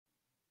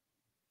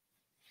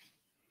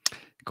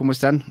¿Cómo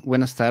están?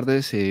 Buenas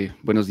tardes,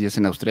 buenos días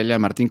en Australia.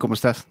 Martín, ¿cómo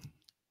estás?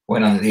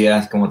 Buenos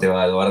días, ¿cómo te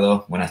va,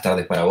 Eduardo? Buenas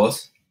tardes para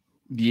vos.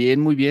 Bien,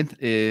 muy bien.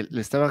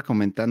 Le estaba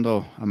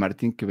comentando a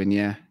Martín que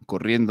venía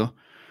corriendo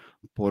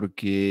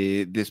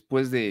porque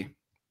después de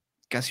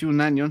casi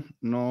un año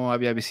no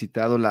había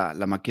visitado la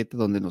maqueta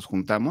donde nos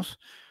juntamos.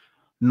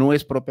 No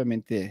es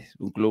propiamente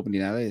un club ni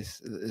nada,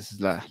 es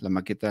la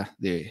maqueta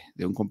de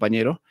un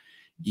compañero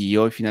y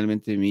hoy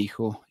finalmente mi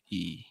hijo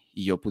y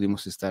yo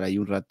pudimos estar ahí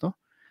un rato.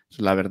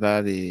 La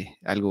verdad,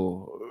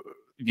 algo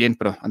bien,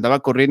 pero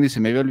andaba corriendo y se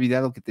me había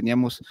olvidado que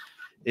teníamos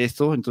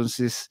esto,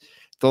 entonces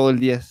todo el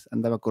día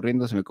andaba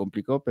corriendo, se me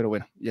complicó, pero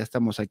bueno, ya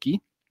estamos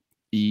aquí.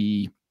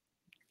 Y,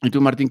 y tú,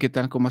 Martín, ¿qué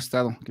tal? ¿Cómo has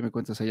estado? ¿Qué me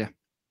cuentas allá?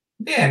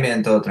 Bien,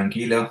 bien, todo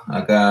tranquilo.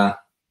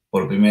 Acá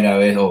por primera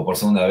vez o por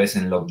segunda vez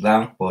en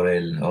lockdown o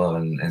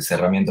el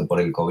encerramiento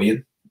por el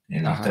COVID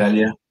en Ajá.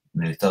 Australia,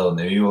 en el estado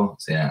donde vivo. O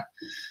sea,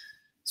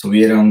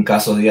 subieron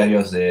casos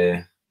diarios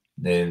de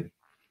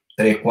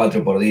 3,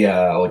 4 por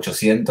día a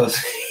 800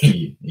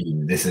 y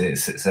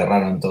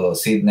cerraron todo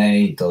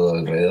Sydney y todo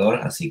alrededor.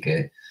 Así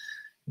que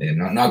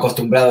no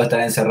acostumbrado a estar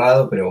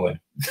encerrado, pero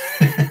bueno,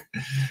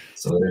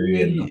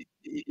 sobreviviendo.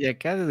 Y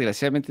acá,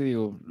 desgraciadamente,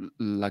 digo,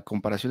 la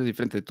comparación es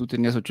diferente. Tú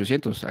tenías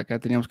 800, acá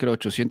teníamos, creo,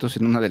 800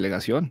 en una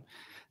delegación.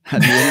 A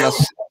nivel,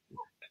 nas-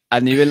 a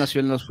nivel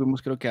nacional nos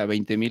fuimos, creo que a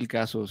 20,000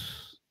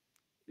 casos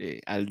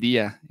al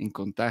día en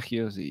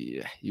contagios y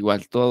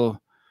igual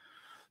todo.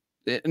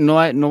 No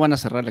van a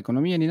cerrar la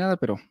economía ni nada,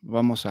 pero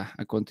vamos a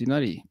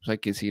continuar y pues, hay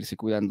que seguirse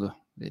cuidando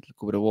del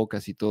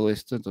cubrebocas y todo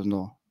esto, entonces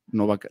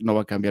no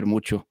va a cambiar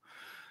mucho.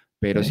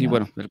 Pero sí, No,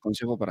 bueno, el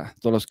consejo para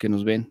todos los que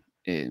nos ven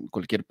en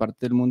cualquier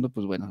parte del mundo,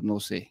 pues bueno, no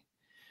se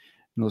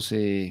no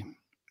se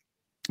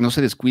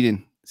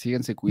descuiden,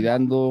 síganse no.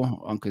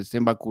 cuidando, aunque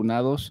estén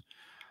vacunados.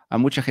 A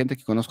mucha gente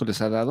que conozco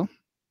les ha dado,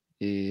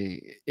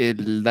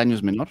 el daño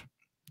es menor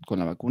con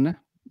la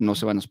vacuna, no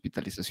se van a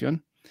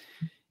hospitalización.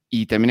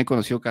 Y también he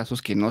conocido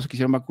casos que no se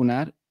quisieron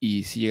vacunar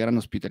y sí llegaron a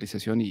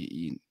hospitalización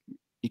y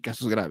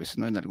casos graves,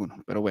 ¿no? En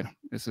alguno. Pero bueno,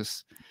 eso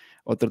es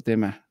otro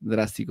tema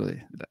drástico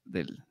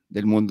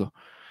del mundo.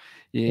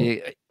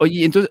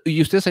 Oye, entonces,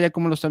 ¿y ustedes allá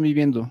cómo lo están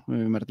viviendo,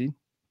 Martín?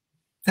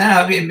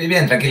 Ah, bien, bien,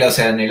 bien, tranquilo. O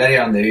sea, en el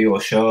área donde vivo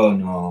yo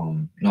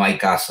no hay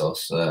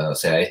casos. O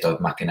sea, esto es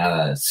más que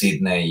nada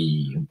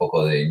Sydney y un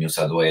poco de New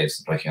South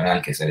Wales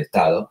regional, que es el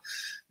estado.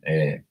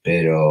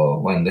 Pero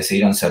bueno,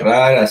 decidieron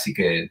cerrar, así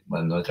que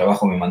bueno, el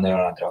trabajo me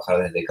mandaron a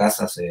trabajar desde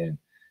casa hace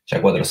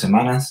ya 4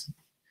 semanas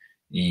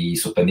y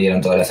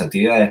suspendieron todas las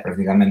actividades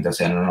prácticamente. O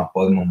sea, no nos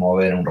podemos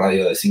mover un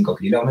radio de 5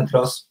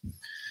 kilómetros,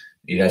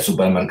 ir al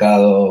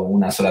supermercado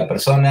una sola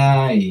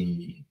persona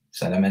y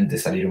solamente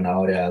salir 1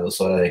 hora,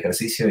 2 horas de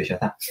ejercicio y ya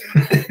está.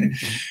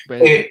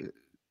 Pues, Eh,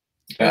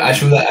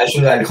 ayuda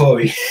al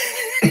hobby,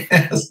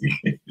 así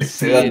que le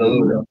estoy sí, dando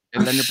duro.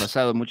 el año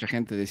pasado mucha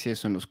gente decía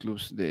eso en los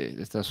clubs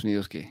de Estados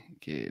Unidos que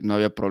no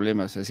había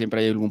problemas, o sea,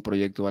 siempre hay algún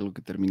proyecto o algo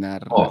que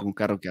terminar, Oh, algún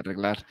carro que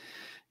arreglar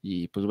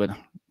y, pues, bueno,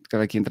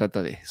 cada quien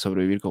trata de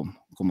sobrevivir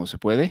como se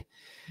puede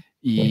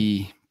sí,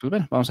 y, pues,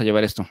 bueno, vamos a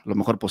llevar esto lo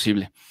mejor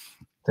posible.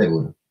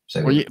 seguro,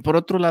 Oye, seguro, por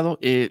otro lado,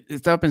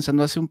 estaba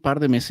pensando, hace un par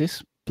de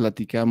meses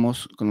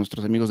platicamos con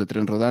nuestros amigos de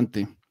Tren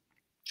Rodante,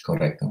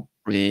 correcto.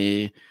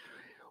 eh,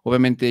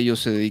 obviamente ellos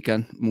se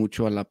dedican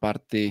mucho a la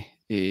parte,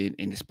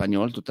 en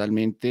español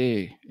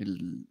totalmente,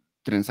 el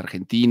trenes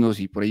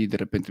argentinos y por ahí de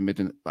repente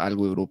meten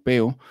algo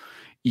europeo.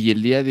 Y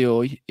el día de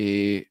hoy,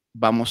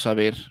 vamos a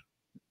ver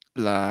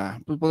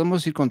pues, podemos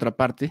decir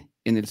contraparte,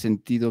 en el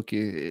sentido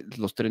que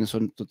los trenes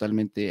son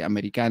totalmente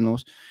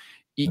americanos,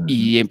 Ujú,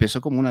 y empezó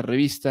como una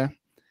revista,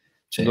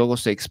 sí, luego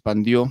se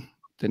expandió,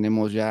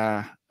 tenemos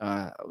ya,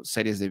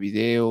 series de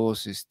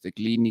videos,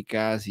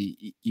 clínicas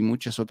y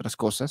muchas otras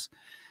cosas,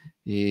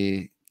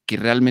 que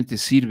realmente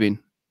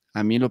sirven.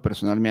 A mí en lo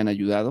personal me han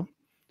ayudado.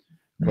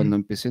 Cuando mm,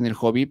 empecé en el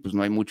hobby, pues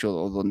no hay mucho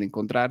donde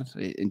encontrar.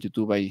 En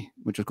YouTube hay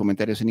muchos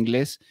comentarios en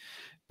inglés,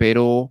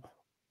 pero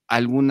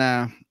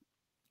alguna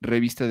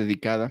revista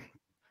dedicada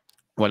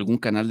o algún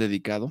canal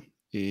dedicado.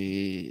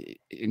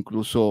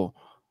 Incluso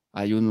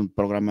hay un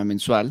programa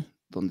mensual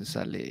donde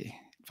sale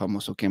el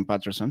famoso Ken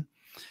Patterson.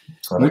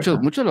 correcto.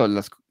 Mucho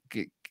las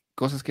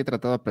cosas que he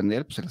tratado de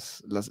aprender,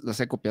 pues las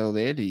he copiado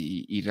de él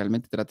y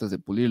realmente tratas de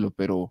pulirlo,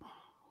 pero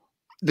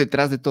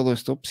detrás de todo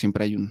esto pues,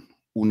 siempre hay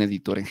un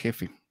editor en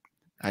jefe,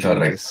 alguien que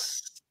Correcto.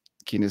 es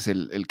quien es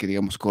el que,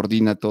 digamos,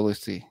 coordina toda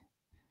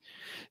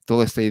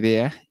esta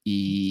idea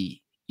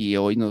y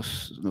hoy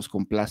nos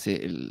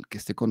complace el que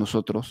esté con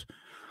nosotros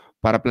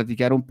para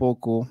platicar un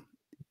poco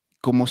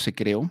cómo se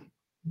creó,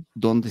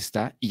 dónde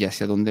está y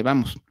hacia dónde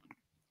vamos.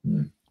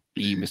 Mm,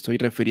 Y me estoy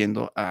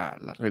refiriendo a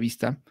la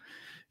revista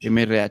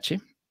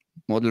MRH,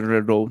 Model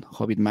Railroad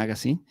Hobbit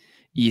Magazine,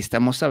 y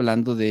estamos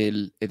hablando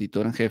del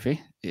editor en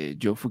jefe,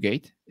 Joe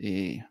Fugate,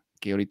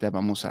 que ahorita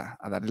vamos a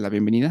darle la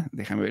bienvenida.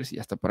 Déjame ver si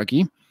ya está por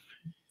aquí.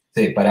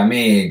 sí, para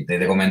mí,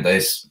 te comento,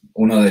 es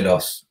uno de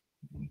los,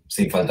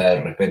 sin falta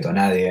de respeto a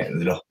nadie,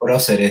 de los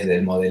próceres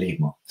del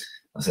modelismo.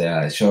 O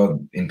sea, yo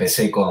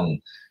empecé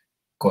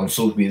con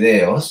sus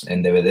videos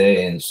en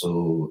DVD, en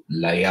su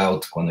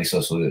layout, cuando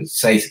hizo sus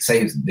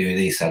 6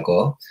 DVDs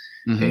sacó.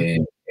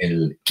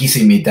 Él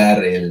quise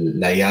imitar el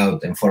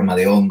layout en forma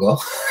de hongo,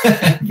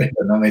 pero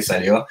no me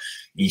salió.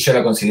 Y yo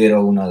lo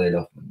considero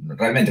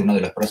realmente uno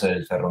de los próceres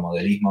del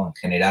ferromodelismo en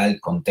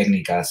general, con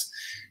técnicas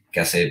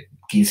que hace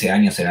 15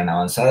 años eran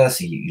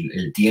avanzadas, y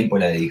el tiempo y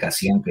la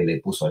dedicación que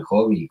le puso al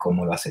hobby y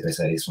cómo lo hace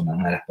crecer. Es una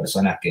de las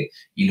personas que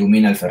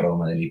ilumina el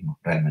ferromodelismo,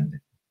 realmente.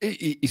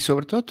 Y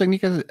sobre todo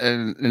técnicas,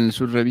 en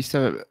su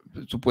revista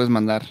tú puedes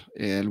mandar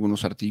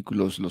algunos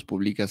artículos, los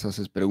publicas,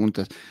 haces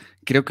preguntas.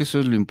 Creo que eso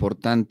es lo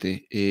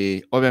importante.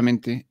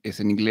 Obviamente es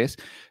en inglés,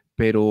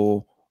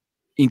 pero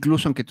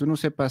incluso aunque tú no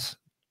sepas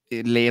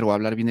leer o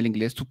hablar bien el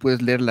inglés, tú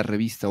puedes leer la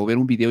revista o ver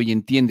un video y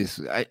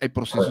entiendes. Hay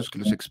procesos que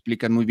los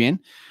explican muy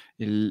bien.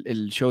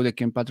 El show de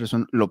Ken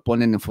Patterson lo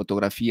ponen en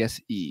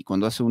fotografías, y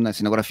cuando hace una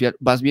escenografía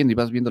vas viendo y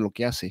vas viendo lo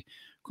que hace.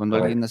 Cuando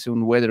alguien hace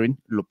un weathering,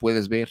 lo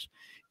puedes ver.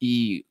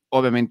 Y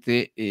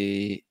obviamente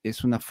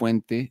es una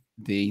fuente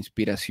de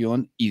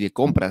inspiración y de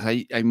compras.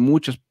 Hay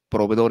muchos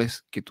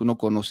proveedores que tú no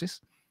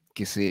conoces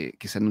que se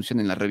anuncian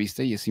en la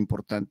revista, y es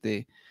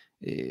importante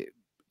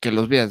que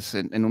los veas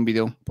en un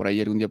video. Por ahí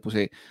algún día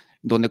puse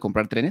dónde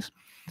comprar trenes.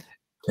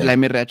 Sí. La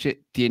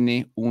MRH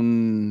tiene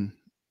un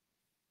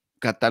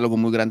catálogo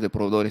muy grande de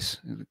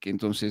proveedores, que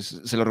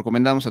entonces se lo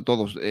recomendamos a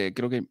todos.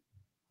 Creo que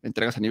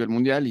entregas a nivel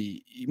mundial,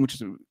 y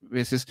muchas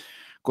veces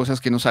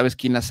cosas que no sabes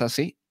quién las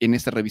hace, en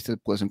esta revista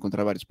puedes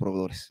encontrar varios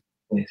proveedores.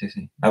 Sí, sí,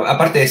 sí.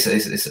 Aparte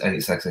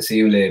es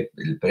accesible,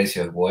 el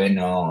precio es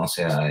bueno, o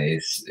sea,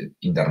 es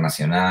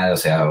internacional, o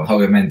sea,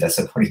 obviamente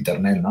hacer por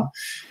internet, ¿no?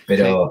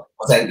 Pero, Sí.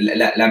 o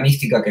sea, la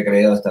mística que ha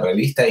creado esta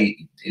revista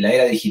y la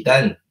era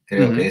digital,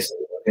 creo que es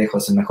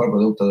el mejor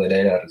producto de la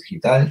era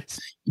digital.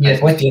 Y Así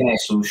después es. tiene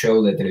su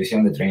show de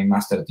televisión de Train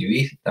Master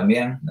TV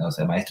también, o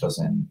sea,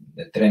 maestros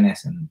de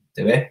trenes en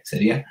TV,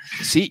 sería.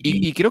 Sí,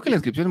 Y y creo que la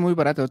inscripción es muy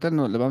barata. Ahorita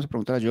le vamos a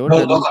preguntar a Joe.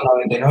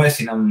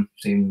 2,99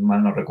 si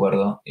mal no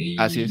recuerdo.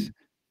 Así es.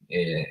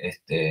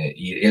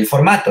 Y el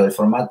formato,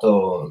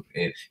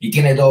 y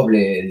tiene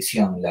doble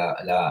edición,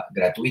 la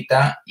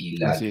gratuita y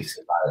la Así que es.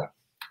 se paga.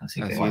 Así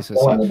que Así bueno, es,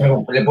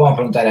 así. le podemos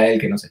preguntar a él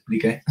que nos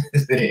explique.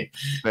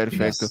 Y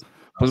Perfecto.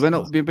 Pues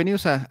bueno,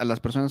 bienvenidos a las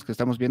personas que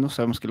estamos viendo.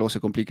 Sabemos que luego se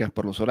complica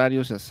por los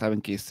horarios. Ya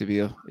saben que este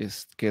video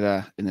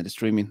queda en el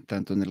streaming,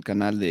 tanto en el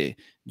canal de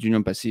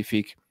Union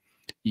Pacific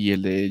y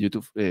el de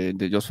YouTube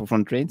de Just for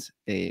Fun Trains.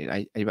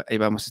 Ahí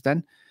vamos,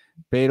 están.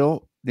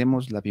 Pero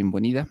demos la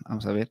bienvenida.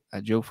 Vamos a ver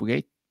a Joe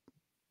Fugate.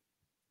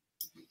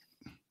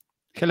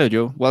 Hello,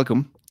 Joe.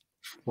 Welcome.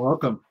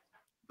 Welcome.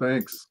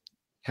 Thanks.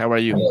 How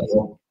are you?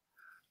 Hello.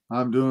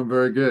 I'm doing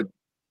very good.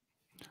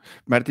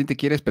 Martín, ¿te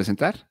quieres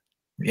presentar?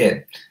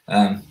 Yeah.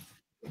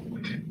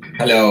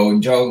 Hello,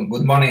 Joe.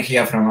 Good morning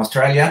here from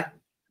Australia.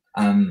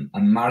 I'm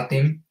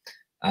Martin,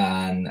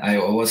 and I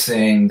was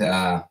saying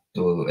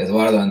to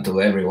Eduardo and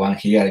to everyone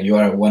here, you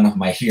are one of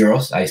my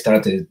heroes. I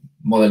started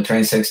Model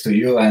Train thanks to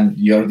you and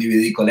your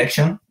DVD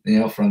collection,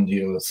 from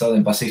your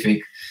Southern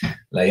Pacific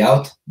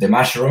layout, the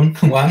mushroom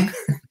one.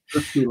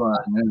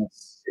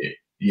 Yes.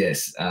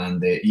 Yes,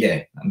 and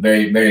I'm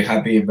very, very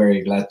happy,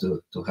 very glad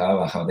to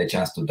have the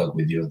chance to talk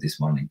with you this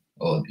morning,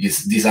 or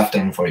this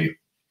afternoon for you.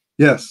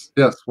 Yes.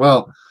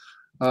 Well,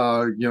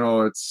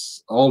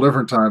 it's all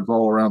different times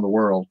all around the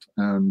world.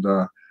 And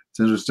it's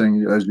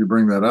interesting as you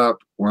bring that up.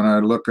 When I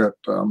look at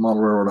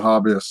model railroad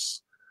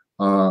hobbyists,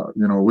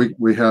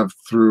 we have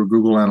through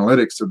Google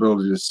Analytics the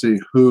ability to see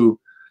who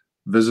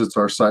visits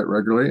our site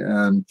regularly.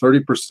 And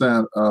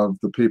 30% of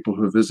the people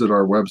who visit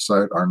our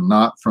website are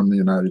not from the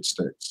United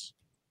States.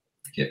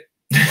 Yeah.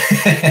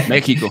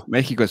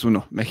 México es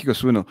uno.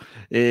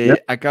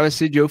 Acaba de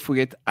decir Joe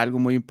Fugate algo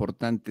muy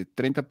importante.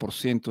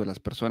 30% de las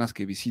personas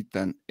que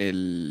visitan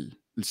el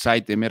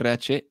site de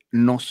MRH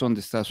no son de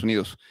Estados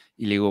Unidos.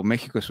 Y le digo,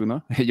 México es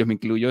uno. Yo me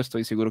incluyo.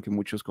 Estoy seguro que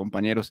muchos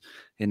compañeros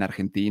en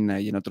Argentina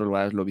y en otros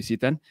lugares lo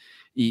visitan.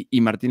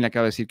 Y Martín le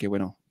acaba de decir que,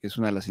 bueno, es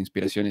una de las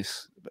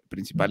inspiraciones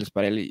principales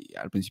para él, y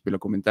al principio lo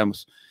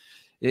comentamos.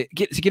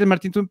 Si quieres,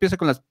 Martín, tú empieza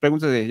con las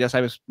preguntas de, ya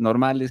sabes,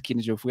 normales, quién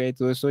es Joe Fugate y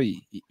todo eso,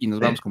 y nos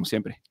vamos como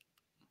siempre.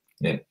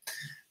 Bien.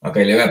 Ok,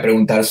 le voy a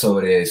preguntar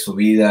sobre su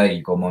vida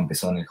y cómo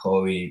empezó en el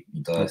hobby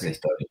y toda esa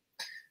historia.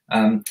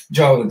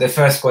 Joe, the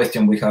first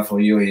question we have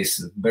for you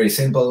is very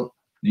simple.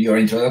 Your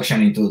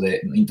introduction into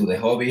the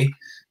hobby,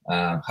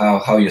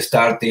 how you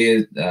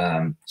started,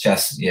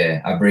 just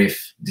a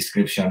brief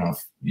description of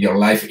your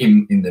life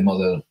in the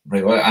model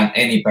railroad, and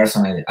any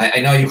personal. I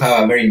know you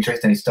have a very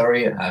interesting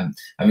story. I've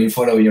been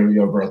following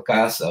your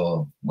broadcast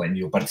or when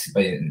you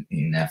participate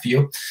in a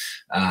few,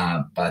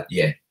 but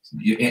yeah.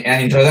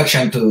 An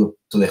introduction to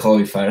the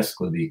hobby first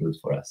could be good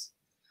for us.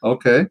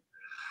 Okay.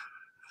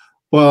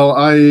 Well,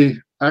 I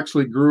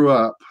actually grew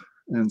up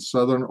in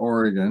Southern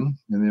Oregon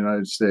in the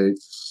United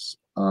States,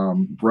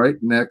 right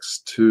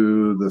next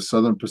to the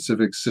Southern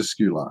Pacific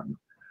Siskiyou line,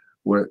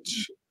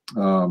 which,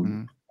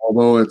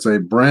 although it's a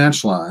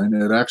branch line,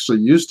 it actually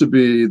used to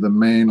be the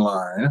main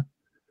line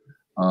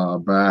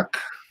back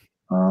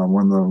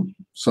when the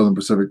Southern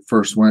Pacific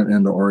first went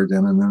into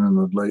Oregon, and then in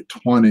the late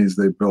 20s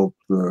they built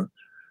the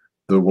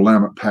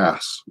Willamette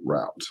Pass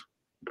route.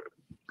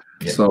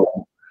 Yeah.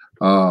 So,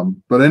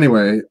 but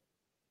anyway,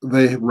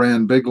 they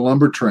ran big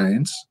lumber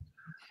trains,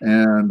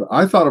 and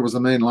I thought it was a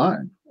main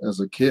line as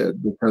a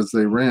kid because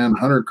they ran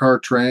 100-car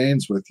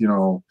trains with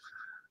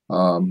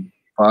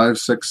 5,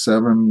 6,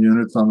 7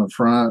 units on the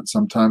front,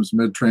 sometimes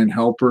mid-train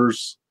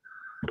helpers.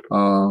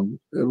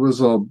 It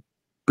was a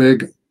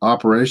big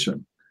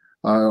operation.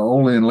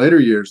 Only in later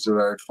years did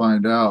I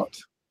find out,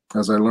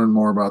 as I learned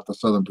more about the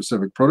Southern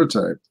Pacific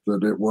prototype,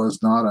 that it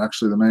was not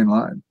actually the main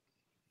line.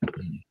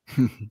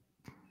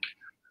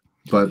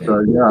 But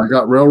yeah, I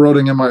got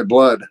railroading in my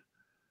blood,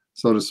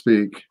 so to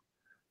speak,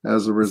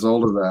 as a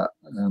result of that.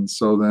 And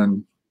so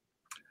then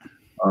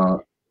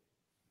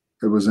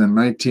it was in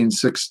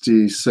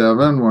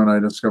 1967 when I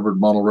discovered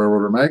Model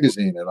Railroader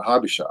magazine at a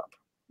hobby shop.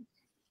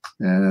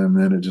 And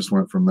then it just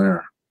went from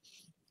there.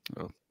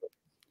 Oh.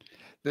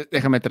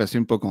 Déjame traducir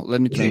un poco. Let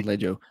me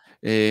translate, Joe.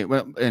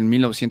 Bueno, en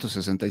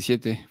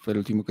 1967 fue el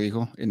último que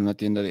dijo, en una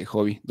tienda de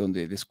hobby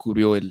donde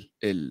descubrió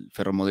el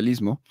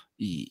ferromodelismo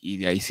y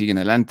de ahí siguen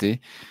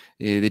adelante.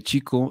 De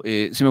chico,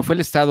 se me fue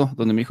el estado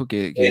donde me dijo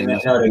que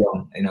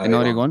en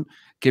Oregón,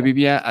 que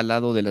vivía al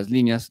lado de las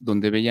líneas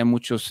donde veía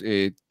muchos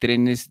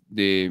trenes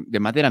de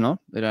madera,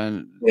 ¿no?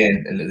 Eran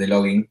de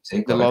logging,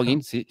 sí. De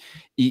logging, sí.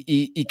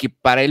 Y que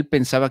para él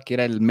pensaba que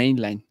era el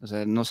mainline, o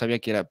sea, no sabía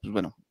que era, pues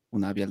bueno,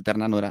 una vía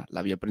alterna, no era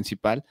la vía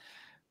principal,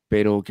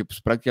 pero que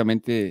pues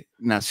prácticamente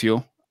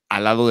nació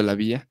al lado de la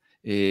vía.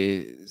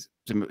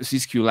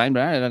 Siskiyou Line,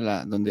 ¿verdad? Era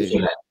la donde... Sí.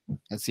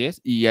 Así es,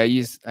 y ahí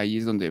es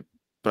donde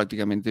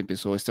prácticamente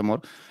empezó este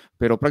amor,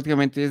 pero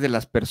prácticamente es de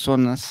las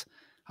personas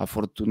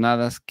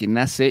afortunadas que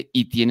nace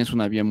y tienes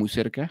una vía muy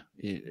cerca.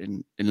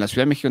 En la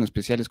Ciudad de México en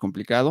especial es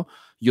complicado.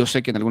 Yo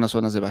sé que en algunas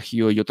zonas de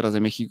Bajío y otras de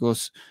México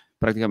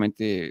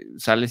prácticamente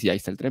sales y ahí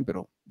está el tren,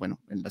 pero bueno,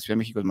 en la Ciudad de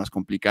México es más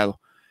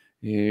complicado.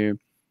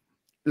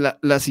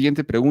 La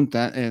siguiente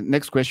pregunta,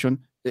 next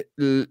question.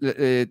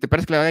 ¿Te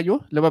parece que la haga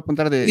yo? Le voy a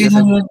apuntar de... Sí,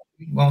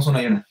 vamos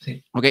una y una,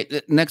 sí. Okay,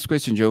 next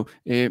question, Joe.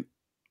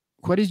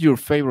 What is your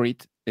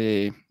favorite,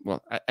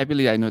 well, I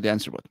believe I know the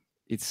answer, but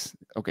it's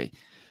okay.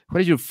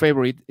 What is your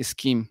favorite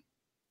scheme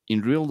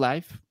in real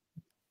life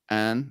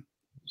and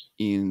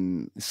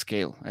in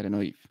scale? I don't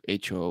know if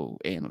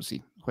HON or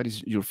C. What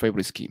is your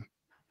favorite scheme?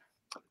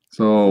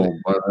 So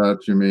by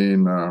that you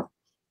mean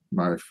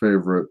my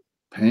favorite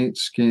paint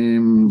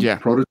scheme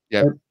prototype?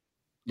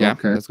 Yeah,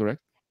 okay. That's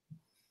correct.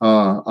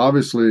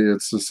 Obviously,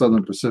 it's the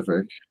Southern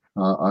Pacific.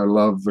 I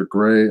love the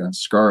gray and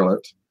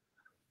scarlet.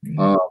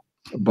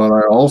 But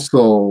I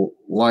also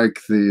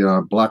like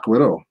the Black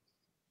Widow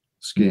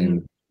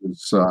scheme.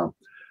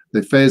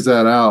 They phased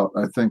that out.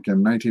 I think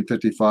in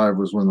 1955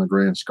 was when the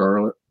gray and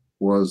scarlet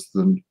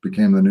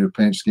became the new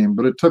paint scheme.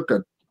 But it took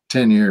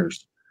 10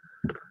 years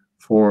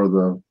for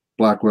the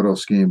Black Widow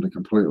scheme to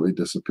completely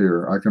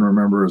disappear. I can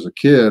remember as a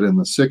kid in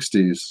the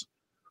 60s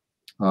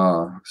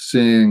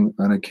seeing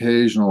an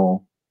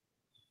occasional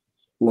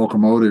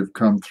locomotive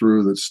come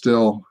through that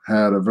still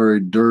had a very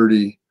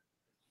dirty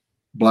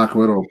Black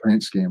Widow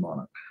paint scheme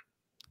on it.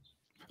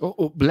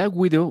 Black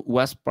Widow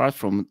was part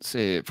from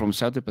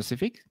South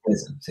Pacific?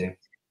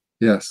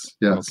 Yes.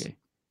 Okay.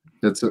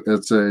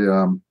 It's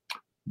a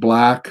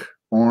black,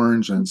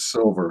 orange, and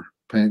silver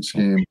paint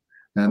scheme,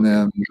 and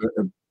then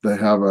they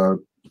have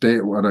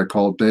what I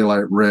call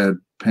daylight red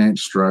paint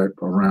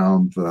stripe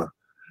around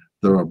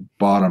the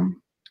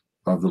bottom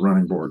of the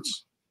running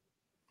boards.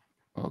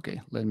 Ok,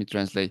 let me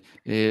translate.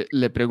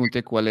 Le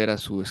pregunté cuál era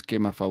su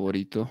esquema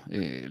favorito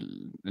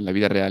en la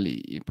vida real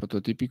y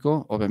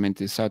prototípico.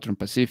 Obviamente Southern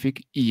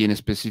Pacific y en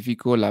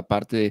específico la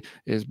parte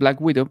es Black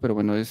Widow, pero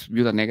bueno, es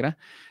Viuda Negra.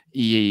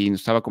 Y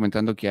nos estaba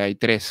comentando que hay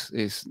 3.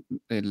 Es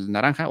el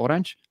naranja,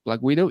 orange,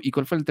 Black Widow. ¿Y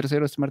cuál fue el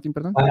tercero, Martín,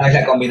 perdón? Es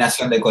la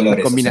combinación de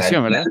colores.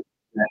 Combinación, ¿verdad?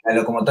 La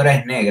locomotora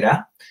es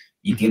negra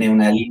y tiene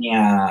una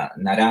línea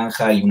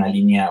naranja y una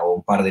línea o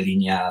un par de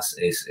líneas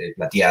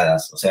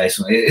plateadas. O sea, es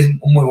un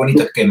muy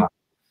bonito esquema.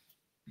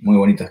 Muy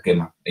bonito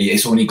esquema. Y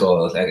es único,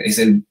 o sea, es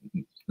el,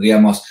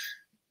 digamos,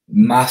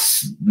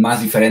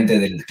 más diferente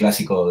del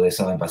clásico de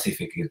Southern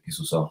Pacific que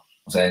se usó.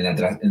 O sea, en la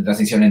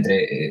transición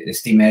entre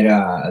Steam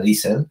era a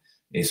Diesel,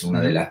 es una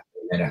de las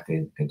primeras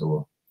que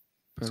tuvo.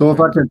 So if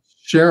I can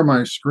share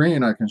my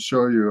screen, I can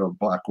show you a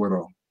Black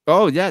Widow.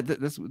 Oh, yeah,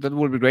 that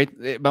would be great.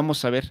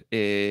 Vamos a ver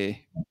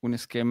un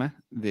esquema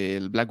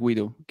del Black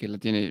Widow que la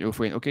tiene.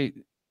 Ok.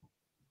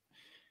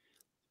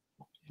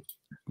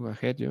 Go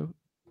ahead, Joe.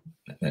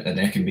 ¿La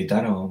tenés que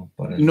invitar o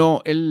por el...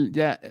 No,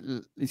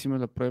 hicimos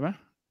la prueba.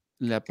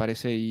 Le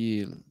aparece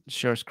ahí el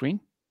share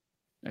screen.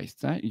 Ahí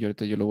está. Y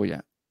ahorita yo lo voy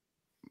a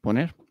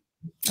poner.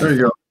 There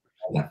you go.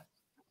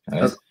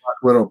 That's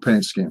Black Widow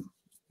paint scheme.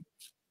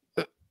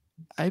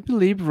 I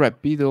believe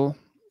Rapido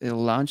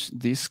launched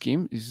this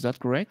scheme. Is that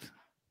correct?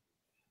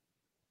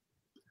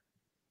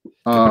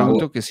 Te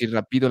pregunto que si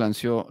Rapido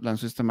lanzó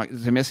esta máquina.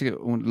 Se me hace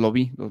lo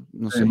vi,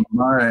 no sé.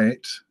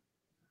 Might.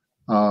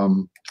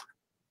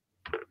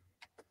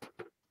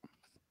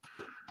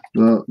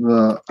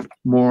 the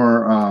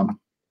more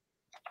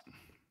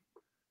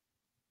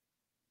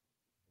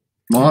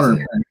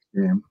modern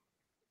scheme.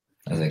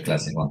 That's the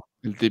classic one.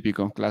 El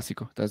típico,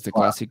 clásico. That's the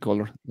classic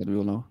color that we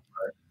all know.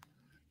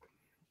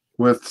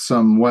 With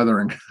some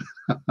weathering.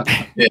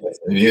 Yes,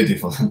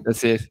 beautiful.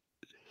 Así es.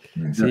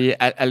 Sí,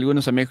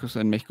 algunos amigos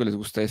en México les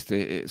gusta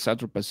este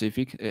Southern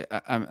Pacific.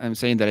 I'm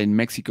saying that in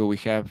Mexico we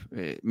have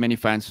many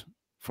fans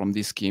from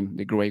this scheme,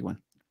 the gray one.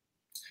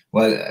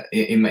 Well,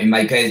 in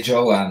my case,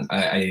 Joe,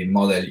 I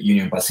model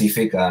Union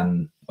Pacific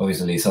and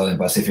obviously Southern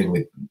Pacific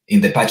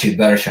in the patched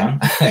version.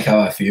 I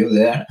have a few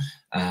there.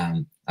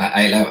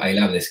 I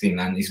love the scheme,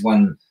 and it's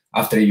one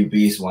after UP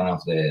is one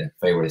of the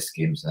favorite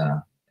schemes.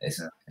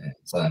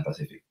 Southern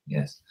Pacific,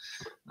 yes.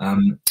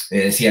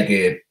 Decía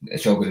que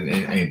yo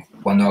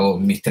cuando hago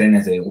mis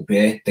trenes de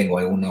UP tengo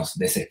algunos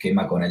de ese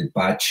esquema con el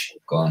patch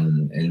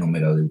con el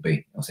número de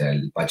UP, o sea,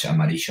 el patch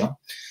amarillo.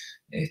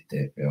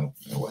 Pero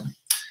bueno.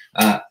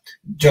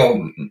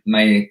 Joe,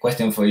 my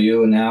question for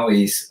you now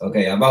is,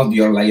 okay, about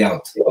your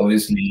layout.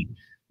 Obviously,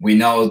 we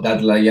know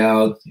that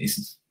layout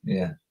is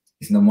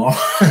no more.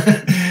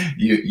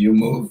 you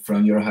move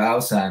from your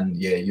house and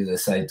you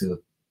decide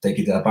to take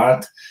it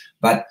apart.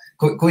 But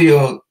could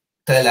you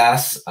tell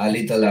us a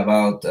little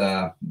about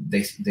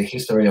the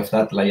history of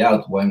that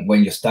layout,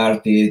 when you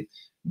started,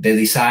 the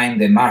design,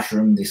 the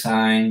mushroom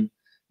design,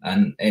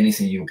 and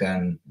anything you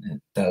can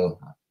tell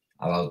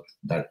about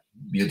that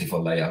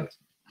beautiful layout?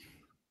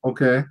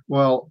 Okay,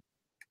 well,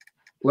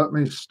 let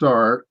me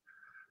start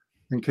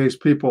in case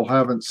people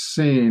haven't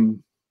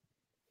seen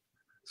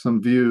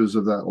some views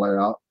of that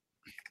layout.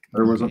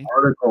 There was an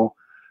article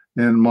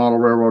in Model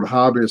Railroad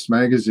Hobbyist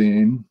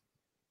magazine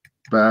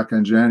back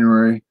in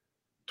January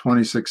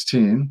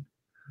 2016,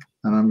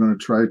 and I'm going to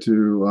try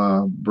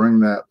to bring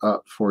that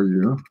up for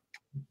you.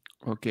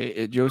 Ok,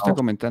 Joe está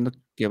comentando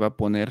que va a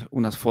poner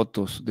unas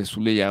fotos de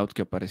su layout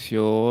que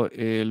apareció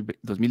el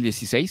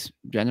 2016,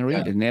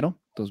 enero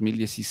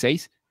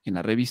 2016, en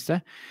la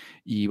revista,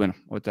 y bueno,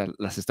 ahorita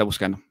las está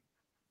buscando.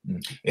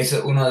 Es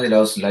uno de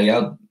los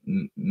layouts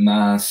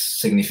más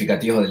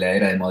significativos de la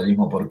era del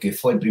modelismo porque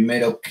fue el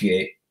primero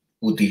que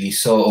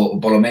utilizó, o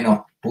por lo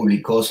menos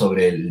publicó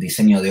sobre el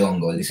diseño de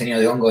hongo. El diseño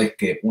de hongo es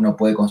que uno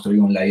puede construir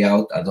un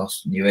layout a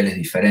dos niveles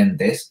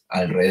diferentes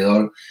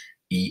alrededor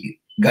y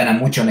gana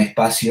mucho en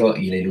espacio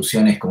y la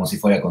ilusión es como si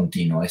fuera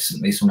continuo.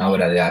 Es una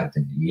obra de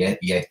arte y ahí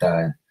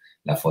están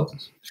las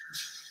fotos.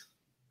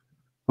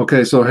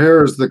 Okay, so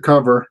here is the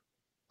cover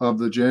of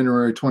the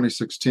January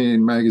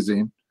 2016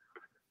 magazine.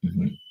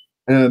 Mm-hmm.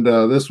 And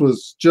this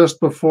was just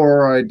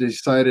before I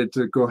decided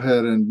to go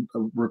ahead and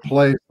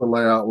replace the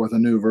layout with a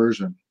new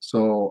version.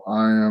 So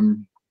I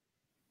am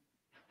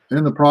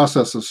in the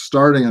process of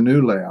starting a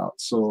new layout.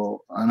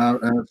 So, and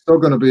it's still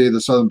going to be the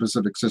Southern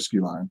Pacific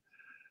Siskiyou line.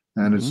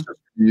 And it's just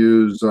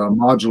use a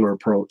modular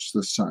approach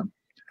this time.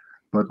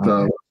 But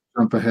let's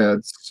jump ahead.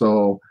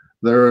 So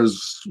there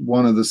is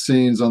one of the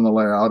scenes on the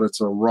layout.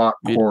 It's a rock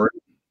quarry.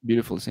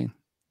 Beautiful scene.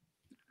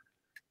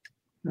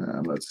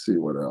 And let's see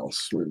what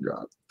else we've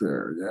got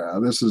there. Yeah,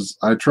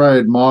 I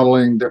tried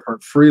modeling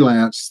different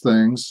freelance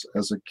things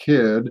as a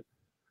kid,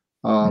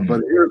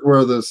 but here's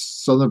where the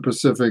Southern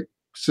Pacific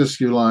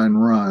Siskiyou line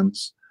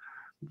runs.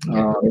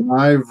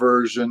 My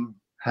version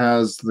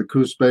has the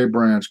Coos Bay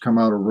branch come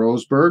out of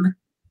Roseburg.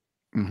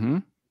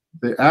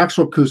 The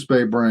actual Coos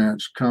Bay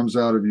branch comes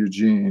out of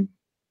Eugene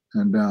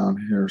and down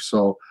here.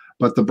 So,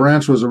 but the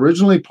branch was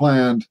originally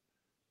planned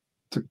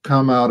to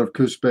come out of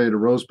Coos Bay to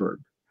Roseburg.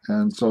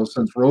 And so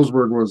since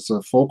Roseburg was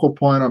the focal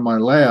point on my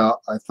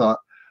layout, I thought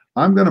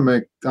I'm going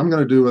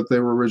to do what they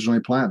were originally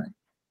planning.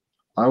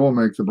 I will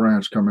make the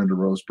branch come into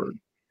Roseburg.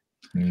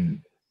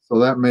 So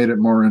that made it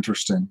more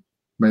interesting,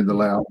 made the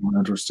layout more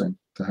interesting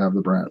to have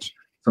the branch.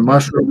 The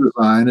mushroom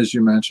design, as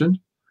you mentioned.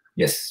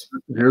 Yes.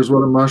 Here's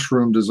what a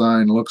mushroom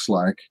design looks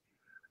like.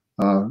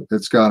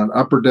 It's got an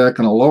upper deck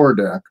and a lower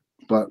deck,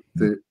 but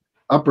the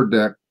upper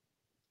deck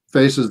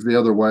faces the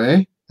other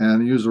way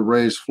and use a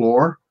raised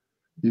floor.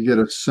 You get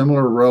a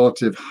similar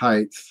relative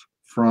height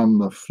from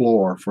the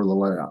floor for the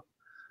layout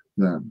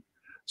then.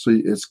 So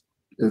it's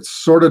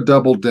sort of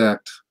double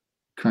decked,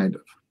 kind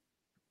of.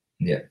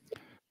 Yeah.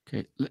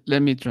 Okay,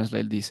 let me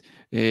translate this.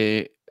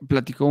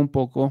 Platicó un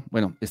poco,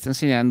 bueno, está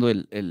enseñando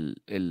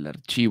el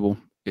archivo,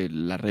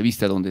 la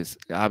revista donde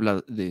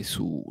habla de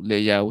su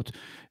layout,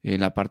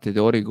 la parte de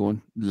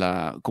Oregon,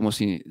 cómo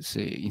se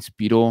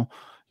inspiró,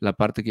 la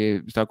parte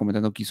que estaba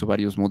comentando que hizo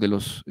varios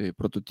modelos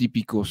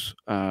prototípicos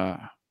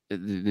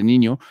de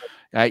niño,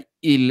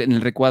 y en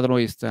el recuadro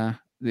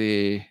está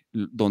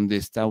donde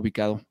está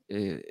ubicado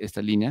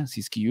esta línea,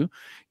 Siskiyou,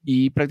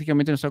 y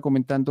prácticamente nos está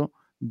comentando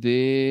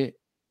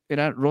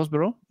 ¿era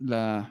Roseboro?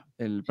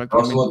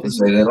 Rosewood,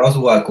 de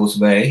Rosewood a Coos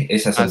Bay,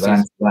 ese es el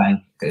branch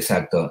line,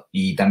 exacto,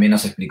 y también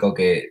nos explicó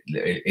que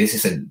ese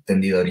es el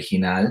tendido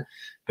original,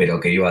 pero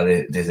que iba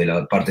desde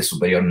la parte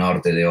superior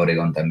norte de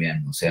Oregon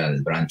también, o sea,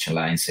 el branch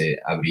line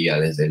se abría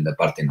desde la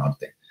parte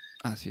norte.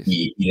 Así es.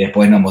 Y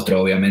después nos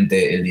mostró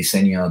obviamente el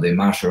diseño de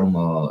Mushroom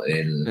o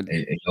el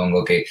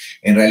hongo, que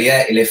en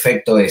realidad el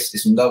efecto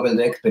es un double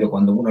deck, pero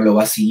cuando uno lo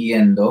va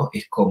siguiendo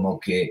es como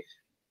que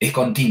es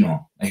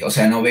continuo. O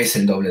sea, no ves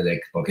el doble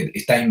deck, porque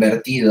está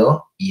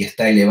invertido y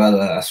está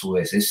elevado a su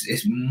vez.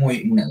 Es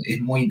muy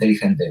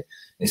inteligente.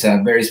 Es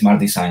a very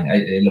smart design.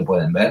 Ahí lo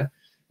pueden ver.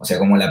 O sea,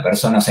 como la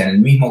persona, o sea, en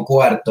el mismo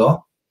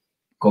cuarto,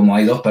 como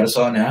hay dos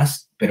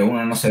personas, pero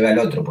uno no se ve al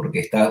otro porque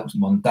está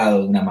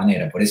montado de una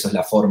manera. Por eso es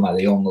la forma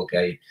de hongo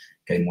que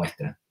hay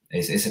muestra.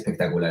 Es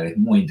espectacular, es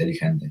muy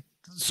inteligente.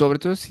 Sobre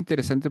todo es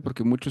interesante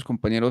porque muchos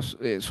compañeros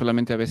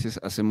solamente a veces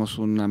hacemos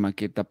una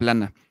maqueta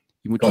plana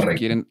y muchos Correcto.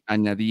 quieren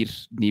añadir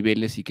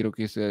niveles y creo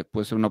que esa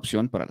puede ser una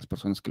opción para las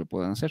personas que lo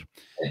puedan hacer.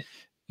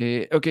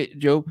 Okay,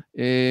 Joe,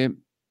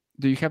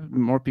 do you have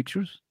more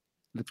pictures?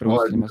 Le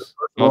pregunto si más.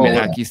 Oh,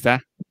 mira, aquí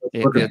está.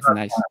 Look at That's that.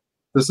 nice.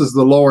 This is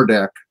the lower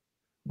deck,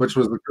 which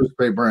was the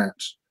Cuspe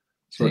branch.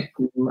 So it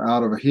came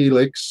out of a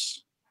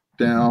helix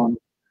down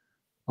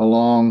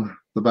along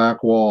the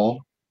back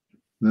wall,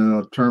 then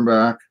it'll turn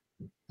back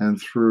and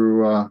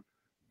through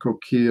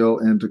Coquille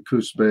into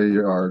Cuspe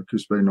Yard,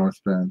 Cuspe North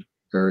Bend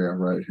area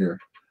right here.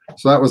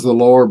 So that was the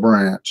lower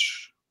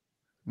branch,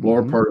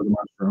 lower part of the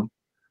mushroom.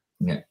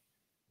 Yeah.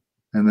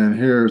 And then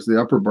here's the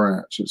upper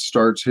branch. It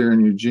starts here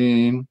in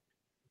Eugene,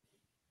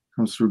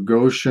 comes through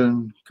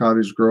Goshen,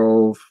 Cottage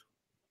Grove,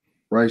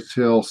 Rice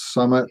Hill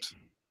Summit,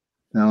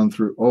 down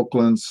through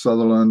Oakland,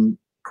 Sutherland,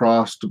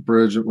 crossed the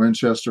bridge at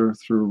Winchester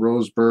through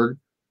Roseburg.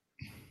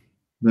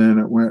 Then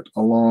it went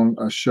along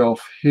a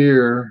shelf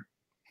here,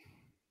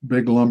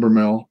 big lumber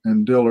mill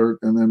in Dillard,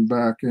 and then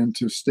back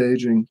into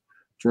staging,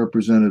 which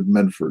represented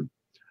Medford.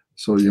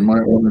 So you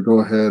might want to go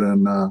ahead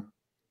and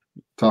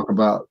talk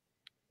about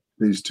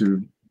these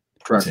two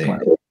track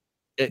plans.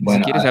 Si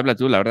quieres, habla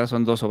tú, la verdad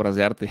son dos obras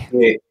de arte.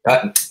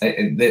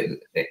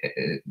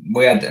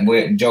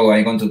 Joe,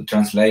 I'm going to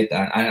translate,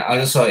 and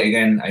also,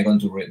 again, I'm going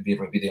to be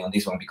repeating on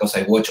this one because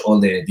I watch all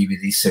the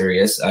DVD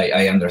series.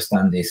 I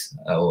understand this.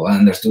 I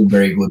understood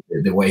very good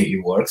the way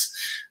it works.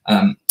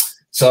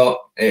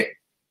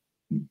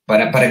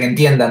 Para que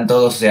entiendan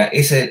todos, o sea,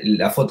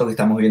 la foto que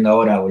estamos viendo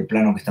ahora o el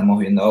plano que estamos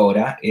viendo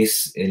ahora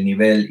es el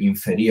nivel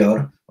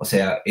inferior, o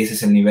sea, ese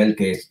es el nivel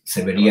que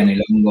se vería en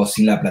el hongo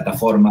sin la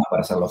plataforma,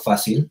 para hacerlo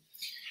fácil.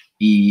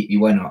 Y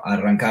bueno,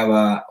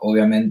 arrancaba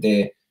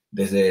obviamente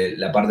desde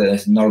la parte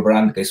de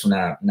Norbrand, que es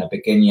una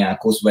pequeña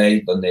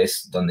Cuspe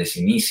donde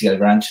se inicia el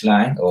branch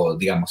line, o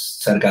digamos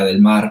cerca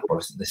del mar,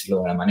 por decirlo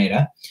de una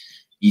manera,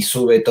 y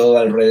sube todo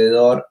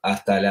alrededor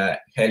hasta la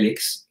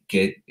helix,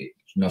 que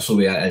nos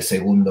sube al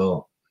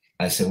segundo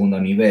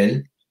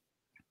nivel.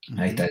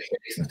 Ahí está el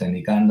helix, nos está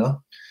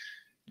indicando.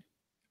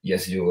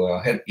 Yes, you go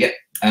ahead. Yeah.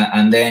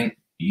 And then,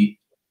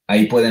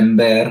 ahí pueden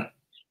ver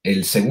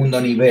el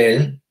segundo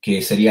nivel,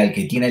 que sería el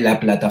que tiene la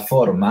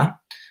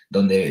plataforma,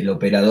 donde el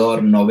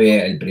operador no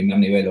ve el primer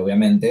nivel,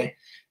 obviamente,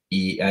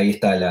 y ahí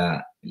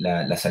está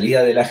la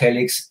salida de la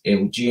helix,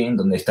 Eugene,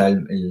 donde está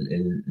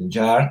el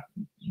yard,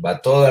 va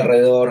todo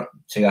alrededor,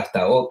 llega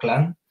hasta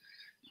Oakland,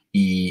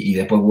 y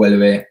después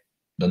vuelve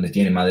donde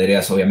tiene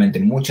madereas, obviamente,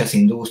 muchas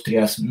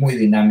industrias, muy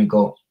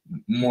dinámico,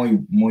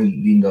 muy, muy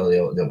lindo de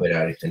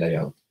operar este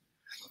layout.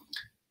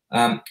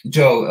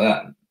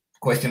 Joe,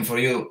 question for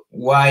you.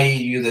 Why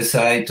you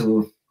decide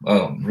to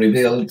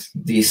rebuild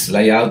this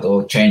layout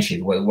or change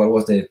it? What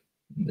was the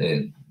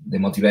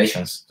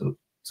motivations to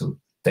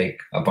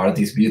take apart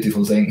this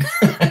beautiful thing?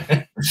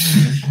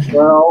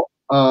 Well,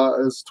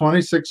 it's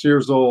 26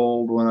 years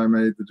old when I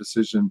made the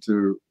decision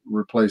to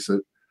replace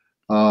it.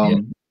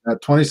 At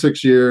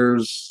 26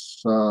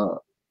 years, a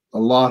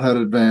lot had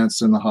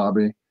advanced in the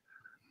hobby.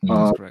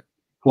 That's correct.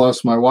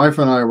 Plus, my wife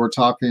and I were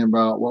talking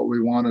about what we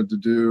wanted to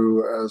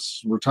do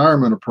as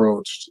retirement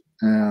approached,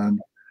 and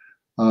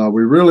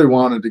we really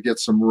wanted to get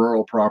some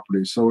rural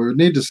property. So we would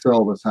need to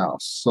sell this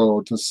house.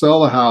 So to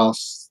sell the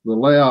house, the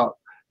layout,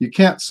 you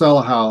can't sell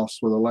a house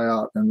with a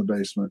layout in the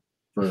basement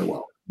very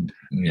well.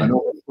 I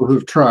know people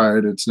who've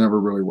tried, it's never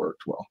really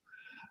worked well.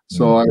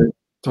 So I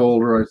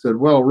told her, I said,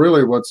 well,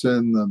 really what's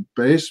in the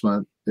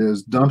basement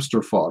is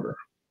dumpster fodder.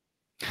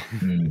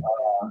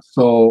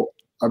 So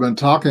I've been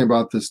talking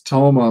about this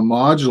Toma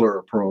modular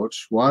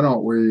approach. Why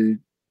don't we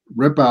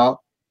rip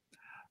out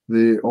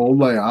the old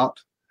layout,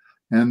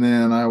 and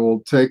then I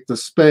will take the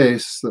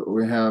space that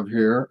we have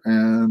here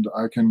and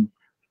I can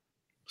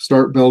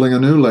start building a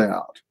new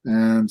layout.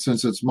 And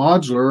since it's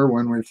modular,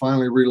 when we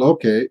finally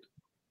relocate,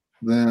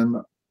 then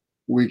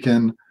we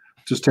can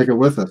just take it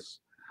with us.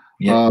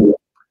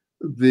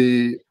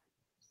 The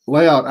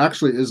layout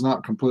actually is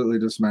not completely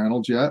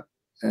dismantled yet.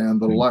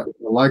 And the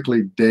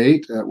likely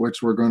date at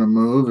which we're going to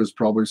move is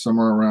probably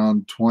somewhere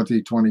around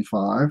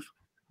 2025.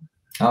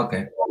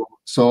 Okay.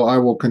 So I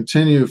will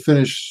continue to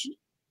finish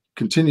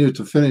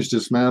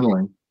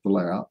dismantling the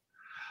layout,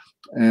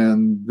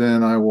 and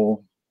then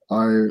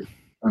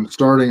I'm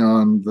starting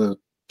on the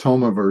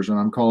Toma version.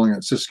 I'm calling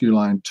it Siskiyou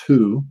Line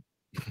 2.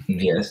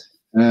 Yes.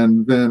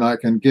 And then I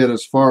can get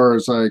as far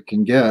as I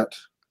can get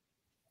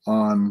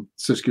on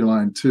Siskiyou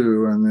Line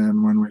 2, and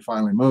then when we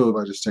finally move,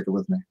 I just take it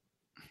with me.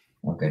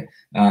 Ok,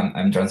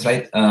 I'm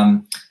translate.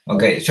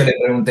 Ok, yo le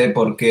pregunté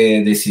por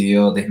qué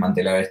decidió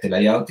desmantelar este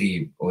layout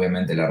y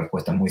obviamente la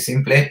respuesta es muy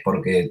simple,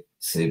 porque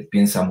se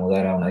piensa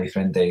mudar a una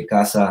diferente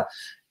casa,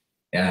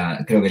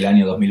 creo que el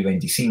año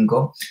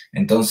 2025.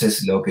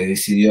 Entonces lo que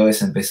decidió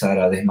es empezar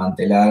a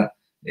desmantelar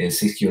el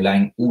 6Q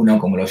Line 1,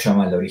 como lo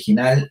llama el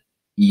original,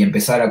 y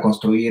empezar a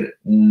construir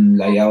un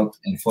layout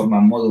en forma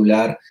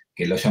modular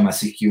que lo llama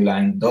 6Q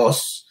Line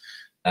 2,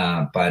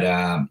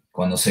 para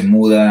cuando se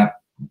muda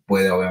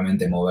puede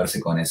obviamente moverse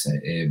con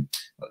ese.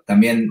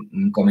 También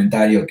un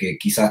comentario que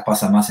quizás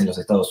pasa más en los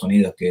Estados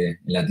Unidos que en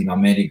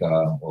Latinoamérica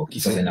o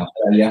quizás en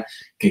Australia,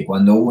 que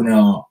cuando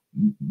uno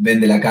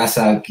vende la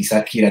casa,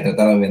 quizás quiera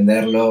tratar de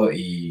venderlo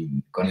y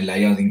con el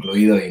layout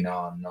incluido y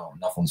no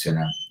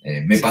funciona.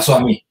 Me pasó a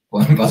mí,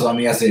 me pasó a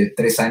mí hace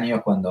 3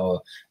 años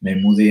cuando me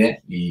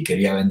mudé y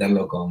quería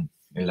venderlo con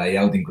el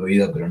layout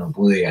incluido, pero no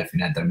pude y al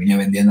final terminé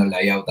vendiendo el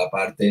layout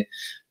aparte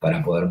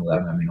para poder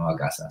mudarme a mi nueva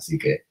casa. Así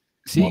que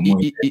Sí, muy,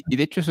 muy y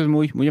de hecho eso es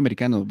muy, muy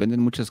americano. Venden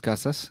muchas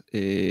casas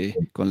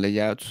con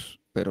layouts,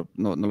 pero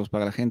no los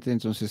paga la gente,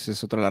 entonces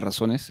es otra de las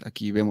razones.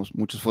 Aquí vemos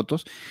muchas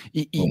fotos.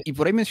 Y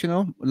por ahí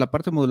mencionó la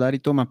parte modular y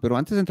toma, pero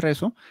antes de entrar a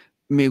eso,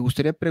 me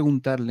gustaría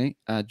preguntarle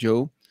a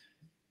Joe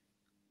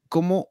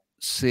cómo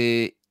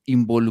se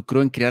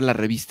involucró en crear la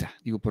revista.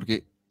 Digo,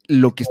 porque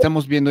lo que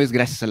estamos viendo es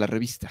gracias a la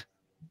revista.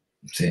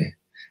 sí.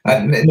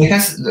 ¿Me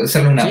dejas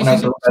hacerle una Sí, sí, sí.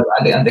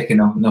 pregunta antes que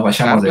nos Claro,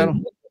 vayamos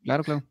claro,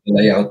 claro, claro.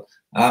 layout?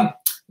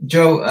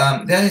 Joe,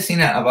 the other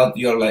thing about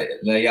your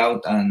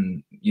layout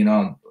and,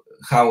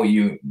 how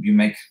you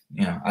make,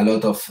 a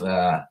lot of,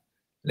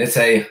 let's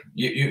say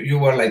you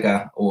were like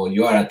or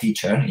you are a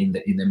teacher in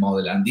the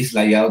model, and this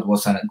layout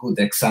was a good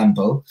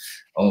example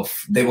of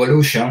the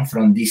evolution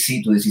from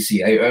DC to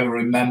DCC. I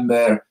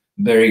remember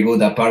very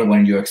good a part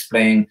when you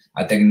explain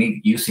a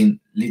technique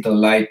using little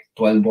light,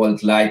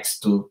 12-volt lights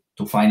to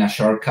find a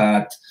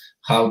shortcut,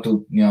 how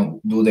to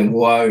do the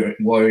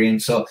wiring.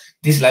 So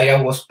this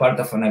layout was part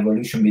of an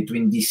evolution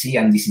between DC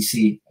and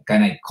DCC.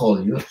 Can I call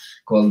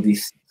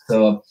this?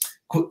 So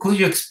could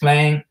you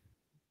explain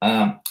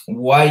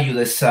why you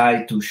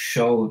decide to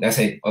show? Let's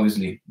say,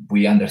 obviously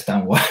we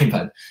understand why,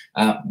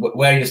 but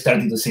where you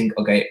started to think,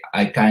 okay,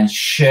 I can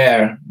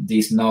share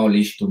this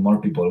knowledge to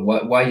more people.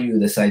 Why you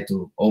decide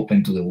to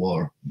open to the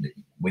world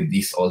with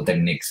these old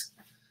techniques?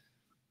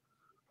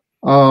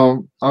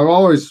 I've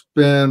always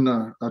been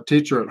a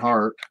teacher at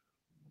heart.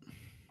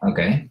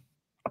 Okay.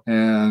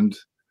 And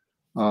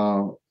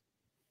I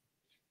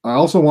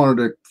also wanted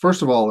to,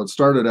 first of all, it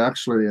started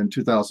actually in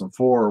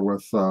 2004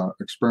 with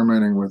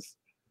experimenting with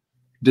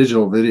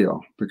digital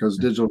video, because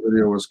digital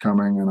video was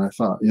coming. And I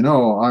thought,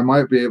 I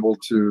might be able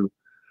to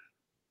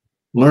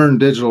learn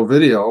digital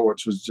video,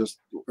 which was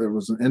it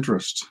was an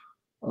interest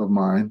of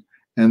mine,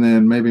 and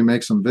then maybe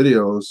make some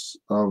videos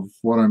of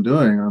what I'm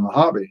doing on the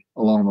hobby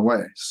along the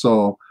way.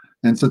 So,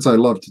 and since I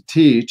love to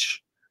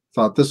teach,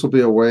 thought this will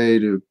be a way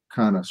to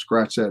kind of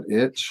scratch that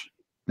itch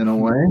in a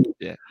way,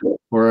 Yeah.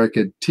 where I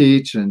could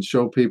teach and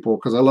show people,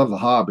 because I love the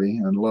hobby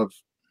and love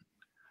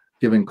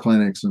giving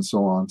clinics and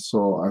so on.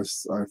 So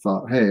I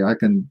thought, hey, I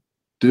can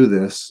do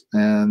this.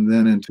 And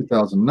then in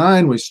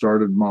 2009, we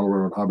started Model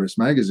Railroad Hobbyist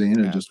Magazine,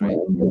 and just went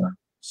from there.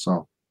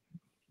 So.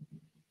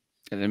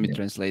 Let me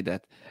translate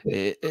that.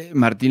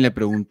 Martín le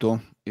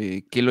preguntó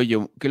qué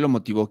lo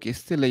motivó, que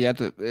este layout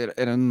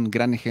era un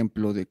gran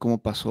ejemplo de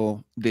cómo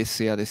pasó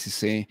DC a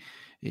DCC,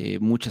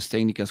 muchas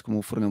técnicas,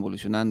 cómo fueron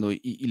evolucionando,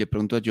 y le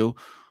preguntó a Joe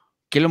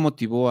qué lo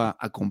motivó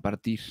a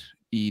compartir.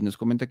 Y nos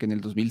comenta que en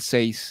el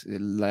 2006,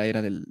 la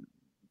era del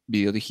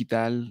video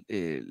digital,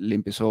 le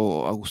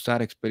empezó a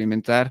gustar, a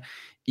experimentar,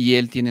 y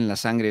él tiene en la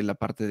sangre la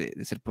parte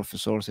de ser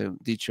profesor, ser un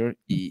teacher,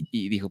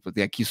 y dijo, pues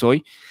de aquí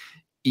soy.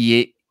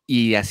 Y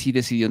así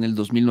decidió en el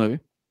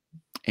 2009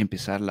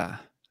 empezar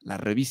la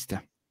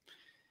revista.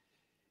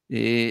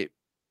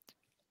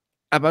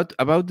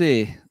 About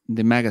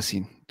the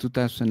magazine,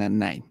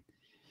 2009,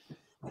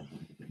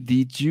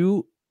 did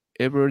you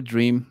ever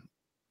dream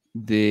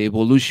the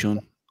evolution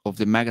of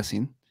the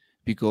magazine?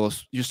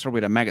 Because you start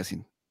with a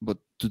magazine, but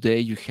today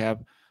you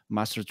have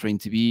Master Train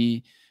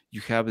TV,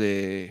 you have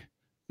the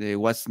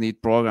What's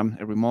Need program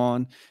every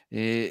month.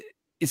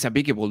 It's a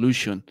big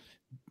evolution.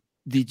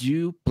 Did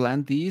you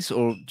plan this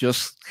or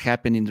just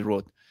happen in the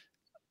road?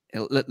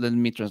 Let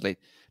me translate.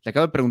 Le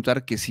acabo de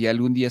preguntar que si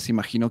algún día se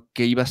imaginó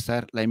que iba a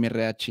estar la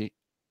MRH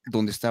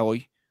donde está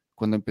hoy,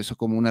 cuando empezó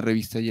como una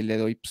revista, y el día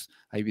de hoy pues,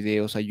 hay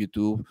videos, hay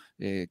YouTube,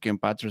 Ken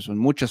Patterson,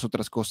 muchas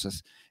otras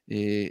cosas.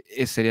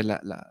 Esa sería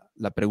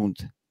la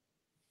pregunta.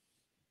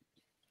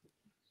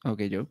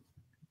 Okay, Joe.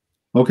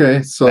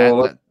 Okay,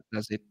 so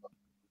that's it.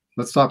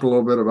 Let's talk a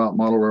little bit about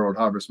Model Railroad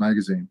Hobbyist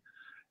Magazine.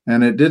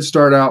 And it did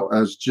start out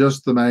as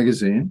just the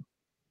magazine.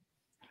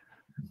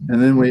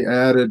 And then we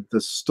added the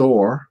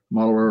store,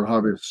 Model Railroad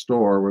Hobbyist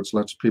Store, which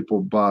lets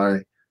people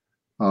buy,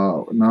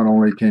 not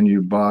only can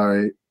you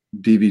buy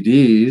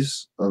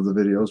DVDs of the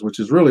videos, which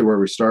is really where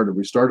we started.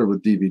 We started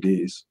with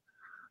DVDs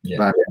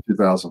back in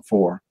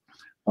 2004.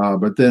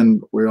 But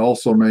then we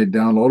also made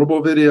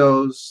downloadable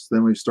videos.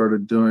 Then we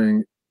started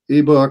doing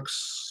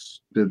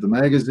ebooks, did the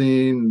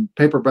magazine,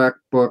 paperback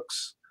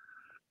books,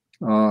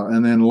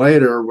 and then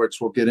later, which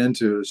we'll get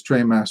into, is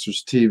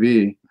Trainmasters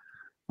TV.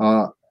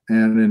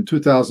 And in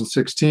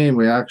 2016,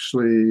 we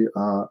actually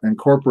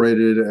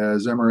incorporated it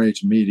as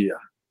MRH Media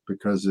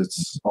because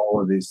it's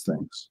all of these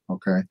things,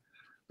 okay?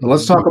 But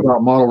let's talk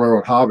about Model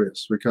Railroad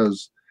Hobbyists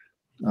because,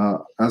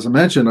 as I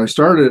mentioned, I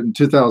started in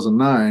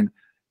 2009.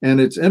 And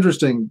it's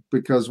interesting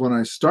because when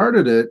I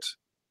started it,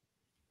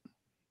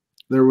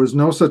 there was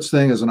no such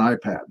thing as an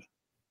iPad,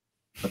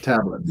 a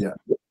tablet yet,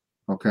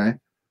 okay?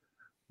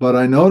 But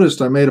I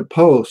noticed I made a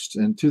post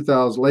in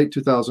late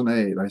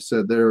 2008. I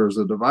said, there's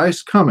a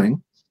device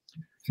coming.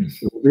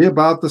 It will be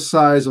about the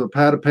size of a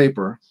pad of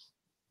paper.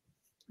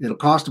 It'll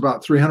cost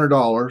about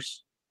 $300,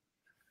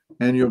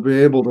 and you'll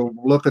be able to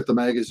look at the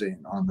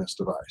magazine on this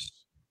device.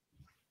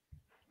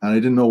 And I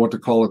didn't know what to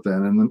call it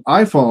then. And the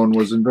iPhone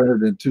was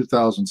invented in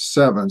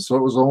 2007, so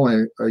it was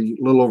only a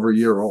little over a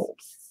year old.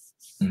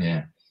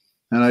 Yeah.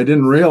 And I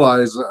didn't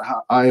realize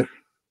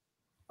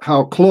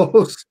how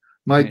close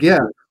my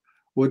guess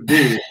would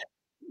be.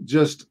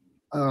 Just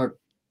a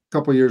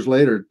couple of years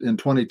later, in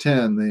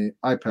 2010, the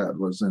iPad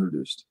was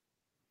introduced.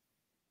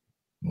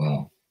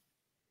 Wow.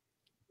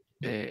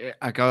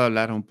 Acabo de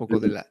hablar un poco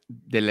de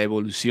la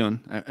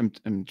evolución.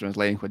 I'm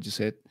translating what you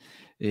said.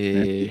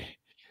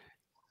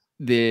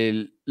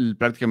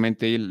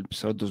 Prácticamente el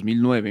episodio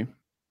 2009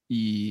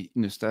 y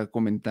nos está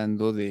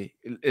comentando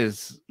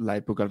es la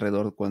época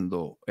alrededor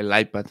cuando el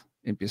iPad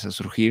empieza a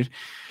surgir.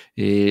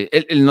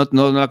 Él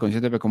no la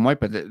conocía como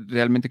iPad.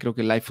 Realmente creo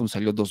que el iPhone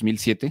salió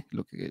 2007,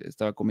 lo que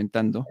estaba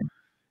comentando.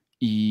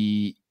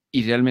 Y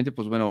realmente,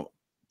 pues bueno,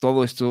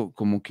 todo esto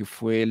como que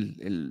fue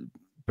el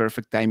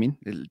perfect timing,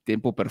 el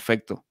tiempo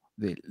perfecto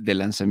de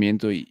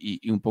lanzamiento y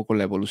un poco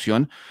la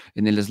evolución.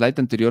 En el slide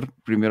anterior,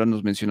 primero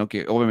nos mencionó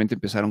que obviamente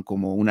empezaron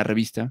como una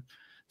revista,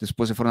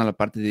 después se fueron a la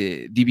parte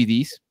de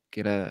DVDs,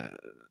 que era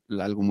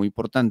algo muy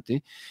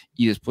importante,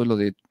 y después lo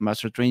de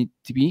Master Train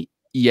TV,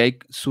 y ahí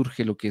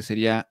surge lo que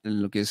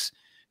es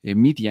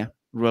Media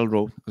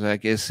Railroad, o sea,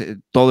 que es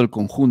todo el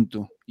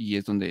conjunto, y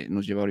es donde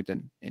nos lleva ahorita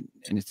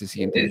en este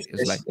siguiente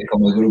slide. Es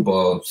como el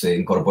grupo se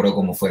incorporó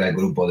como fuera el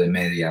grupo de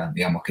media,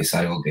 digamos que es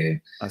algo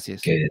que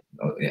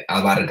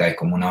abarca, es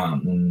como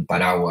un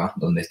paraguas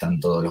donde están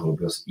todos los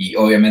grupos. Y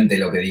obviamente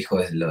lo que dijo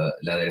es la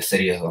del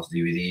Series 2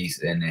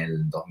 DVDs en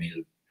el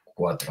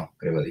 2004,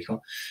 creo que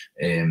dijo,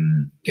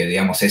 que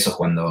digamos eso es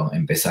cuando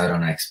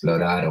empezaron a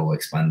explorar o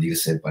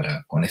expandirse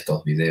con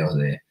estos videos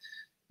de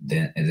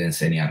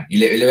enseñar. Y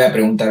le voy a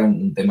preguntar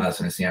un tema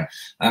de enseñar.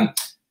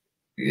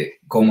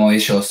 Como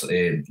ellos,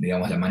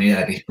 digamos, la manera en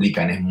la que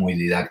explican es muy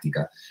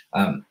didáctica.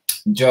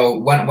 Joe,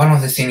 one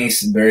of the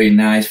things is very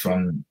nice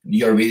from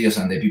your videos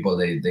and the people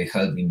they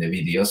help in the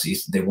videos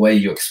is the way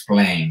you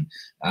explain.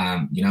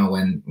 You know,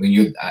 when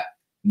you,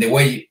 the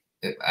way,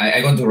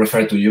 I'm going to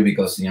refer to you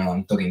because, you know,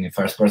 I'm talking in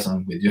first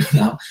person with you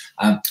now.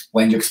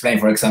 When you explain,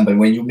 for example,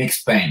 when you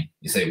mix paint,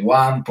 you say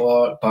one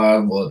part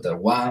water,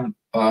 one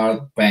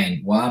part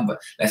paint, but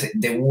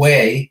the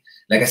way,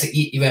 like I said,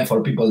 even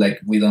for people like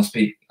we don't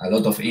speak a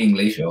lot of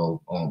English, or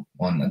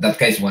on that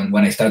case, when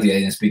I started, I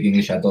didn't speak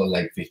English at all,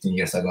 like 15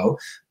 years ago.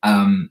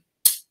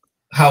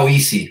 How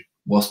easy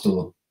was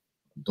to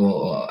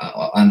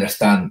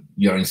understand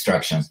your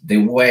instructions, the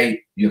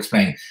way you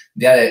explain.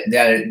 The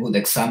other good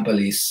example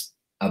is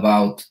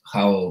about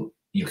how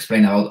you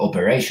explain about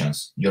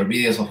operations. Your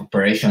videos of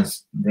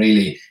operations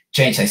really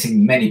change. I think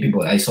many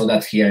people, I saw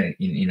that here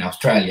in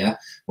Australia,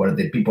 where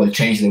the people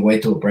change the way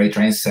to operate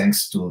trains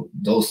thanks to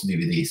those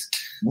DVDs.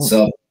 Oh.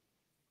 So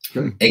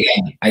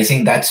again, I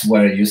think that's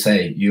where you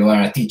say you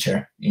are a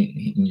teacher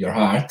in your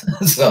heart.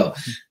 So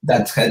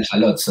that helps a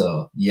lot.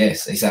 So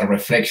yes, it's a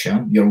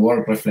reflection. Your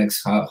work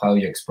reflects how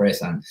you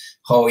express and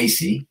how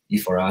easy it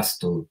is for us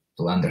to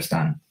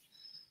understand.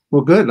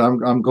 Well, good.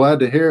 I'm glad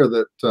to hear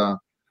that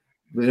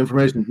the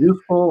information is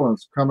useful and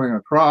it's coming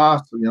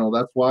across. You know,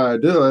 that's why I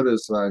do it.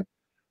 Is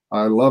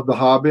I love the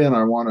hobby and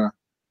I want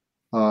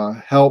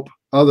to help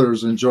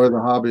others enjoy the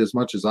hobby as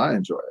much as I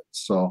enjoy it.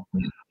 So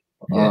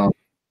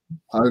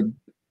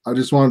I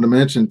just wanted to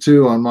mention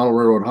too, on Model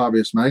Railroad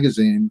Hobbyist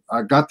magazine,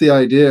 I got the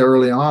idea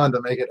early on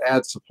to make it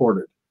ad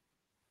supported.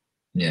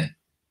 Yeah.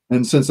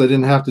 And since I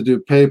didn't have to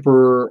do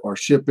paper or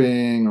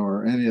shipping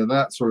or any of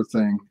that sort of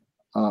thing,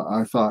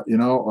 I thought, you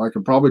know, I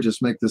could probably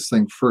just make this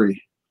thing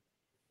free.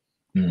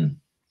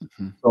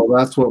 So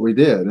that's what we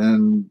did.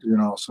 And, you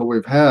know, so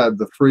we've had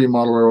the free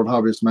Model Railroad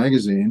Hobbyist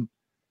magazine,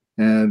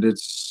 and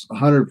it's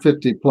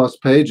 150 plus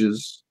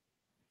pages,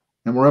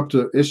 and we're up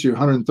to issue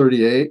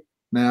 138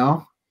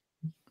 now.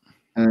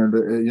 And,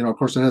 you know, of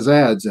course it has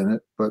ads in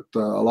it, but a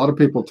lot of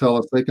people tell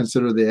us they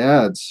consider the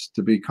ads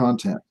to be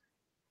content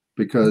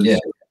because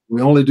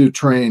we only do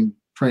train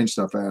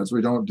stuff ads.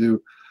 We don't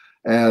do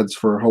ads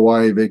for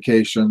Hawaii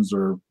vacations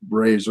or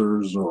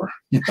razors or,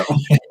 you know,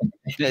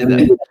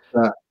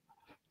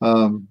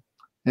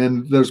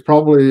 and there's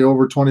probably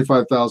over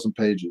 25,000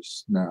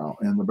 pages now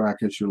in the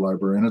back issue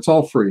library, and it's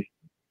all free.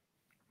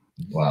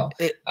 Wow.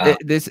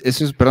 Eso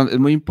es, perdón, es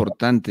muy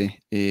importante.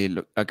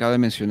 Lo acabo de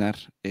mencionar.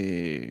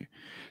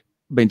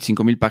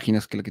 25,000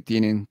 páginas que la que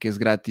tienen, que es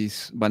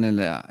gratis, van en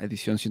la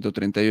edición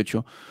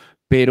 138,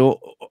 pero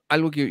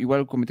algo que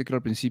igual comenté creo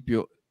al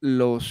principio,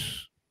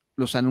 los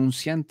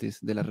anunciantes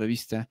de la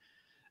revista,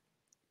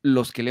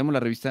 los que leemos la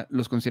revista,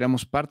 los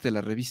consideramos parte de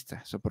la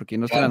revista, o sea, porque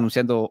no están Claro.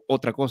 anunciando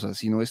otra cosa,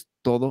 sino es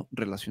todo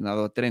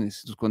relacionado a trenes.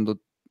 Entonces,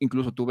 cuando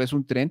incluso tú ves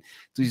un tren,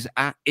 tú dices,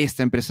 ah,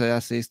 esta empresa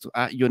hace esto,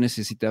 ah, yo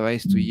necesitaba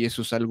esto, y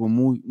eso es algo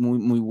muy, muy,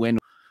 muy bueno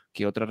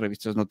que otras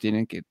revistas no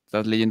tienen, que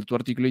estás leyendo tu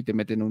artículo y te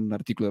meten un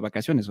artículo de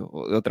vacaciones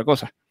o de otra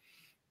cosa.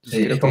 Entonces,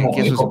 Sí, creo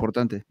que eso es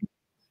importante.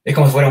 es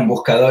como si fuera un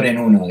buscador en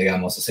uno,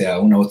 digamos, o sea,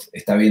 uno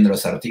está viendo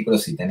los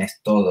artículos y tenés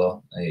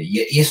todo,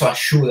 y eso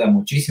ayuda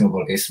muchísimo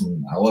porque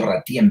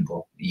ahorra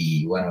tiempo,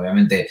 y bueno,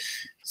 obviamente,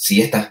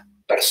 si estas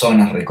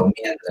personas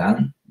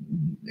recomiendan,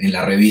 en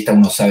la revista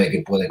uno sabe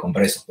que puede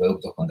comprar esos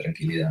productos con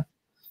tranquilidad.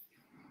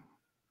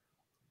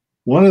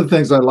 One of the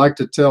things I like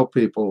to tell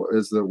people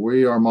is that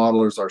we are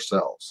modelers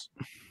ourselves.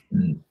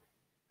 Mm.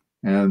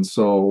 And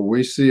so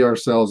we see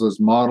ourselves as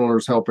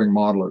modelers helping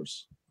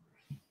modelers.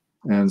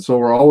 And so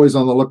we're always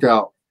on the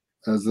lookout,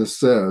 as this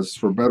says,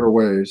 for better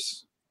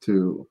ways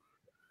to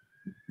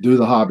do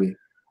the hobby.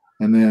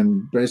 And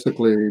then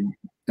basically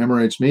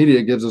MRH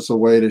Media gives us a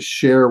way to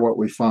share what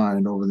we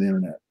find over the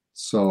internet.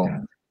 So,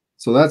 Yeah.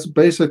 so that's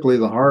basically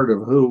the heart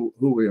of who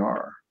we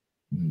are.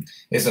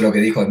 Eso lo que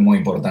dijo es muy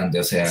importante,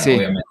 o sea, Sí.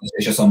 obviamente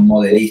ellos son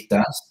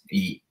modelistas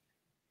y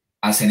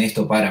hacen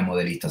esto para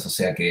modelistas, o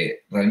sea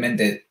que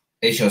realmente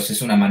ellos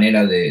es una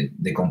manera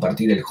de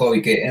compartir el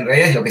hobby, que en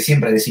realidad es lo que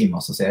siempre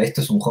decimos, o sea, esto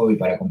es un hobby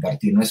para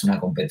compartir, no es una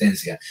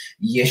competencia,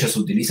 y ellos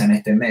utilizan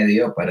este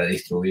medio para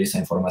distribuir esa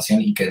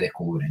información y que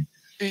descubren.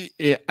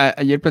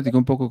 Ayer platicé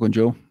un poco con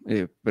Joe,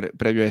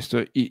 previo a esto,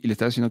 y le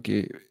estaba diciendo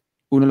que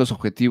uno de los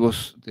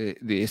objetivos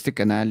de este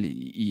canal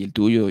y el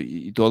tuyo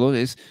y todo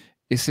es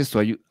esto,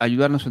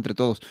 ayudarnos entre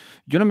todos.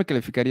 Yo no me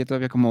calificaría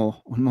todavía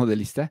como un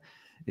modelista,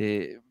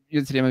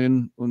 yo sería más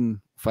bien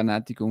un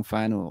fanático, un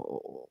fan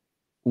o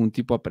un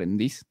tipo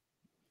aprendiz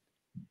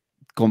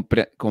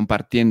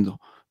compartiendo.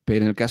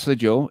 Pero en el caso de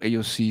Joe,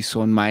 ellos sí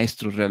son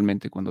maestros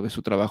realmente cuando ves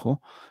su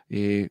trabajo,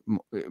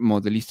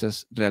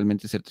 modelistas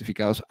realmente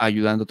certificados,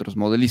 ayudando a otros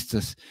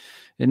modelistas.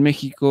 En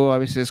México a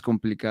veces es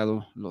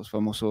complicado los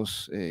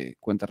famosos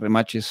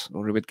cuentarremaches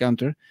o rebate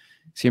counter.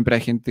 Siempre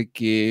hay gente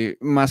que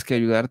más que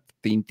ayudar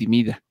te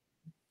intimida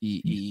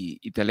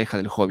y te aleja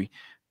del hobby.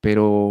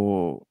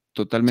 Pero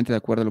totalmente de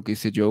acuerdo a lo que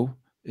dice Joe,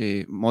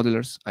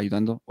 modelers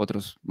ayudando a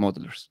otros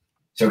modelers.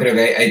 Yo creo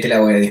que ahí te la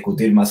voy a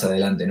discutir más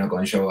adelante, no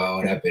con Joe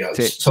ahora, pero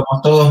Sí.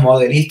 somos todos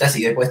modelistas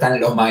y después están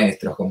los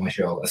maestros como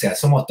yo. O sea,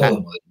 somos todos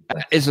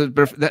modelistas. Eso es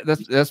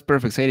that's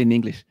perfect. Say it in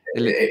English.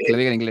 Que lo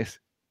diga en inglés.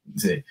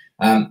 Sí.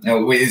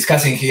 We're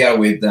discussing here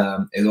with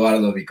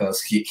Eduardo because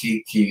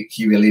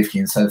he believes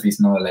himself is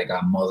not like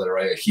a model,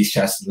 right? He's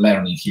just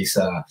learning. He's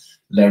a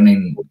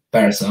learning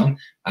person,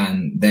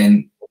 and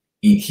then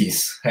in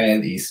his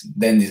head is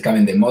then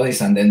becoming the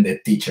models and then the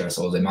teachers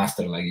or the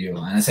master like you.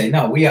 And I say,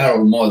 no, we are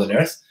all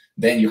modelers.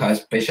 Then you have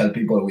special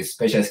people with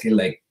special skill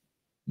like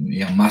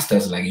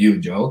masters like you,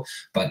 Joe.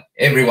 But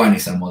everyone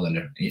is a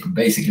modeler.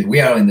 Basically,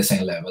 we are in the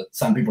same level.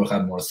 Some people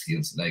have more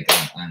skills,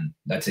 and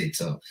that's it.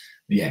 So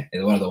yeah,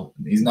 Eduardo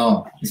is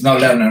no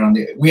learner.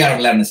 We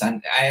are learners,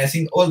 and I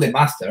think all the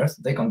masters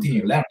they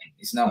continue learning.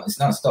 It's not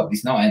stop.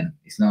 It's no end.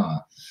 It's no.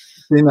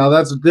 See, now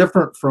that's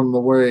different from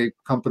the way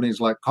companies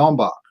like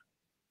Kalmbach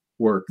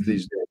work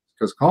these days,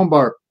 because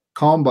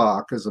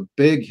Kalmbach is a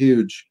big,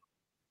 huge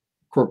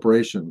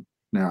corporation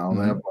now.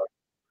 They have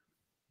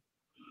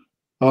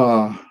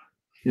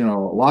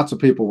lots of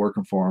people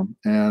working for them.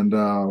 And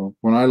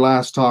when I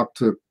last talked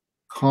to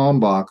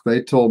Kalmbach,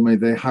 they told me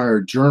they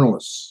hired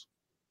journalists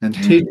and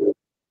teach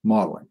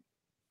modeling.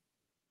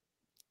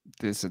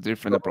 It's a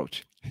different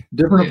approach.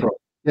 Different approach.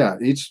 Yeah,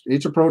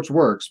 each approach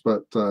works,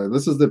 but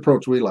this is the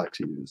approach we like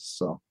to use.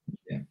 So,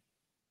 I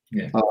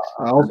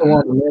also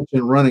want to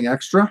mention Running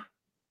Extra,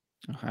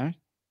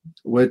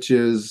 which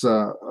is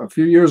a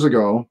few years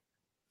ago.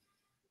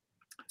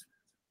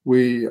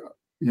 We,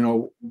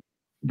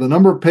 the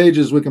number of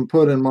pages we can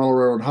put in Model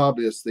Railroad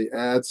Hobbyist, the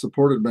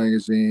ad-supported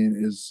magazine,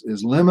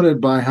 is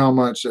limited by how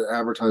much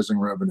advertising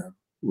revenue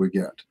we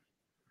get.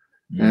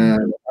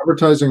 And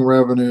advertising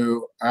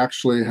revenue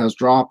actually has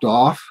dropped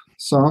off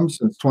some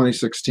since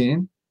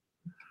 2016.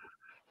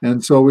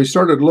 And so we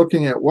started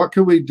looking at what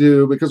could we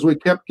do, because we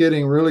kept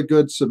getting really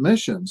good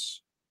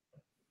submissions,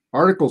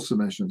 article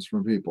submissions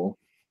from people.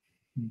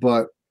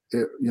 But,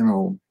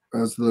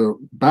 as the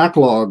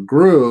backlog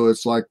grew,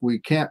 it's like we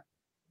can't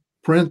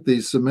print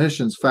these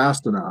submissions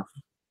fast enough.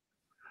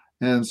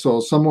 And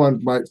so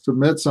someone might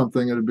submit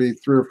something, it'd be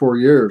 3 or 4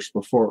 years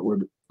before it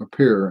would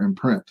appear in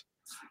print.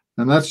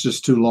 And that's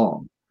just too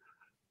long.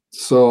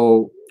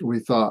 So we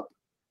thought,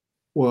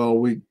 well,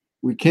 we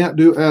can't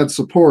do ad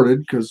supported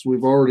because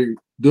we've already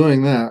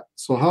doing that.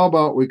 So how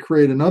about we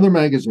create another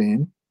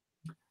magazine,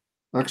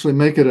 actually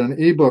make it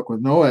an ebook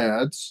with no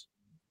ads,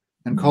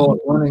 and call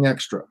it Running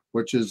Extra,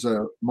 which is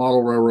a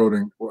model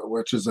railroading,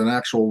 which is an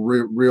actual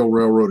real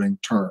railroading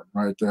term,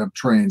 right? To have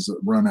trains that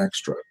run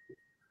extra.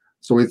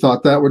 So we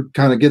thought that would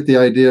kind of get the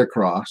idea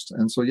across.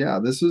 And so, yeah,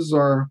 this is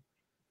our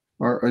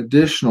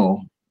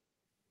additional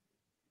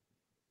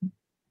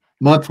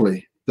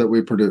monthly that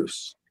we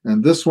produce.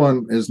 And this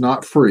one is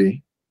not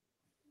free.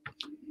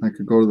 I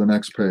could go to the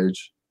next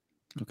page.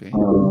 Okay.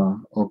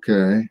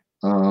 Okay.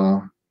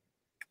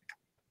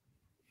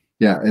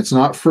 Yeah, it's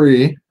not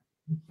free.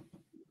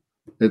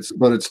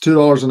 But it's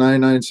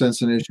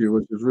 $2.99 an issue,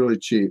 which is really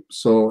cheap.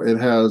 So it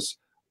has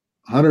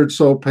 100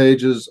 so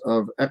pages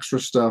of extra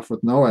stuff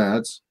with no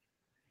ads.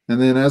 And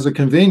then as a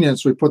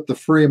convenience, we put the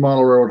free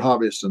Model Railroad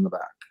Hobbyist in the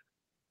back.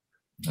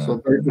 So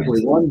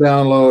basically, one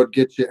download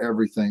gets you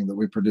everything that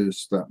we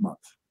produce that month.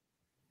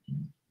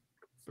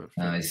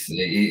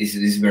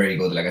 It's very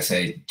good. Like I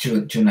say,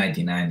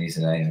 $2.99 is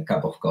like a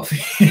cup of coffee,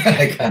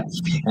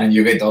 and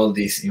you get all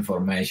this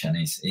information.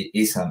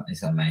 It's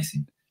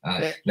amazing.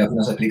 Lo que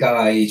nos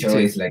explicaba ahí,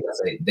 Joe, es like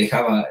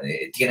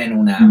tienen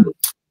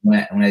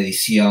una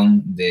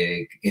edición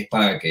que es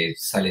paga, que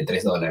sale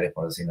 $3,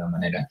 por decirlo de una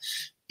manera,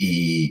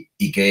 y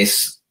que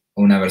es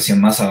una versión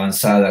más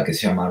avanzada que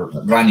se llama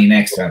Running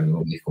Extra,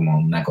 que es como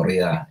una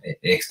corrida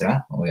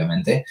extra,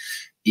 obviamente,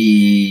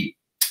 y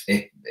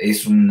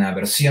es una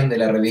versión de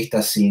la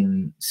revista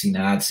sin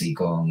ads y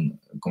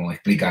como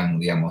explican,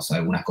 digamos,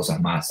 algunas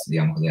cosas más,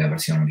 digamos, de la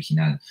versión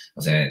original.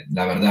 O sea,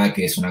 la verdad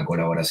que es una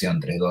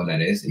colaboración,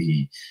 $3,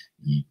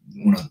 y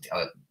uno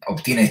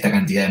obtiene esta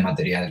cantidad de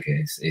material que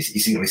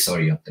es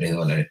irrisorio,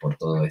 $3 por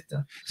todo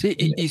esto. Sí,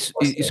 y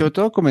sobre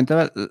todo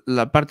comentaba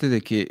la parte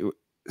de que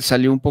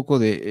salió un poco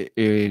de,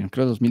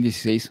 creo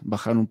 2016,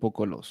 bajaron un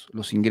poco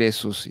los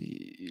ingresos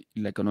y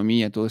la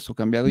economía, todo esto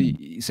cambiado,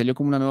 y salió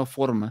como una nueva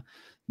forma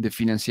de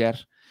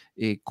financiar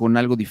con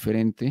algo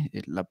diferente,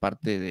 la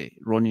parte de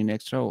running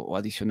extra o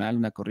adicional,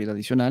 una corrida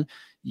adicional,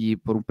 y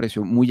por un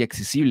precio muy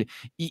accesible.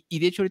 Y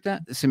de hecho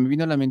ahorita se me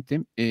vino a la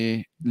mente,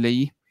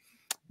 leí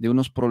de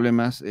unos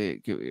problemas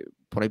que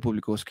por ahí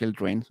publicó Scale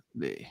Trend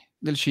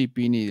del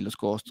shipping y de los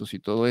costos y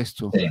todo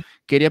esto. Sí.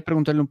 Quería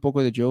preguntarle un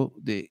poco de Joe,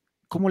 de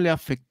cómo le ha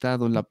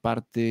afectado la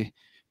parte,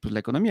 pues la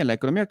economía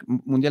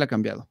mundial ha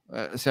cambiado,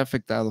 se ha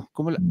afectado.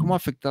 ¿Cómo ha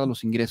afectado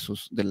los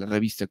ingresos de la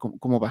revista?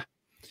 ¿Cómo va?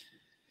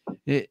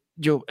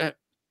 Joe,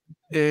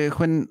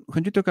 when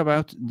you talk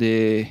about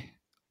the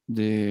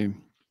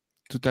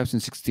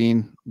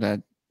 2016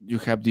 that you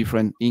have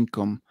different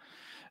income,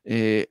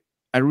 I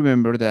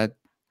remember that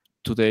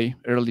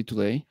early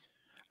today,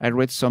 I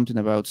read something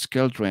about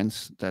Scale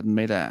Trends that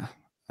made a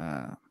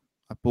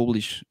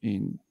publish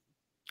in,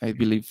 I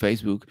believe,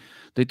 Facebook.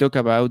 They talk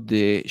about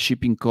the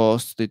shipping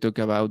costs. They talk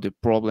about the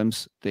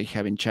problems they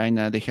have in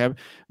China. They have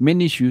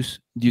many issues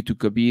due to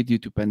COVID, due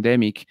to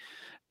pandemic.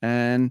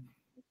 And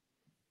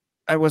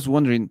I was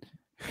wondering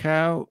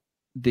how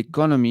the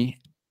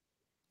economy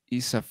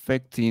is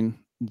affecting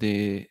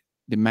the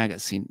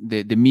magazine,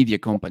 the media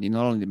company,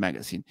 not only the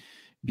magazine,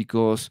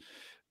 because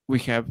we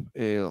have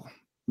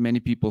many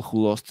people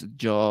who lost a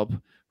job,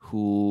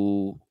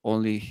 who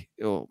only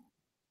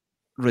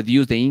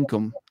reduce the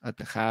income at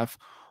the half,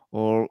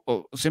 or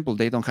simple,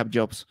 they don't have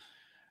jobs.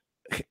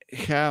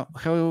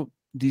 How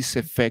this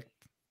affect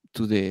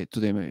to the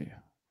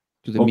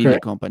media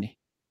company?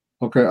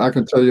 Okay, I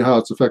can tell you how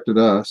it's affected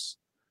us.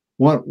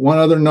 One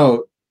other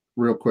note,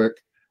 real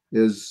quick,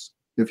 is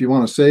if you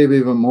want to save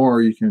even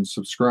more, you can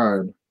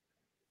subscribe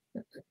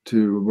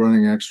to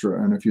Running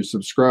Extra, and if you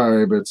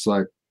subscribe, it's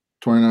like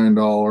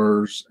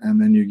 $29,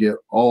 and then you get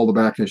all the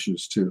back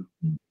issues too.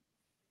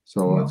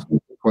 So it's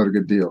quite a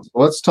good deal. So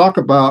let's talk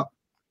about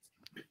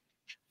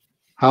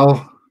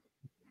how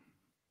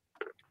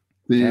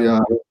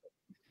the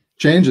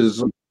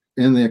changes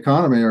in the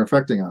economy are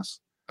affecting us.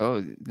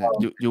 Oh,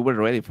 you were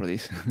ready for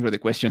this, for the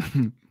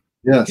question.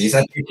 Yes.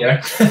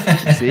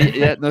 Sí,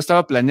 ya no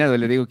estaba planeado,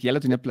 le digo que ya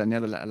lo tenía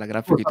planeado la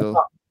gráfica y todo.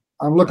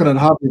 I'm looking at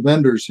hobby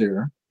vendors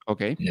here.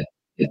 Okay. Yeah.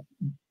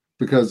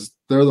 Because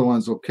they're the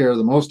ones who care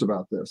the most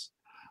about this.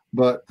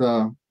 But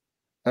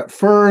at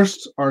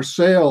first, our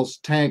sales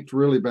tanked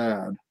really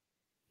bad.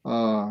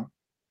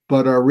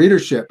 But our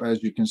readership,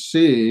 as you can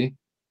see,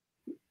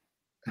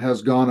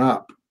 has gone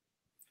up.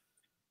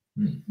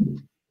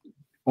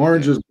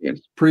 Orange is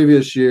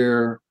previous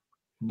year,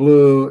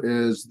 blue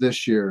is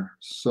this year.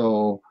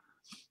 So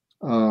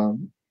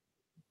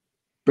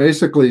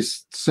basically,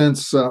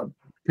 since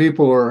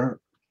people are,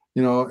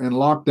 in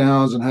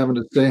lockdowns and having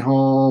to stay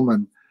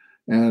home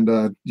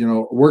and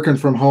working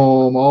from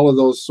home, all of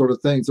those sort of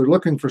things, they're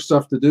looking for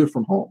stuff to do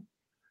from home.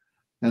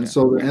 And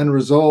so the end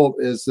result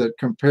is that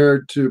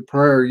compared to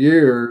prior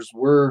years,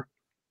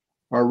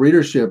 our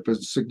readership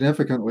is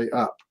significantly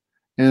up,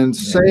 and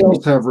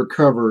sales have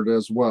recovered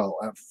as well.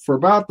 For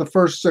about the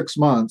first 6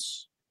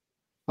 months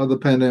of the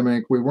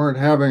pandemic, we weren't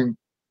having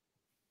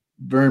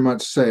very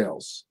much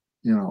sales.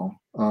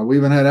 We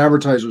even had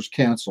advertisers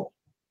cancel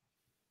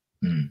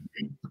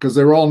because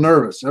they were all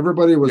nervous.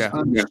 Everybody was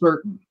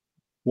uncertain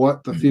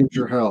what the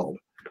future held.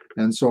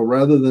 And so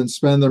rather than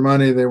spend their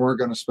money, they weren't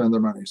going to spend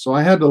their money. So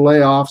I had to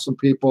lay off some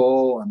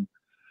people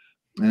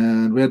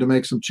and we had to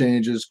make some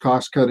changes,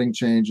 cost-cutting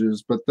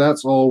changes, but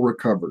that's all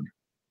recovered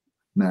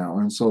now.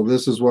 And so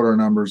this is what our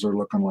numbers are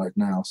looking like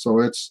now. So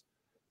it's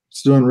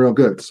it's doing real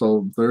good.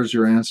 So there's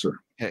your answer.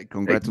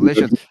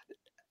 Congratulations.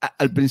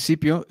 Al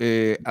principio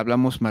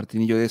hablamos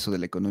Martín y yo de eso, de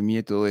la economía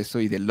y todo eso,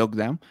 y del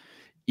lockdown,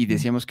 y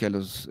decíamos que a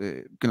los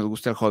que nos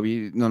gusta el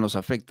hobby no nos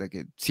afecta,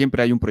 que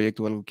siempre hay un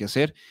proyecto o algo que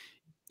hacer.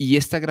 Y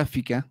esta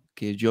gráfica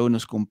que Joe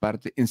nos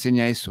comparte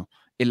enseña eso.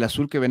 El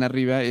azul que ven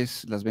arriba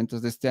es las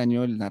ventas de este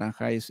año, el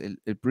naranja es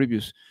el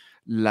previous,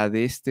 la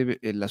de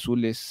el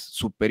azul es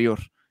superior.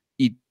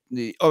 Y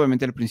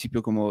obviamente al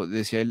principio, como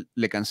decía él,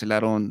 le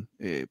cancelaron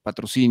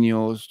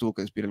patrocinios, tuvo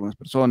que despedir a algunas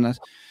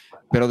personas,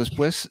 pero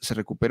después se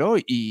recuperó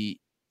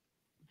y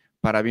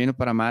para bien o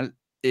para mal,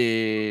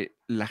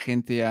 la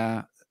gente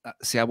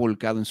se ha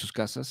volcado en sus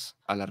casas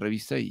a la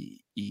revista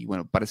y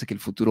bueno, parece que el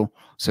futuro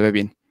se ve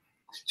bien.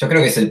 Yo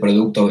creo que es el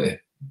producto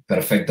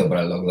perfecto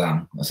para el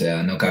lockdown. O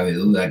sea, no cabe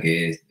duda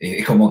que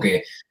es como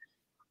que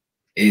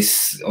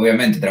es,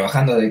 obviamente,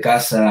 trabajando de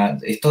casa,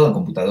 es todo en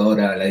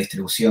computadora, la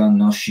distribución,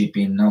 no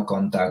shipping, no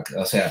contact.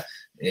 O sea,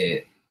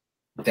 te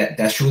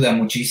ayuda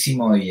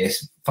muchísimo y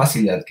es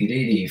fácil de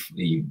adquirir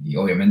y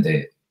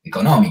obviamente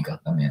económico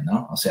también,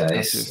 ¿no? O sea,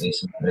 es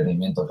un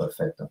emprendimiento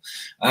perfecto.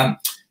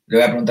 Le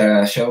voy a preguntar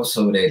a Joe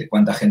sobre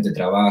cuánta gente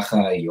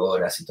trabaja y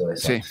horas y todo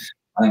eso. Sí.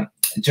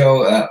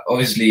 Joe,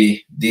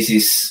 obviously, this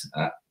is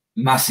a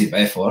massive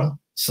effort.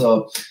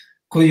 So,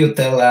 could you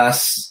tell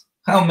us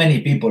how many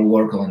people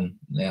work on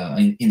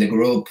in the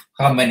group?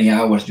 How many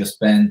hours you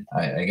spend?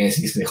 I guess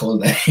it's the whole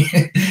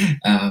day.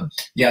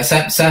 Yeah,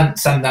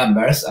 some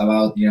numbers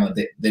about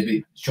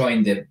the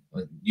showing the.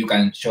 You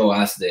can show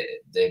us the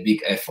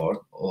big effort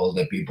all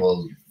the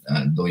people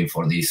doing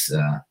for this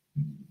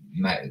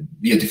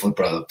beautiful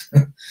product.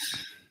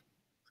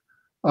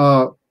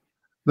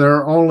 There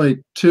are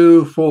only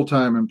 2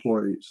 full-time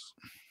employees.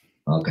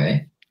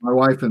 Okay. My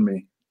wife and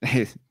me.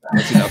 That's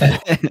enough.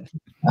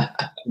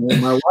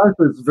 My wife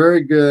is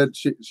very good.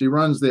 She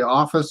runs the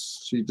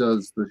office. She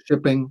does the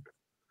shipping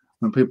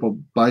when people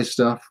buy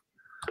stuff.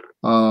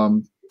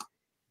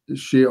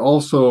 She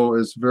also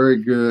is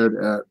very good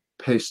at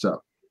paste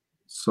up.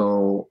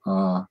 So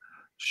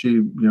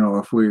she,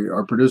 if we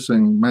are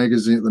producing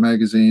the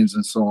magazines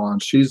and so on,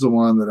 she's the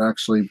one that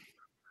actually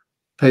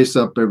paste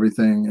up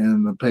everything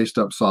in the paste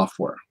up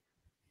software.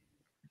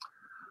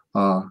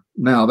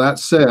 Now, that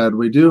said,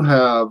 we do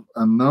have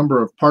a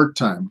number of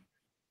part-time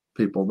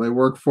people. They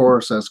work for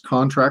us as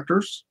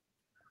contractors.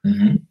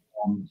 Mm-hmm.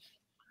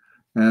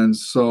 And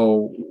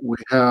so we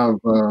have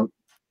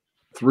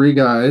 3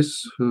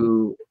 guys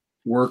who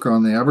work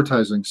on the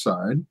advertising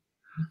side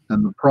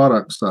and the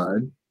product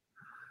side.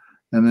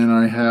 And then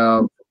I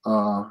have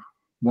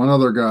one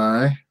other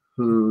guy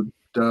who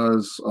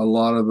does a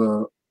lot of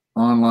the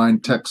online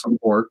tech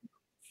support,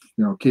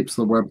 keeps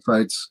the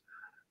websites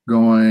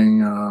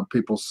going.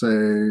 People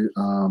say,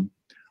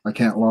 I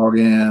can't log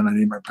in, I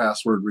need my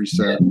password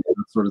reset,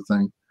 that sort of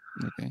thing.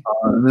 Okay.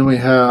 And then we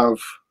have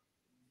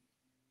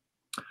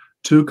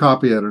 2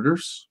 copy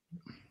editors.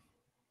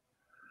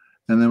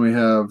 And then we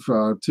have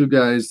 2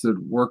 guys that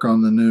work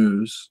on the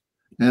news.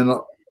 And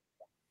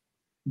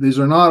these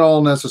are not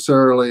all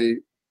necessarily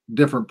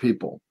different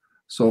people.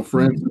 So for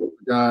instance,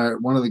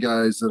 one of the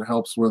guys that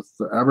helps with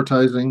the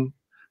advertising,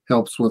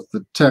 helps with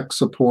the tech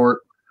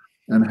support,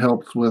 and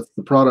helps with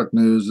the product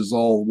news is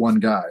all one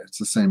guy. It's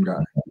the same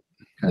guy.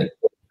 Okay.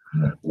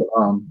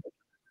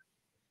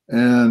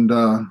 And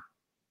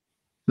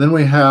then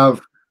we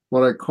have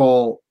what I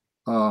call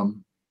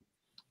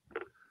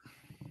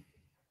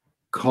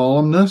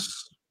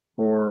columnists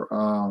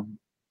or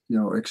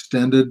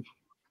extended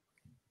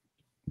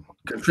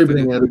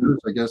contributing editors,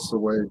 I guess the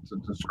way to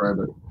describe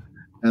it.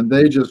 And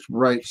they just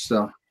write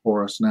stuff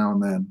for us now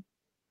and then.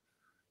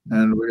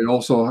 And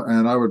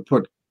I would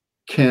put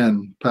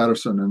Ken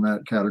Patterson in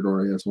that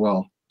category as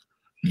well,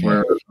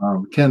 where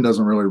Ken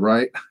doesn't really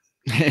write.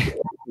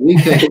 He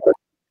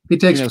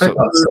takes pictures.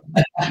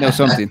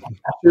 Something.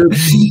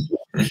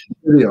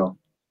 Video.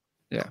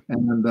 Yeah.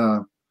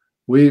 And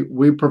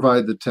we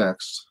provide the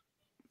text.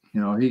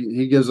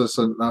 He gives us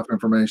enough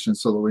information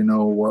so that we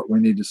know what we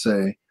need to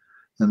say,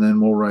 and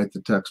then we'll write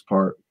the text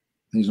part.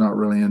 He's not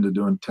really into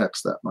doing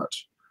text that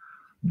much.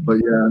 But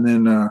yeah, and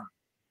then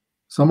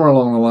somewhere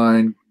along the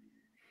line,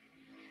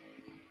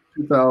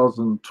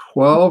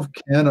 2012,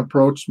 Ken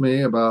approached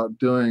me about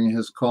doing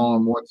his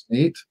column What's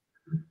Neat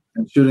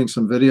and shooting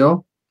some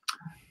video.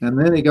 And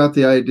then he got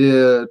the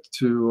idea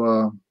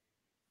to,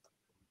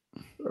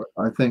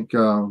 I think,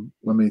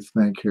 let me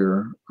think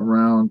here,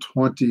 around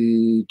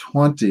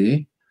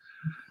 2020,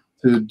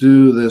 to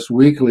do this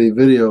weekly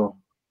video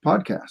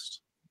podcast.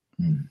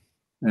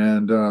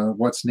 And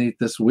What's Neat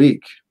This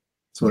Week.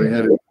 So he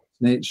had a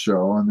What's Neat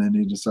show, and then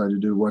he decided to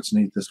do What's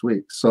Neat This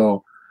Week.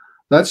 So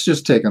that's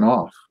just taken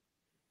off.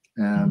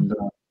 And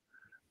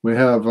we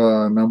have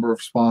a number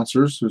of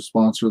sponsors who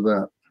sponsor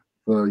the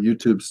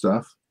YouTube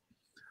stuff,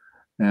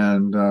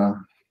 and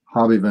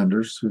hobby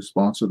vendors who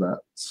sponsor that.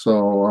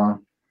 So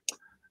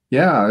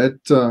yeah,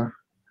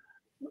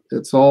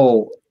 it's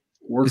all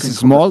working. It's a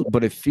small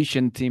but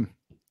efficient team.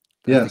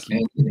 Yes,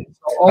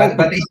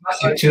 but it's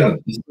massive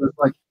too. There's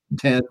like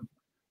 10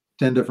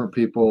 different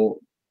people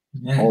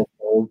all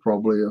household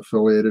probably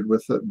affiliated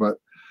with it, but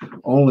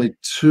only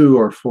 2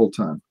 are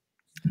full-time.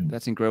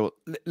 That's incredible.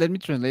 Let me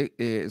translate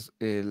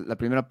la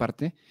primera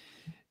parte.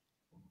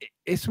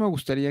 Eso me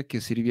gustaría que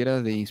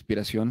sirviera de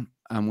inspiración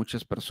a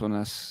muchas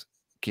personas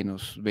que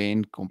nos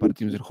ven,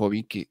 compartimos el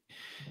hobby,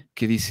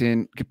 que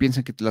dicen, que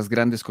piensan que las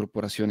grandes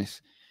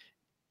corporaciones,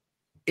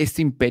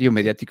 este imperio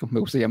mediático, me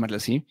gusta llamarlo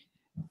así,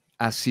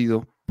 ha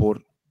sido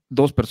por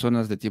 2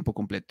 personas de tiempo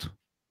completo,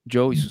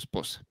 Joe y su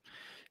esposa.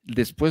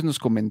 Después nos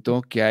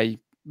comentó que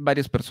hay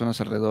varias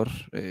personas alrededor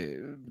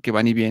que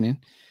van y vienen,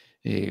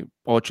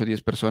 8 o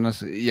 10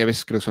 personas, y a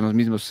veces creo que son los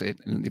mismos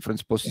en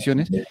diferentes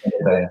posiciones.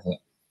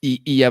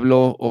 Y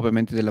habló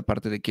obviamente de la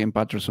parte de Ken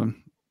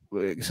Patterson,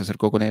 que se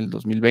acercó con él en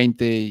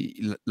 2020,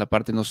 y la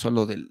parte no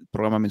solo del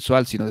programa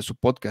mensual, sino de su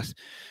podcast.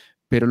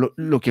 Pero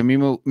lo que a mí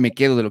me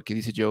quedo de lo que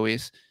dice Joe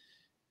es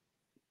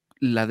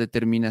la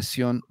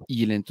determinación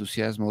y el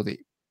entusiasmo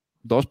de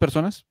 2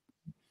 personas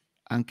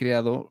han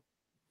creado,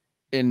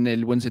 en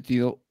el buen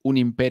sentido, un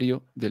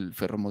imperio del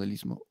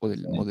ferromodelismo o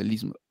del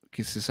modelismo,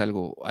 que es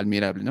algo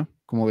admirable, ¿no?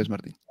 ¿Cómo ves,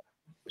 Martín?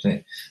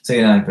 Sí,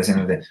 sí, no,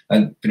 impresionante.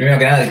 Primero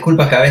que nada,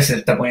 disculpas que a veces se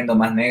está poniendo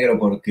más negro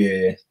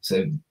porque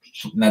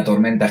una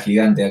tormenta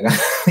gigante acá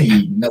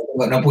y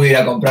no pude ir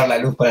a comprar la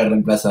luz para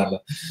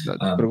reemplazarlo.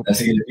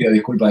 Así que les pido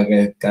disculpas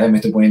que cada vez me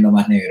estoy poniendo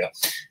más negro.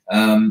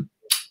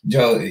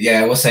 Joe,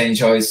 yeah, I was saying,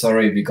 Joe,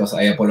 sorry because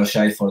I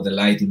apologize for the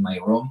light in my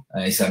room.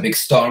 It's a big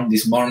storm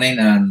this morning,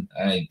 and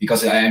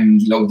because I am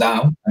locked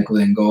down, I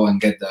couldn't go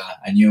and get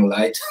a new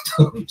light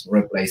to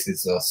replace it.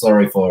 So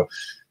sorry for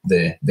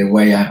the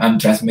way I'm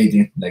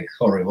transmitting, like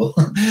horrible.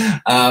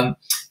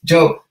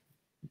 Joe,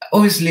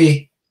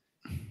 obviously,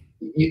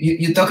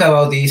 you talk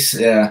about this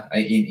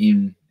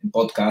in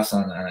podcasts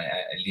and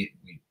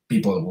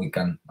people we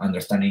can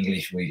understand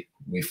English.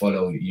 We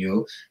follow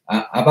you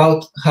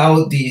about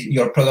how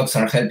your products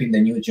are helping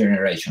the new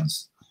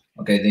generations.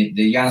 Okay,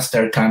 the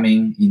youngster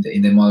coming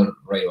in the model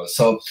railroad.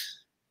 So,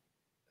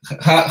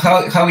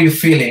 how are you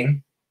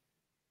feeling?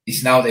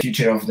 Is now the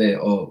future of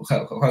or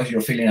how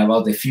you're feeling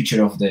about the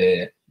future of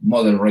the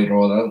model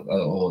railroad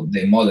or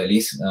the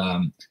modeler,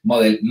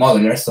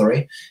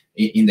 sorry,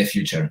 in the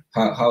future?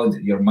 How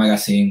your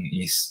magazine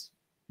is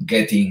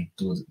getting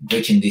to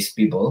reaching these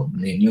people,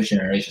 the new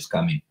generations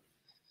coming?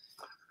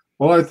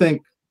 Well, I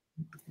think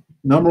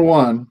number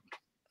one,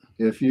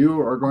 if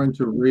you are going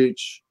to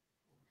reach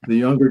the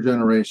younger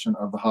generation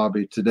of the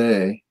hobby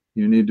today,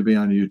 you need to be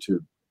on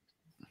YouTube.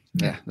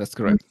 Yeah, that's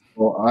correct.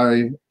 Well,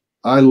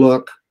 I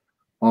look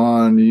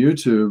on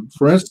YouTube,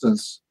 for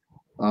instance,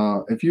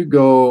 if you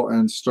go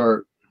and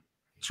start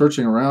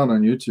searching around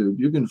on YouTube,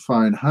 you can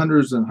find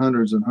hundreds and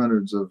hundreds and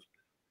hundreds of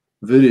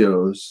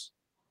videos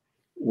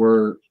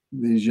where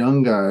these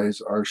young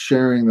guys are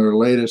sharing their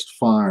latest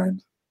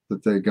find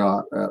that they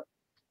got at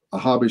a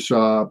hobby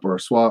shop or a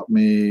swap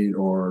meet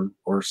or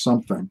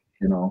something,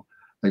 you know,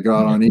 they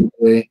got on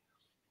eBay,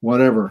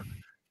 whatever.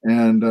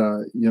 And,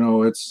 you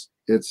know, it's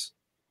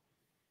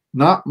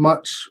not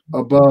much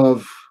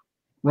above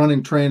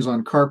running trains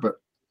on carpet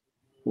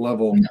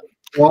level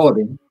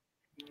quality,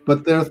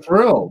 but they're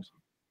thrilled,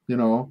 you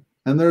know,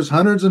 and there's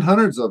hundreds and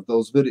hundreds of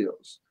those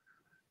videos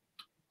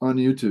on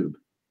YouTube.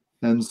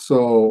 And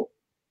so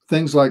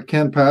things like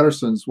Ken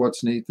Patterson's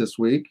What's Neat This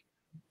Week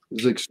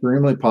is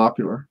extremely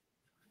popular.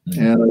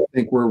 And I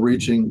think we're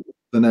reaching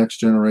the next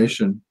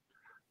generation.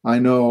 I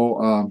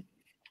know,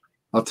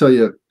 I'll tell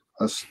you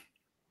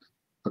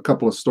a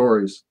couple of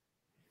stories.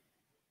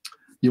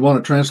 You want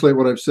to translate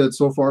what I've said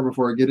so far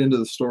before I get into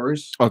the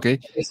stories? Okay.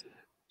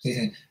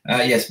 Sí.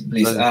 Yes,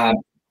 please.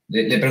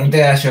 Le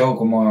pregunté a Joe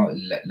cómo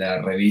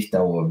la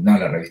revista, o no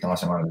la revista,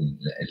 vamos a llamar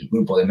el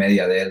grupo de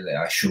media de él,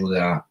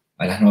 ayuda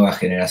a las nuevas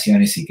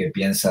generaciones y qué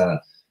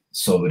piensa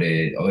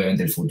sobre,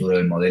 obviamente, el futuro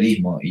del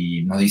modelismo.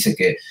 Y nos dice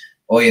que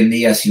hoy en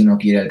día, si uno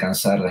quiere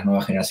alcanzar las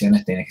nuevas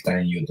generaciones, tiene que estar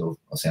en YouTube.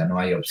 O sea, no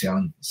hay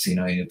opción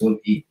sino en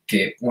YouTube. Y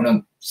que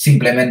uno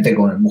simplemente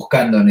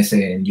buscando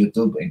en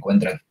YouTube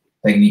encuentra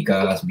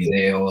técnicas,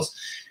 videos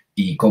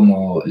y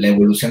como la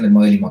evolución del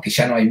modelismo, que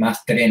ya no hay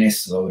más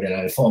trenes sobre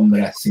la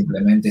alfombra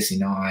simplemente,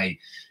 sino hay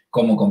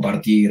cómo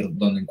compartir,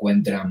 donde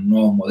encuentran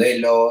nuevos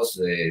modelos,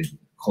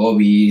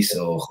 hobbies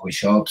o hobby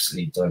shops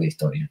y toda la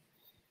historia.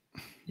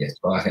 Yes,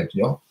 go ahead,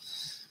 Joe.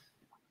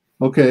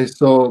 Okay,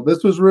 so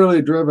this was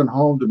really driven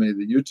home to me.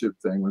 The YouTube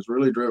thing was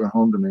really driven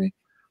home to me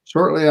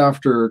shortly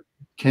after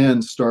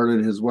Ken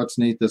started his What's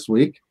Neat This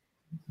Week.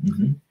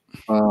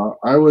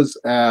 I was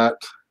at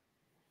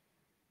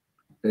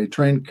a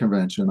train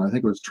convention. I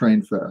think it was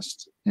Train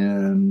Fest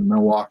in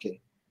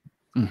Milwaukee.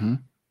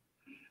 And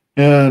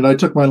I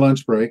took my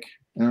lunch break.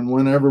 And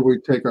whenever we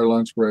take our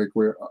lunch break,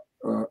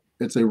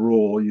 it's a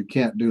rule. You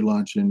can't do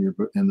lunch in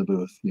the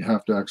booth. You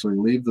have to actually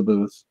leave the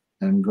booth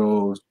and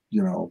go,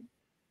 you know,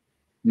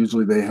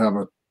 usually they have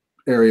an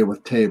area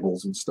with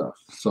tables and stuff.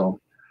 So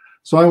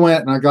I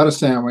went and I got a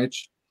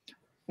sandwich,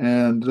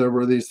 and there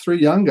were these 3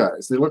 young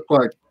guys. They looked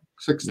like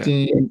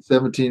 16,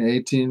 17,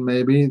 18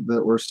 maybe,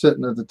 that were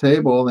sitting at the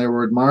table, and they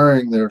were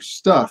admiring their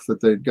stuff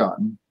that they'd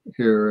gotten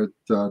here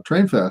at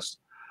Train Fest.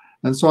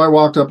 And so I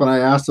walked up and I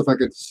asked if I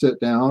could sit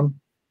down,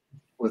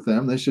 with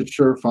them. They said,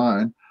 sure,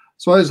 fine.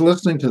 So I was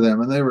listening to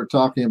them, and they were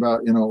talking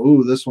about,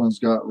 ooh, this one's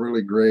got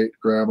really great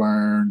grab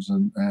irons,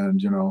 and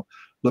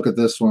look at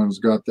this one's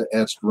got the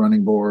etched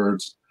running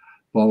boards,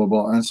 blah blah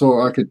blah. And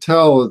so I could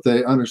tell that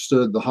they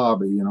understood the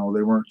hobby. They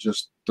weren't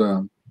just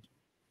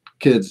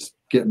kids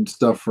getting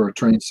stuff for a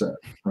train set,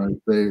 right?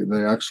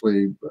 They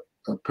actually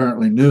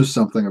apparently knew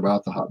something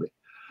about the hobby.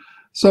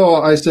 So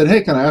I said,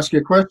 hey, can I ask you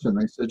a question?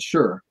 They said,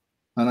 sure.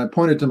 And I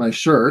pointed to my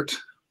shirt,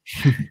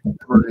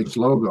 MRH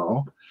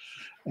logo,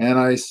 and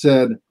I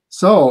said,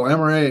 so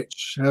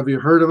MRH, have you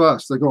heard of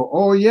us? They go,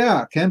 oh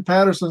yeah, Ken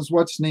Patterson's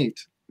What's Neat.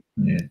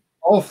 Yeah.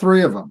 All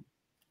three of them.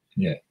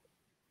 Yeah.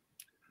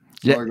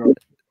 So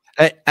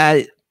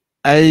yeah.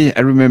 I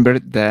remember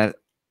that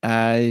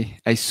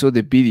I saw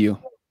the video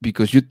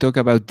because you talk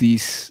about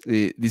this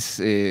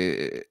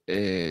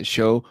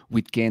show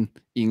with Ken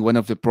in one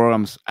of the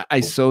programs.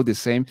 I saw the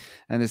same,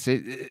 and I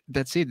said,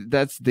 that's it.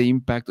 That's the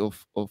impact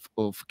of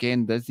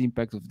Ken. That's the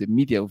impact of the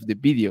media, of the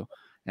video.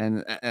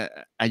 And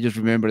I just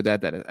remember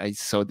that I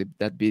saw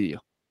that video.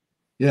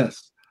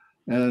 Yes.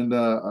 And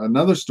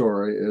another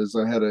story is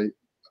I had a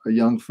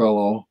young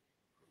fellow.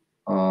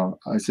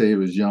 I say he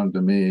was young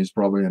to me. He's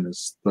probably in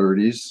his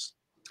 30s.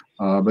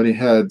 But he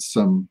had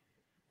some,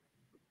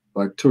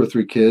 like 2 or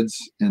 3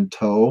 kids in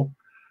tow,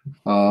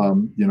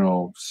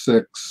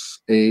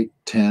 6, 8,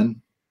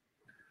 10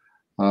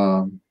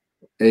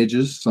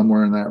 ages,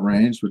 somewhere in that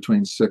range,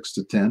 between 6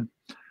 to 10.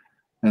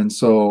 And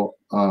so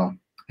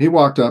he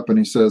walked up and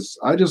he says,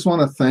 I just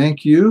want to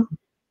thank you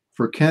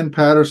for Ken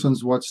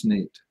Patterson's What's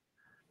Neat.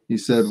 He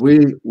said,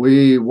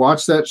 we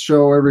watch that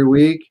show every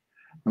week,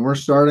 and we're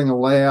starting a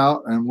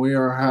layout, and we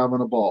are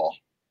having a ball.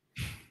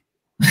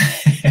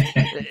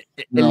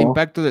 El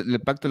impacto de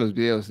los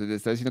videos, le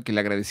está diciendo que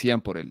le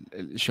agradecían por el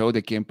show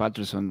de Ken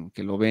Patterson,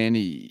 que lo ven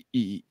y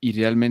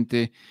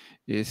realmente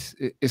es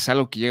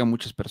algo que llega a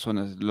muchas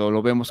personas.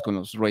 Lo vemos con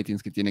los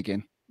ratings que tiene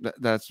Ken.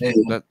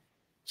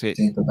 Sí,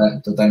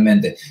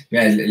 totalmente.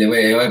 Mira, le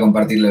voy a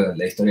compartir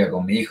la historia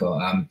con mi hijo,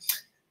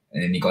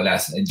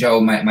 Nicolás.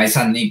 Joe, my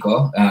son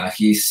Nico,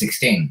 he's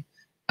 16,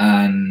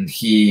 and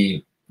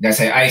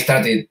I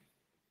started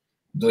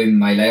doing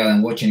my layout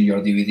and watching your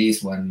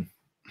DVDs when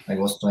I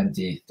was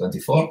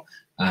 24,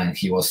 and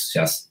he was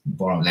just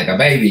born like a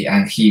baby.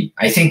 And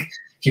I think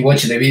he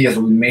watched the videos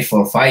with me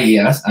for 5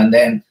 years, and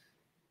then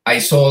I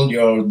sold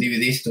your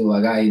DVDs to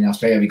a guy in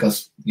Australia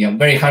because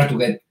very hard to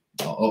get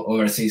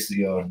overseas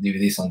your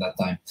DVDs on that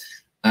time.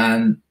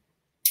 And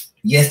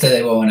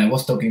yesterday when I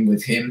was talking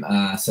with him,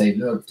 I said,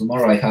 look,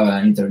 tomorrow I have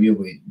an interview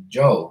with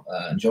Joe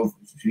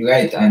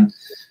Fugate, and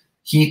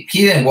he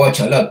didn't watch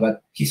a lot,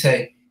 but he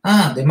said,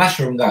 the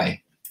mushroom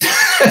guy.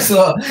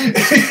 So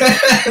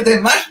the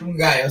mushroom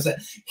guy,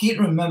 he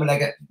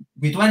remember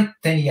between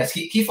 10 years,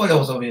 he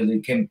follows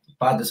obviously Ken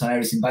Patterson and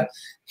everything, but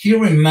he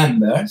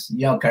remembers,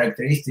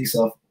 characteristics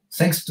of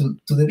thanks to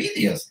the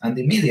videos and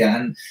the media,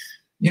 and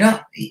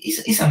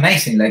it's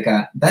amazing.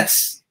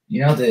 That's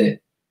the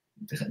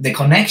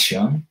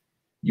connection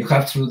you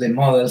have through the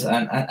models,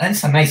 and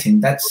it's amazing.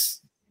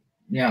 That's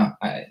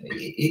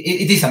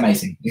it is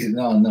amazing.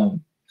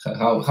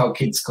 How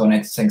kids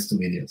connect thanks to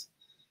videos.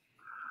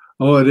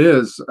 Oh, it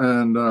is.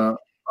 And I'll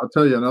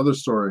tell you another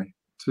story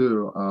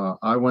too.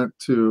 I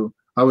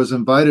was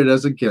invited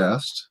as a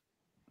guest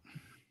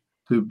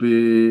to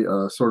be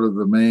sort of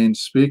the main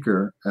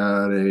speaker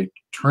at a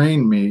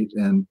train meet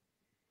in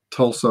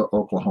Tulsa,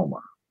 Oklahoma.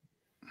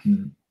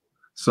 Mm-hmm.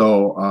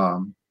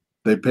 So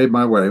they paid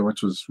my way,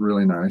 which was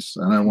really nice.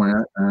 And I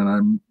went and I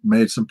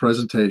made some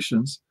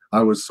presentations.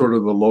 I was sort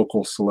of the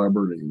local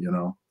celebrity,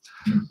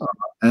 Mm-hmm.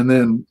 And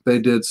then they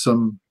did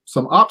some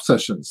op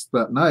sessions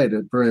that night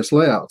at various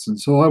layouts. And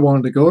so I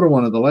wanted to go to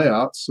one of the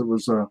layouts. It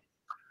was a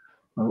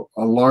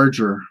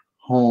larger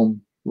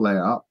home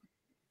layout.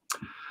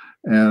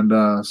 And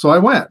so I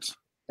went.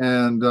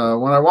 And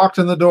when I walked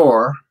in the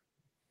door,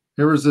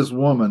 here was this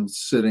woman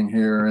sitting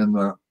here in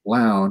the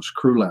lounge,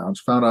 crew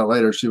lounge. Found out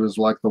later she was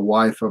like the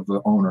wife of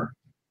the owner.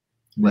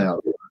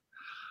 Layout. As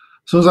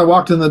soon as I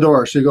walked in the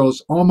door, she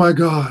goes, oh my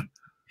God,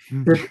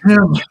 it's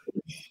him,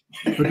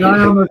 the guy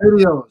on the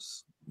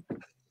videos.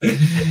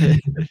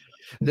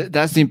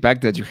 That's the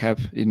impact that you have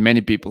in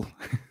many people.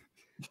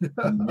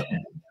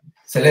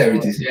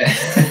 Celebrities,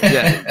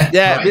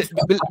 yeah.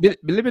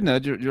 Believe it or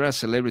not, you're a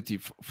celebrity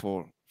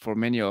for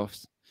many of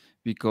us,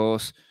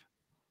 because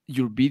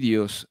your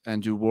videos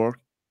and your work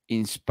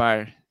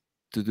inspire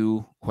to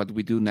do what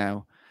we do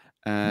now,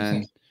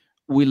 and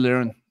we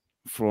learn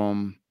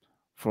from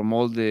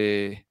all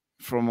the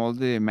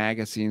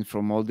magazines,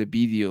 from all the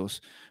videos,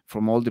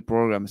 from all the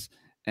programs,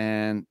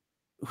 and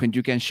when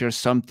you can share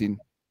something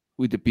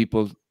with the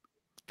people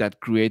that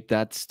create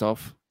that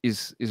stuff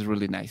is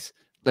really nice.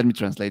 Let me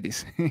translate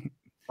this.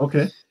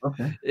 Okay.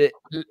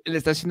 Le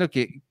está diciendo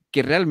que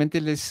realmente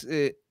él es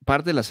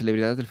parte de las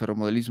celebridades del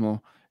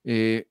ferromodelismo.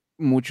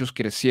 Muchos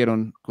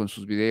crecieron con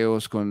sus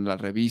videos, con la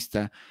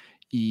revista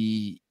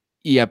y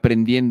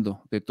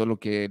aprendiendo de todo lo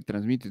que él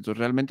transmite. Entonces,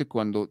 realmente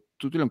cuando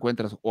tú te lo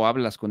encuentras o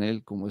hablas con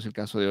él, como es el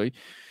caso de hoy,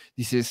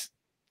 dices,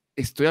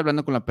 estoy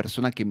hablando con la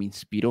persona que me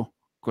inspiró.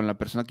 con la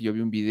persona que yo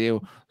vi un video.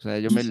 O sea,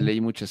 yo me leí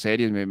muchas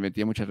series, me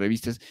metí a muchas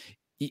revistas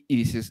y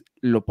dices,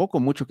 lo poco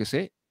o mucho que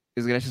sé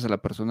es gracias a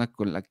la persona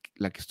con la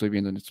que estoy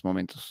viendo en estos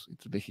momentos.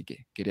 Entonces dije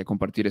que quería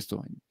compartir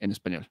esto en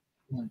español.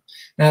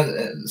 No,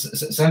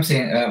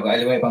 something,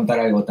 le voy a contar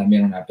algo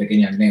también, una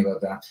pequeña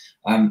anécdota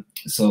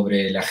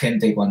sobre la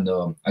gente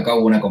cuando acá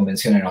hubo una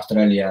convención en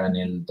Australia en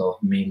el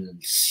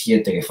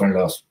 2007, que fueron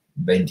los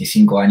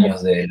 25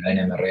 años de la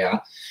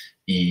NMRA,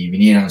 y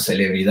vinieron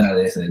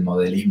celebridades del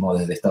modelismo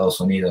desde Estados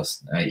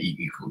Unidos,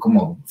 y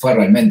como fue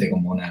realmente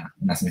como una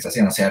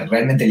sensación, o sea,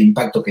 realmente el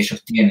impacto que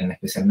ellos tienen,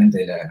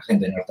 especialmente la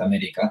gente de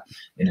Norteamérica,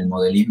 en el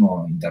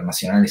modelismo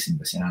internacional es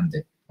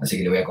impresionante. Así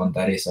que le voy a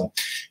contar eso.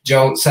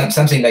 Joe,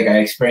 something like I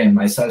experienced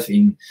myself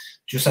in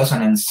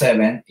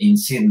 2007 in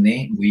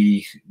Sydney.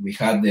 We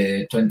had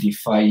the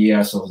 25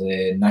 years of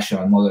the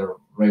National Model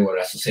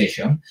Railway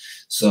Association.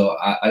 So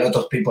a lot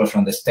of people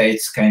from the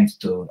States came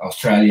to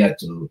Australia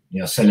to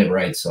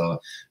celebrate.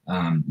 So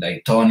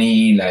like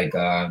Tony, like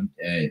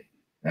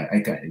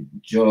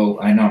Joe,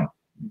 I know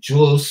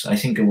Jules. I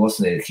think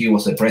he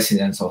was the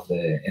president of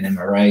the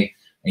NMRA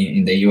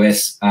in the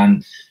US,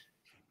 and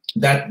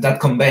that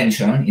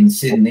convention in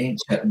Sydney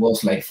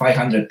was like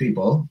 500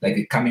 people,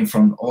 like coming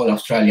from all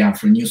Australia and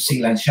from New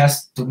Zealand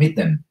just to meet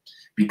them,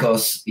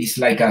 because it's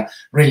like a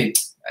really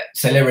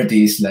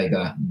celebrity is like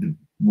a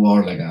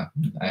word, like a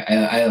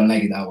I don't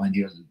like that one.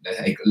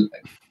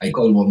 I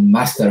call them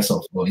masters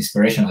of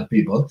inspirational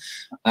people,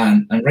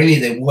 and really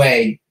the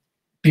way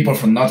people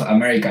from North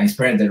America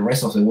inspire the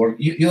rest of the world.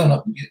 You don't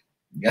know.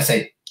 I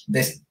say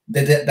this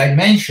the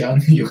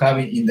dimension you have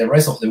in the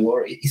rest of the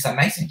world is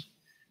amazing.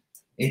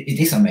 It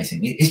is amazing.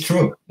 It's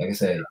true, like I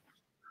say.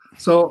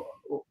 So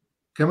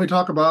can we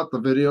talk about the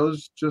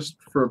videos just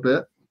for a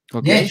bit?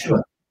 Okay. Yeah,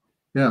 sure.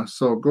 Yeah,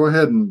 so go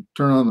ahead and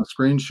turn on the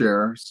screen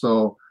share.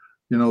 So,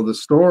 the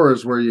store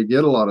is where you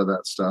get a lot of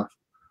that stuff.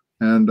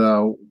 And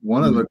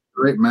one of the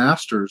great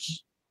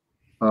masters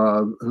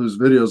whose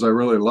videos I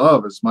really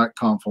love is Mike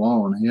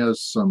Confalone. He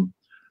has some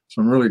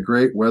really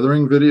great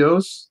weathering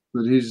videos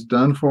that he's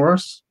done for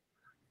us.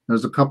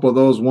 There's a couple of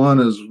those. One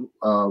is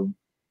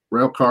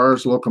rail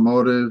cars,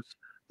 locomotives.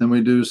 Then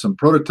we do some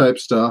prototype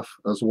stuff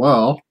as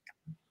well.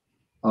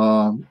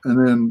 And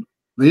then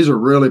these are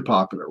really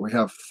popular. We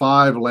have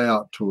 5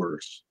 layout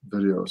tours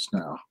videos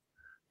now.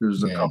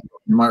 There's a couple.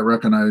 You might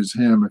recognize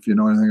him if you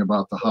know anything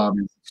about the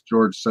hobby. It's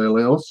George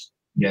Salios.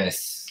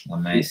 Yes,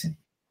 amazing.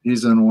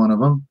 He's in one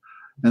of them.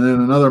 And then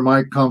another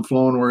Mike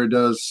Conflone where he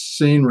does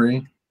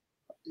scenery.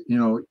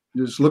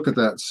 Just look at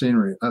that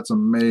scenery. That's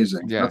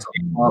amazing. Yeah. That's a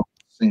awesome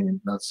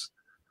scene. That's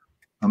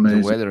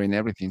amazing. The weather and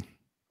everything.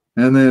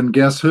 And then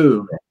guess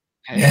who?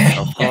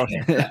 Of course.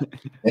 The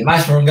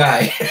mushroom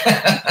guy.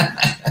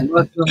 The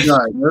mushroom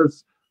guy.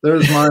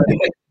 There's my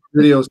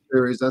video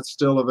series. That's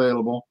still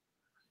available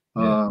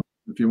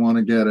if you want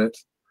to get it.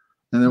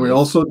 And then we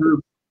also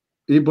do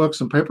ebooks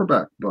and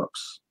paperback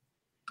books.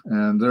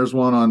 And there's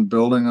one on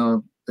building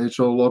a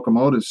HO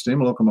locomotive,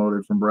 steam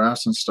locomotive from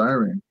brass and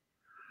styrene.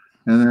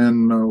 And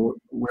then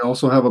we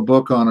also have a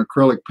book on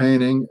acrylic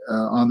painting.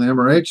 On the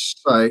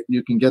MRH site,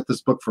 you can get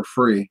this book for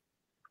free.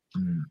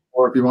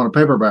 Or if you want a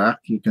paperback,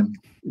 you can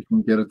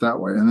get it that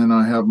way. And then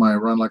I have my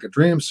Run Like a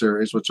Dream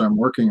series, which I'm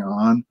working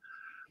on.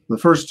 The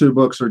first 2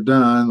 books are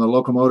done. The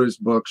locomotives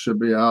book should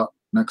be out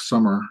next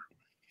summer.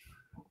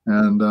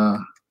 And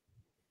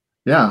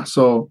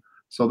so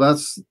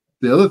that's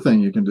the other thing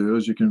you can do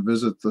is you can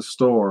visit the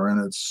store, and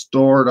it's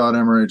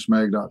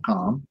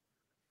store.mrhmag.com.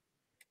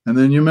 And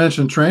then you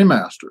mentioned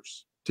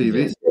Trainmasters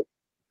TV. Yes.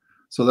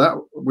 So that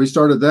we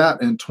started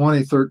that in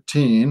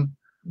 2013.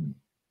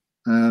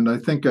 And I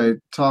think I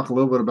talk a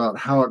little bit about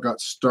how it got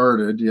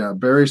started. Yeah,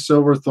 Barry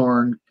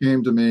Silverthorne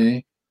came to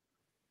me.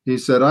 He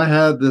said, I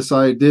had this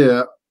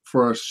idea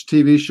for a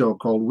TV show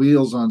called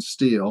Wheels on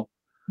Steel.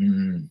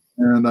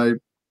 And I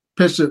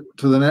pitched it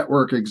to the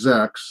network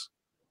execs.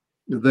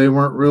 They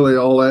weren't really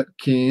all that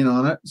keen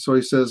on it. So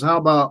he says,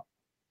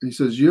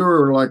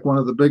 you're like one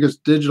of the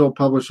biggest digital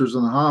publishers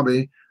in the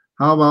hobby.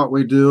 How about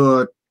we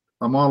do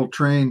a model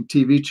train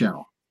TV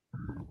channel?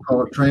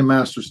 Call it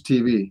Trainmasters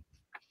TV.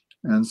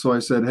 And so I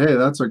said, hey,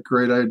 that's a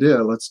great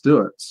idea. Let's do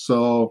it.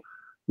 So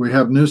we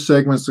have new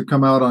segments that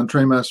come out on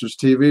Trainmasters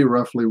TV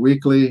roughly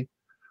weekly.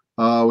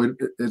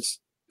 It's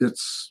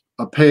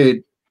a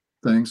paid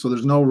thing, so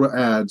there's no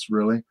ads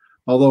really.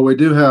 Although we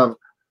do have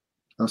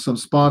some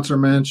sponsor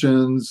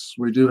mentions,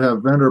 we do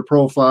have vendor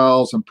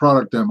profiles and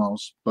product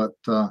demos, but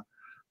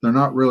they're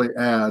not really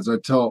ads. I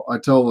tell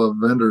the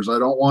vendors, I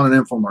don't want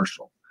an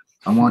infomercial.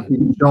 I want you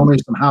to show me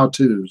some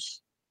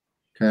how-tos.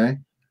 Okay.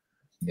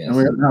 Yes. And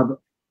we have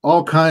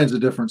all kinds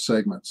of different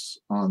segments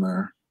on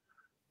there.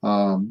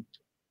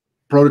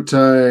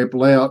 Prototype,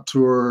 layout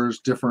tours,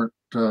 different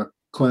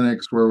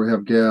clinics where we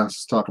have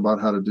guests talk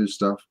about how to do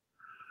stuff.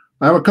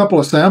 I have a couple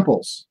of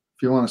samples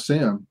if you want to see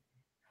them.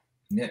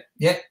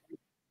 Yeah.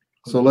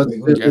 So let's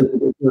get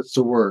this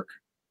to work.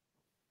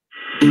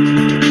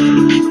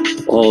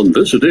 On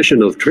this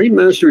edition of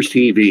Trainmasters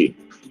TV,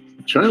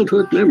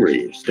 childhood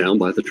memories down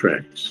by the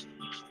tracks.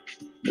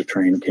 The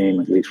train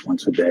came at least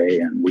once a day,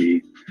 and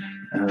we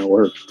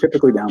We're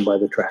typically down by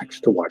the tracks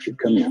to watch it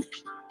come in.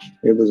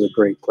 It was a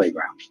great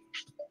playground.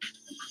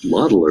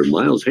 Modeler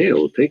Miles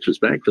Hale takes us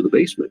back to the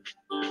basement.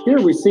 Here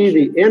we see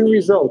the end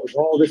result of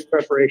all this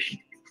preparation.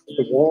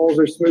 The walls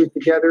are smooth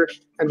together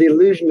and the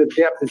illusion of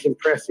depth is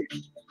impressive.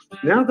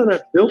 Now that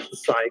I've built the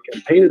cyc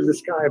and painted the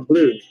sky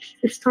blue,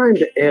 it's time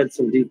to add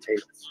some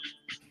details.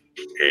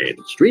 And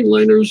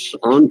streamliners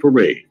on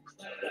parade.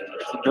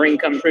 It's a dream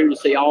come true to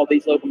see all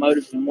these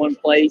locomotives in one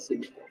place,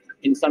 and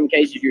in some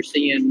cases you're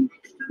seeing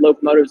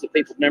locomotives that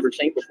people have never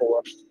seen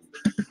before.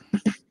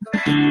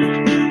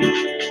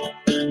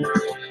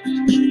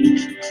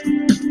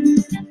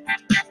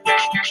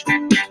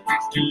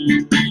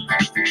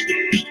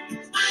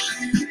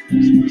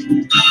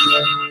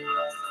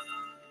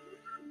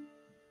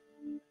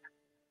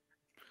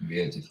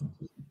 Beautiful.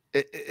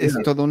 Es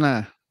todo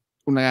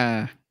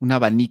un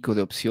abanico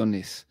de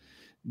opciones,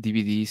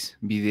 DVDs,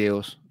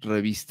 videos,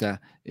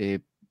 revista,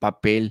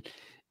 papel.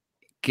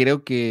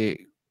 Creo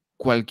que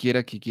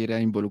cualquiera que quiera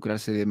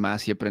involucrarse de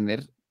más y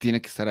aprender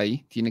tiene que estar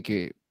ahí, tiene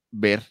que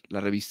ver la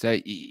revista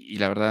y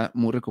la verdad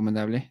muy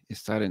recomendable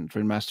estar en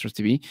Train Masters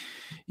TV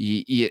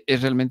y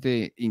es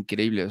realmente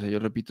increíble. O sea, yo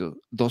repito,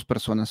 2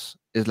 personas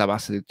es la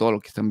base de todo lo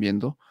que están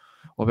viendo.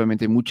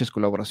 Obviamente hay muchas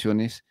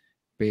colaboraciones,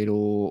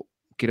 pero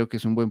creo que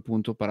es un buen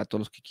punto para todos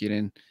los que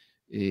quieren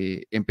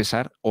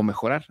empezar o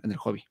mejorar en el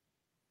hobby.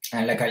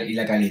 Y la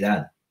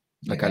calidad.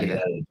 La calidad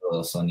calidad de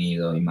todo,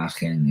 sonido,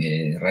 imagen.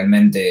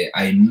 Realmente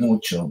hay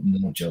mucho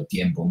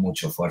tiempo,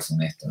 mucho esfuerzo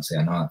en esto. O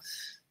sea, no,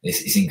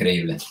 es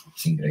increíble.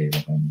 Es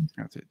increíble.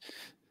 That's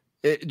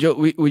it. Joe,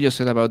 we just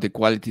said about the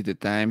quality, the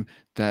time,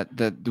 that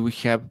we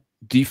have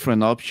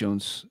different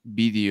options,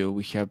 video,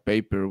 we have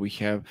paper, we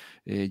have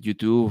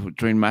YouTube,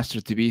 Train Master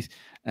TV,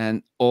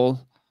 and all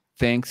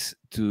thanks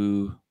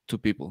to two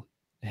people,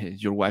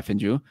 your wife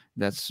and you.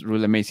 That's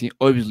really amazing.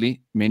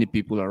 Obviously, many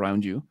people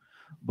around you,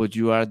 but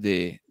you are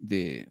the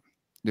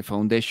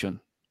foundation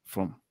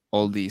from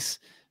all this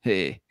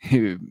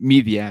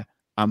media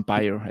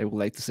empire, I would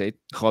like to say,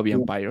 hobby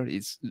empire.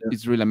 It's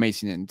really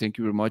amazing, and thank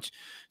you very much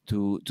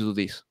to do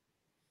this.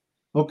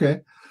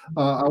 Okay.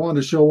 I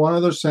wanted to show one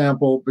other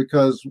sample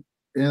because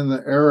in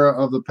the era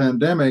of the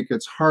pandemic,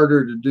 it's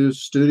harder to do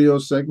studio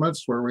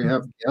segments where we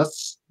have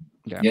guests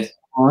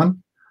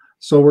on.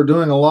 So we're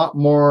doing a lot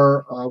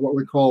more what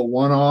we call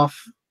one-off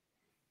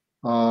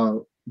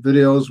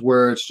videos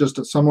where it's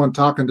just someone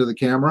talking to the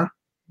camera.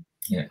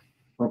 Yeah.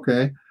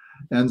 Okay.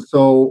 And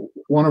so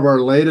one of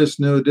our latest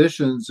new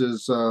additions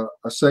is a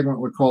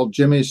segment we call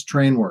Jimmy's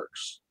Train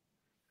Works.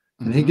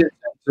 And he gets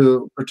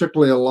into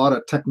particularly a lot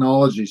of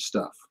technology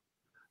stuff.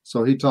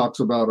 So he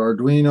talks about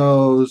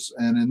Arduinos,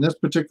 and in this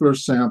particular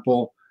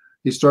sample,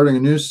 he's starting a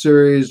new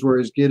series where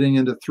he's getting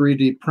into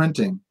 3D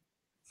printing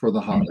for the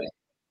hobby.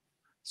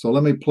 So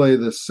let me play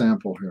this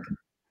sample here.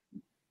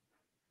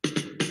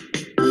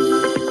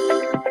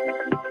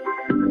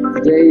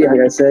 Today, like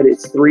I said,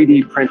 it's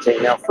 3D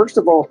printing. Now, first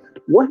of all,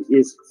 what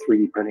is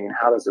 3D printing and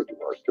how does it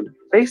work? The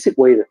basic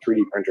way that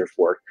 3D printers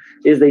work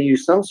is they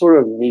use some sort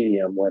of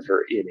medium,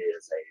 whether it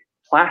is a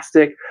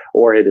plastic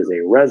or it is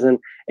a resin,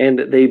 and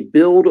they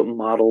build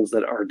models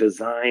that are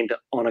designed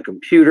on a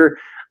computer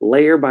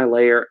layer by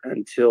layer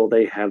until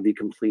they have the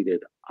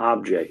completed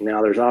object.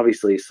 Now, there's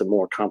obviously some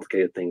more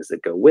complicated things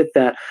that go with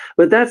that,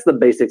 but that's the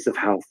basics of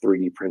how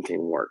 3D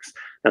printing works.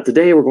 Now,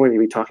 today we're going to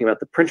be talking about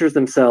the printers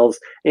themselves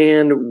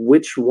and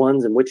which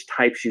ones and which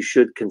types you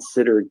should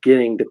consider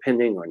getting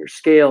depending on your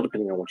scale,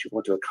 depending on what you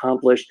want to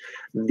accomplish,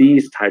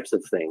 these types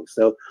of things.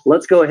 So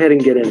let's go ahead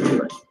and get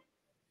into it.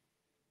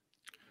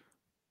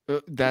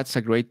 That's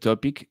a great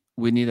topic.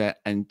 We need an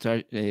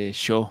entire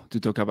show to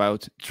talk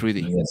about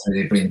 3D. Yes,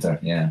 3D printer.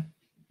 Yeah.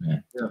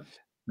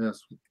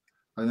 Yes,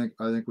 I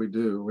think we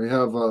do. We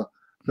have a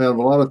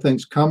lot of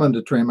things coming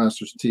to Train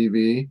Masters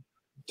TV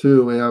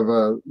too. We have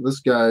this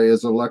guy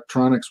is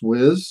Electronics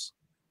Whiz,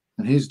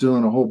 and he's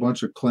doing a whole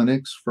bunch of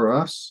clinics for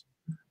us.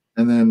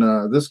 And then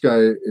this guy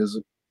is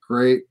a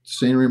great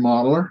scenery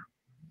modeler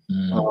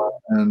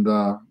and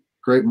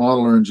great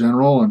modeler in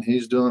general, and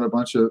he's doing a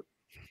bunch of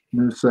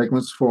new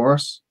segments for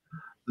us.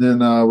 Then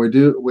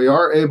we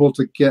are able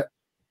to get,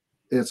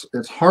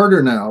 it's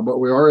harder now, but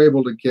we are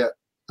able to get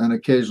an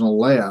occasional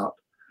layout.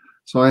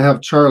 So I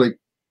have Charlie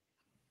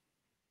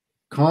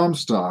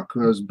Comstock,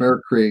 who is Bear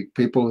Creek.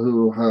 People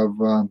who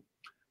have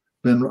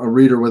been a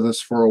reader with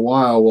us for a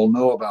while will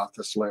know about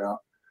this layout.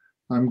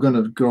 I'm going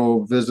to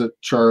go visit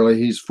Charlie.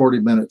 He's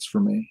 40 minutes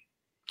from me.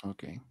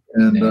 Okay.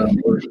 And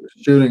we're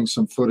shooting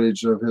some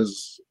footage of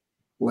his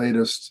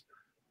latest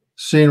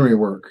scenery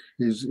work.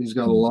 He's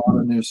got a lot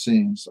of new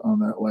scenes on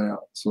that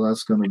layout, so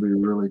that's going to be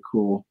really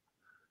cool.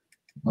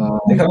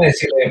 Déjame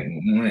decirle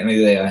una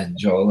idea,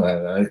 Joe,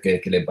 a ver qué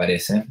le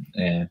parece.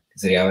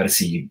 Sería a ver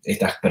si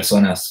estas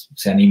personas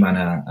se animan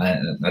a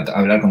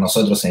hablar con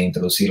nosotros e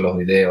introducir los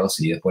videos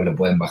y después lo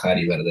pueden bajar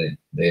y ver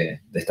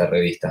de esta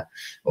revista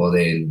o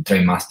del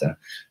Train Master.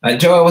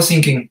 Joe, I was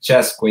thinking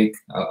just quick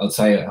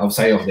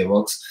outside of the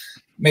box.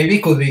 Maybe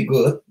could be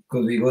good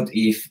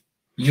if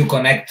you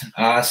connect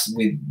us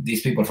with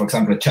these people, for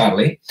example,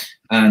 Charlie,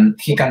 and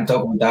he can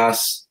talk with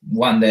us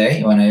one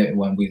day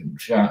when we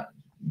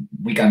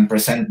can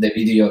present the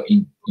video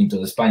into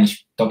the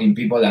Spanish talking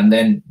people, and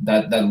then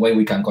that way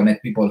we can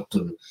connect people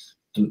to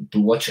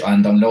watch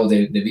and download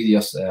the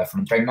videos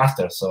from Train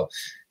Masters. So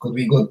could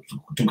be good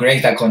to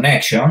create a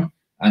connection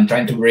and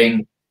trying to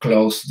bring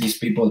close these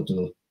people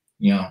to,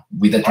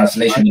 with the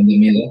translation in the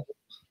middle.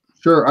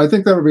 Sure, I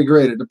think that would be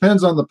great. It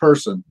depends on the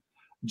person.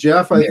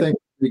 Jeff, I think,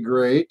 would be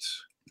great.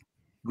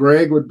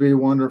 Greg would be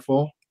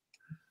wonderful.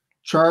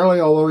 Charlie,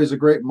 although he's a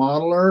great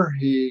modeler,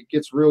 he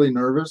gets really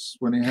nervous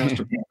when he has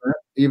to present,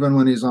 even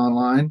when he's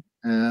online.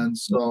 And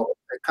so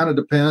it kind of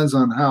depends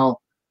on how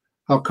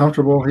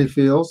comfortable he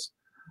feels.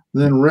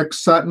 Then Rick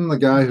Sutton, the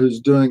guy who's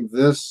doing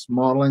this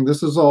modeling,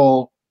 this is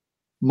all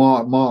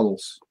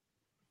models.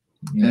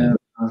 Yeah.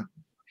 And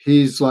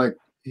he's like,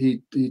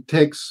 he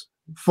takes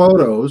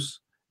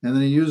photos and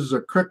then he uses a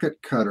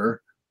Cricut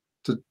cutter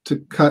to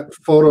cut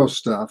photo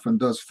stuff and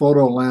does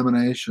photo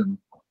lamination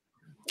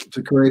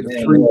to create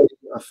 3D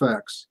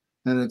effects.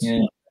 And it's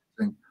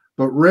interesting.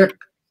 But Rick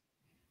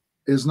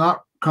is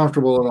not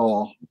comfortable at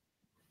all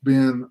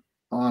being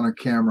on a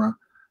camera,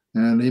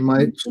 and he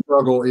might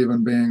struggle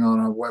even being on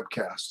a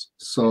webcast.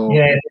 So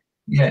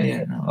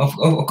no. Of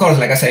course,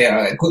 like I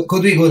say,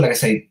 could be good, like I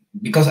say,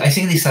 because I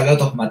think there's a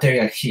lot of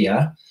material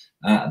here.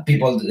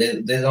 People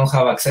they don't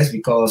have access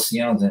because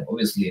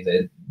obviously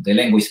the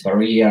language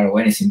barrier or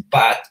anything.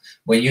 But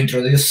when you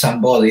introduce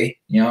somebody,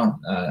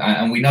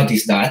 and we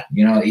notice that,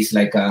 it's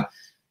like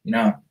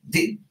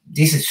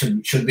this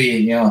should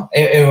be,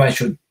 everyone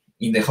should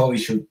in the hobby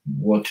should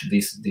watch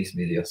this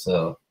video.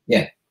 So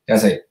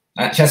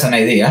just an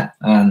idea,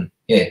 and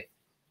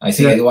I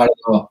think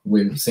Eduardo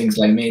with things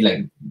like me,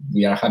 like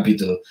we are happy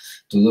to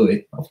do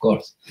it, of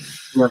course.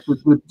 Yeah,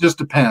 it just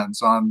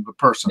depends on the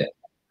person.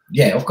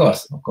 Yeah, of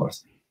course.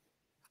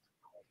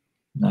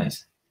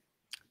 Nice.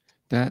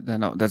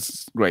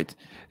 That's great.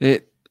 I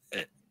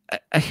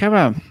have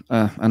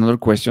another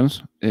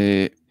questions.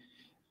 Many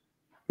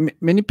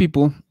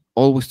people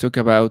always talk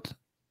about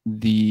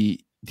the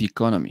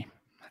economy,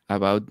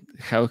 about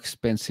how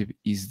expensive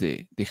is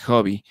the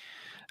hobby,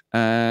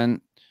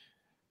 and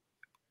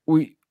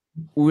we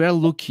are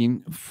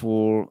looking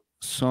for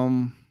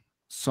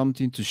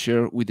something to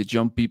share with the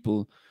young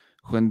people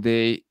when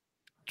they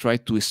try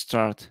to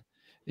start.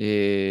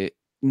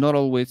 Not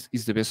always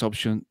is the best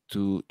option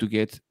to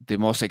get the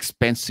most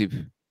expensive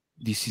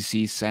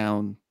DCC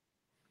sound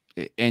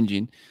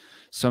engine.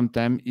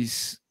 Sometimes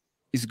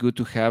it's good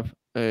to have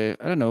I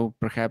don't know,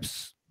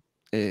 perhaps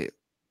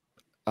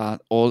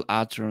all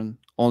Atron,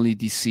 only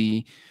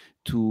DC,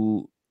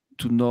 to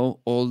know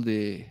all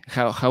the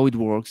how it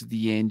works,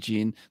 the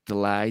engine, the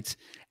lights,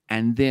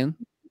 and then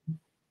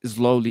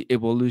slowly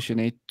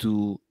evolutionate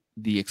to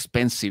the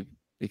expensive,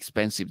 the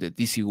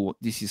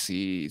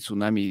DCC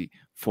Tsunami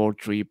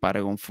 4.3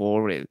 Paragon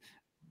 4,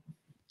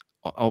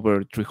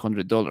 over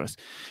 $300.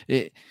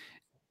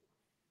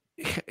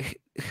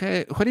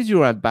 What is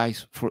your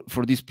advice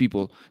for these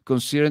people,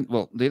 considering,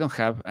 well, they don't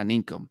have an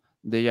income,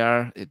 they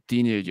are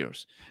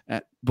teenagers,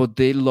 but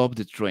they love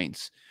the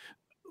trains?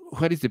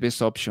 What is the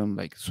best option,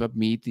 like swap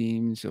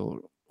meetings,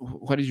 or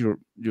what is your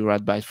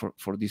advice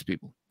for these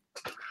people?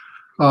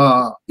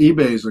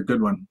 eBay is a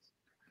good one.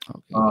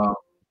 Okay.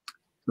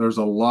 There's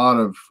a lot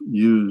of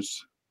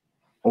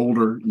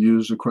older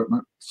used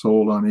equipment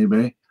sold on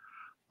eBay.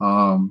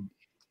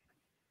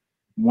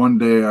 One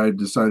day I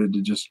decided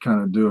to just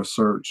kind of do a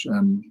search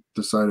and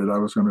decided I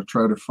was going to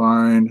try to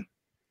find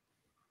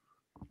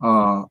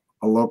a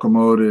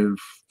locomotive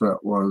that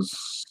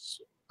was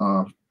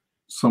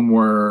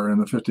somewhere in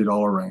the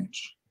 $50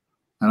 range.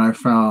 And I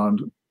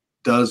found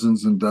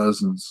dozens and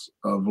dozens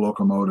of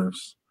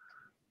locomotives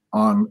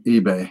on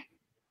eBay.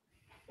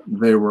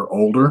 They were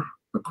older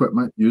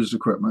equipment, used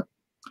equipment.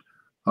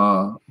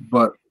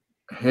 But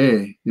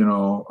hey,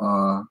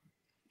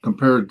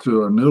 compared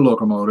to a new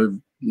locomotive,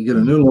 you get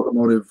a new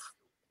locomotive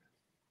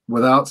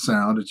without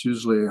sound, it's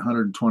usually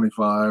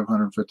 $125,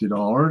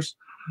 $150.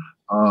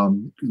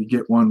 You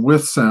get one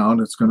with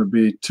sound, it's going to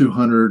be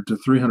 $200 to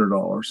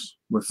 $300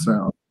 with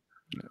sound.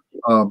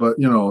 But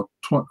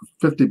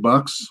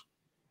 $50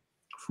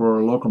 for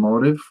a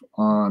locomotive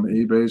on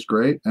eBay is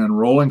great. And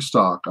rolling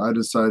stock, I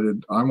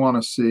decided I want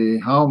to see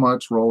how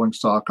much rolling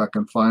stock I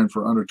can find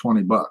for under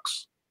 $20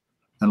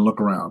 and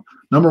look around.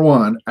 Number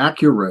one,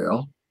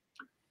 AccuRail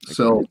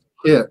sells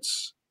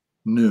kits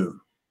new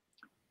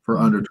for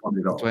under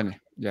 $20. 20,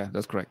 yeah,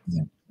 that's correct.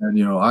 Yeah. And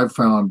I've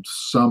found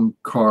some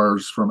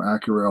cars from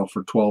AccuRail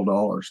for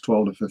 $12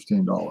 to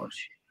 $15.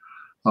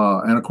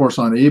 And of course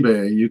on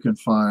eBay you can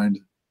find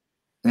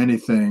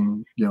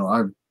anything.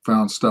 I've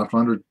found stuff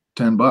under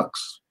 $10,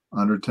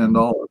 under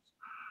 $10.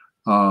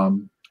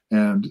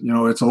 And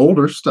it's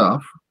older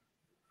stuff,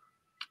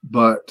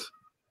 but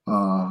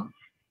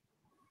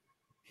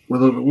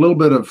with a little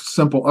bit of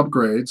simple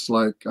upgrades,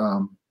 like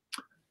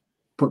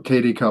put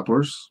KD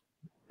couplers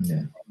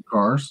in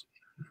cars.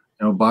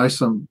 Buy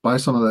some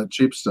of that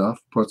cheap stuff,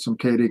 put some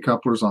KD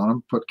couplers on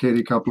them, put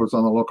KD couplers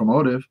on the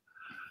locomotive,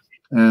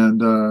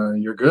 and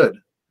you're good.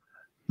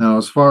 Now,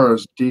 as far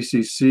as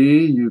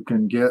DCC, you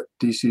can get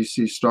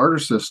DCC starter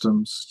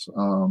systems,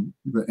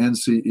 the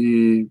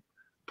NCE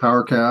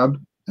Power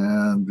Cab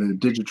and the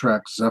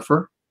Digitrack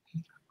Zephyr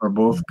are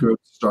both good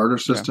starter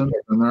systems,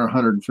 and they're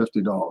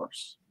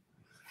 $150.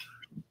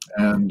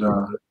 And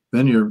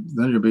then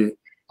you'll be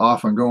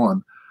off and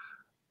going.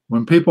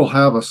 When people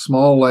have a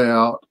small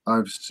layout,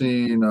 I've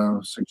seen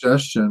a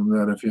suggestion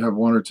that if you have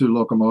 1 or 2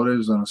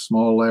 locomotives and a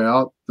small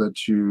layout,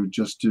 that you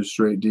just do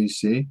straight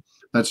DC.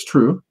 That's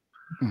true.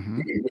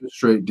 You can do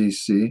straight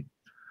DC.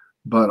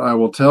 But I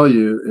will tell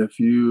you, if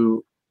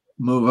you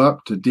move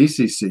up to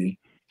DCC,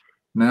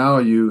 now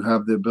you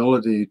have the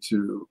ability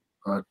to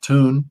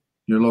tune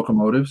your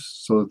locomotives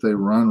so that they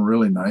run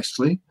really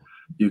nicely.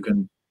 You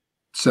can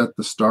set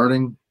the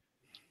starting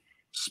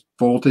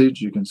voltage,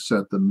 you can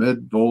set the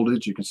mid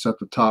voltage, you can set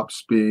the top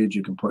speed,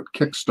 you can put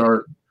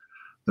kickstart.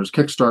 There's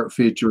kickstart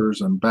features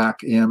and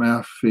back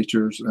EMF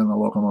features in the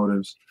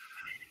locomotives,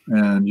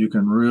 and you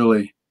can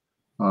really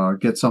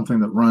get something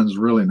that runs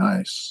really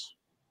nice.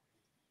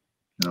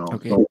 You know,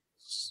 okay.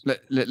 So,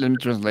 let me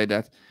translate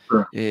that.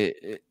 Sure.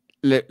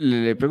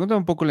 Le pregunto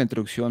un poco la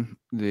introducción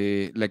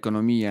de la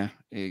economía.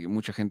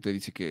 Mucha gente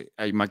dice que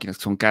hay máquinas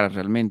que son caras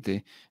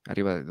realmente,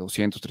 arriba de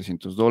 $200,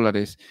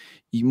 $300,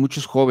 y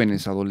muchos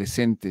jóvenes,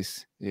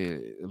 adolescentes,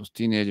 los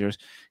teenagers,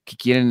 que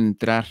quieren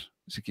entrar.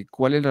 Así que,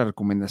 ¿cuál es la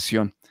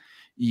recomendación?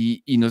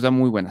 Y nos da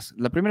muy buenas.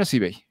 La primera es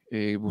eBay,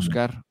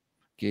 buscar,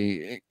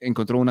 que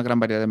encontró una gran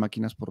variedad de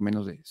máquinas por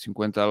menos de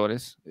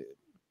 $50.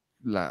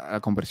 La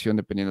conversión,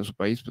 dependiendo de su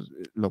país, pues,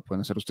 lo pueden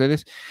hacer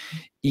ustedes.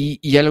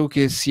 Y algo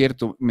que es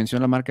cierto,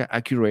 menciona la marca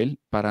AccuRail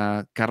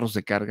para carros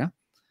de carga,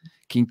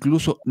 que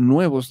incluso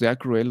nuevos de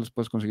AccuRail los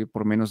puedes conseguir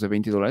por menos de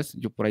 $20.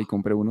 Yo por ahí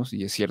compré unos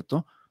y es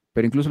cierto,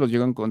 pero incluso los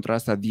llego a encontrar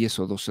hasta $10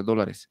 o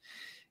 $12.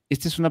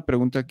 Esta es una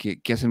pregunta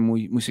que hacen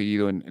muy, muy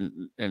seguido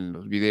en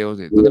los videos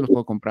de dónde los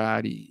puedo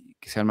comprar y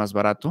que sean más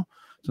barato.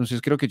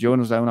 Entonces creo que Joe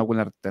nos da una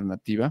buena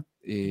alternativa.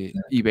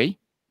 eBay,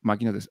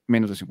 máquinas de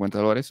menos de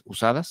 $50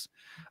 usadas.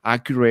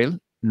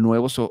 AccuRail,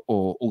 nuevos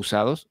o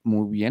usados,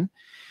 muy bien.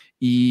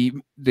 Y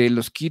de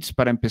los kits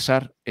para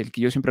empezar, el que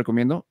yo siempre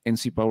recomiendo,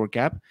 NC Power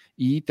Cap,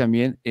 y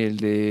también el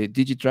de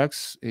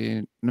Digitracks,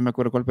 no me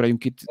acuerdo cuál, pero hay un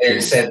kit.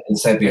 El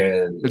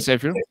Zephyr. El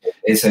Zephyr.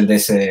 Es el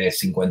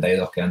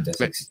DC52 que antes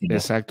existía.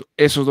 Exacto.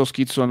 Esos 2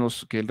 kits son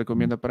los que él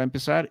recomienda para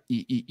empezar.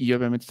 Y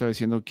obviamente estaba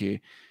diciendo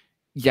que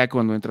ya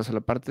cuando entras a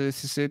la parte de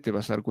CC te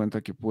vas a dar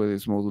cuenta que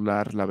puedes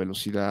modular la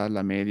velocidad,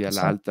 la media,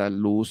 la alta,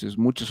 luces,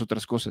 muchas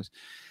otras cosas.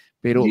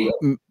 Pero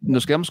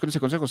nos quedamos con ese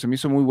consejo, se me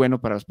hizo muy bueno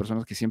para las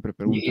personas que siempre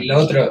preguntan. Y lo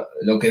otro,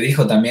 lo que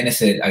dijo también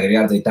es el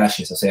agregar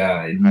detalles, o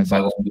sea, en un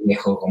vagón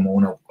viejo como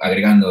uno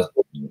agregando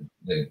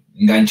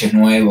enganches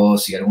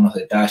nuevos y algunos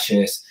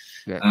detalles.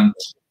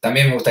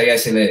 También me gustaría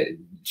decirle,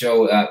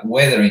 Joe,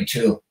 weathering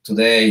too.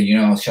 Today,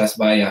 just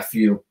buy a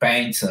few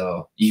paints,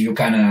 or if you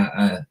can,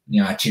 a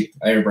cheap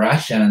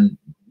airbrush, and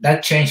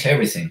that changed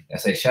everything. I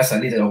say just a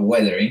little of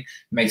weathering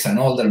makes an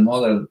older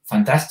model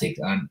fantastic,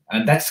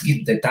 and that's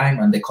give the time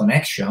and the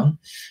connection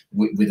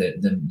with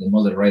the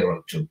model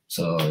railroad too.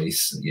 So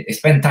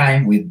spend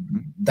time with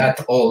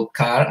that old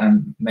car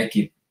and make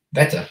it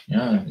better.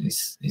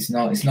 It's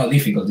not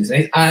difficult these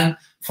days, and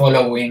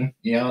following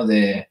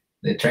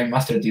the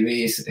Trainmaster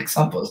TV's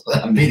examples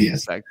and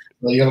videos. Exacto.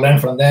 So you learn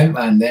from them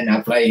and then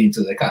apply it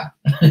into the car.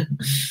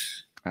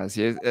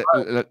 Así es.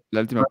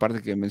 La última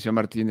parte que mencionó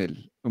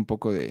Martín, un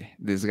poco de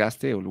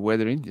desgaste o el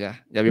weathering,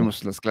 ya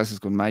vimos las clases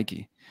con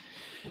Mike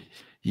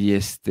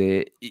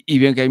y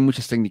ven que hay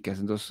muchas técnicas,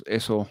 entonces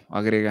eso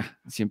agrega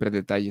siempre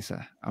detalles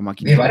a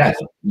máquinas. Es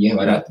barato,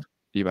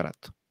 y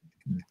barato.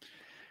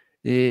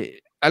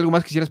 ¿Algo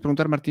más quisieras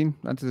preguntar, Martín,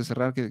 antes de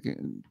cerrar? ¿Qué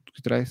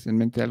traes en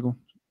mente algo?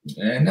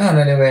 No,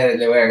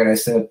 le voy a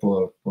agradecer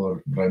por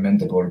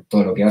realmente por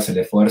todo lo que hace, el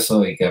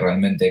esfuerzo, y que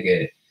realmente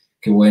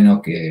que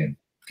bueno que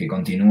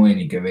continúen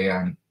y que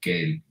vean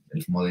que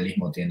el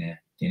modelismo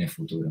tiene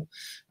futuro.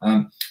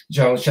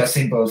 Joe, just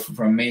simple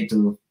from me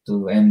to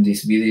end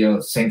this video.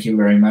 Thank you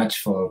very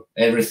much for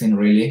everything,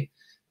 really.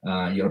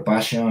 Your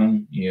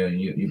passion,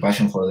 your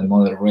passion for the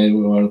model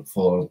railroad,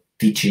 for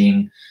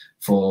teaching,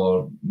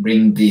 for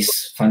bringing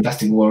this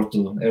fantastic work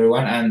to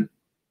everyone, and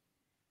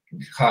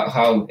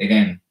how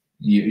again,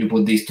 you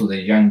put this to the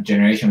young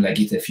generation like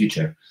it's the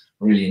future.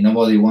 Really,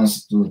 nobody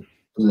wants to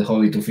the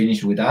hobby to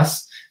finish with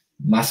us.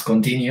 Must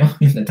continue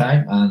in the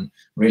time, and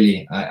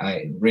really,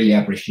 I really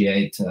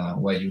appreciate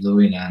what you're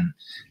doing, and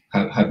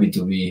happy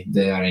to be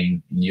there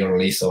in your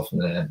list of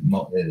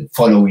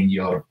following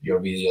your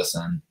videos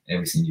and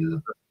everything you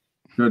do.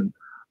 Good.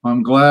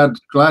 I'm glad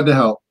to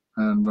help,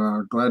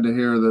 and glad to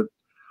hear that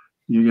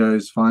you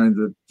guys find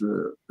that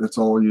it's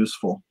all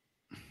useful.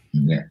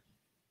 Yeah.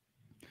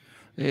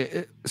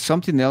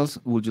 Something else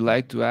would you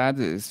like to add?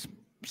 Is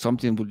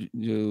something would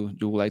you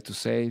would like to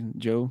say,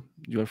 Joe?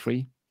 You are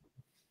free.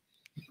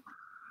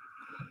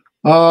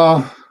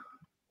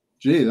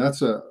 Gee,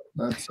 that's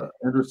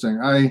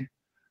interesting.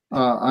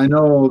 I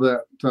know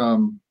that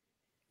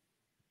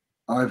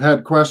I've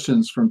had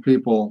questions from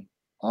people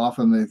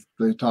often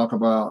they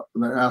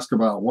ask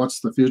about what's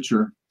the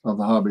future of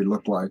the hobby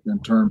look like in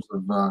terms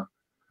of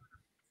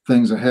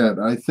things ahead.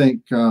 I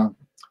think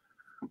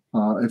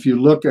if you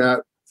look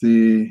at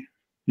the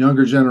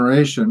younger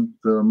generation,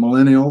 the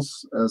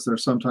millennials, as they're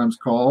sometimes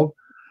called,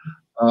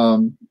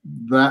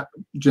 that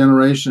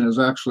generation is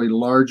actually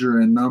larger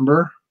in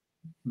number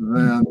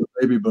than the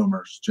baby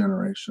boomers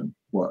generation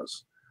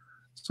was.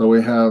 So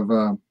we have,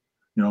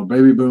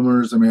 baby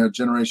boomers, and we had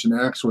Generation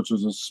X, which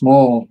was a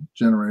small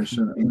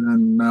generation, and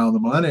then now the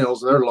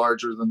millennials, they're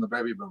larger than the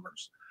baby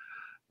boomers.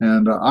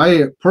 And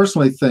I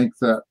personally think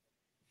that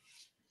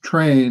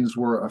trains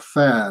were a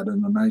fad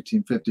in the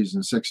 1950s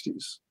and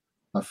 60s,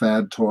 a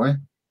fad toy.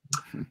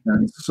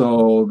 And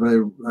so they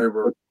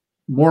were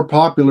more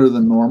popular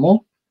than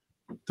normal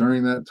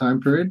during that time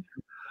period.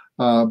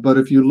 But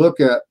if you look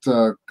at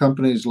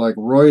companies like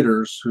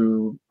Reuters,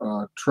 who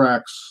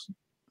tracks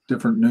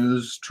different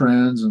news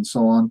trends and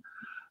so on,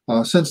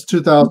 since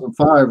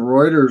 2005,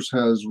 Reuters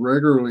has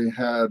regularly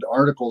had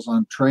articles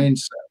on train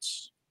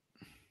sets.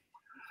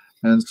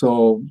 And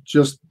so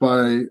just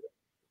by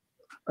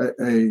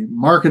a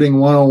marketing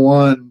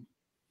 101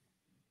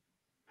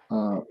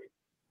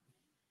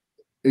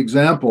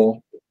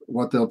 example,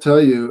 what they'll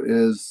tell you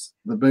is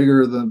the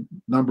bigger the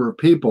number of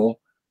people,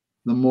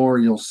 the more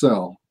you'll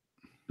sell,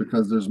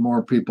 because there's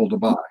more people to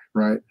buy,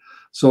 right?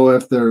 So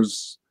if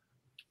there's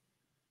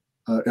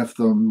if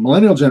the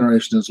millennial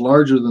generation is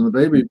larger than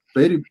the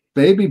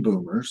baby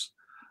boomers,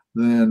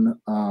 then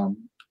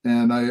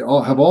and I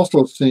have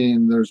also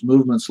seen there's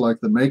movements like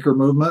the maker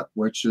movement,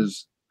 which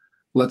is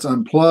let's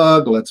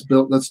unplug,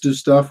 let's do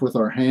stuff with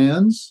our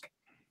hands.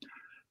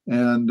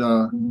 And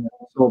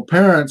so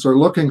parents are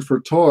looking for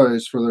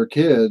toys for their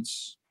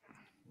kids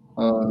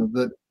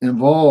that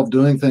involve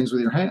doing things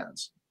with your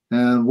hands.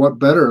 And what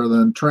better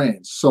than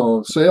trains?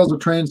 So sales of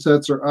train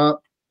sets are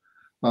up.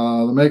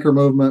 The maker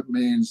movement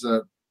means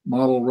that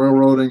model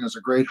railroading is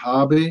a great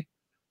hobby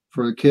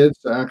for the kids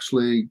to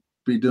actually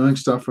be doing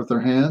stuff with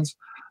their hands.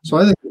 So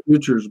I think the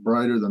future is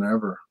brighter than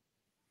ever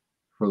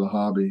for the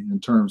hobby in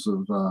terms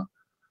of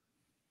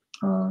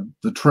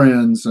the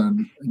trends.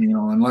 And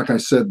and like I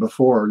said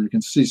before, you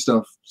can see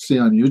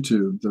on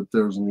YouTube that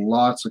there's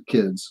lots of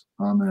kids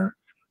on there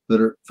that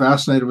are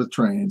fascinated with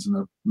trains, and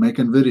they're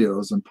making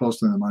videos and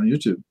posting them on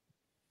YouTube.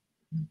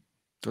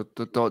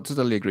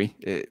 Totally agree.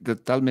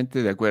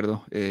 Totalmente de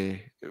acuerdo.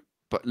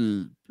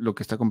 Lo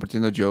que está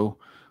compartiendo Joe,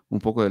 un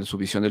poco de su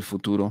visión del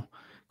futuro,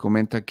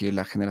 comenta que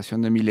la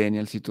generación de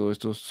millennials y todo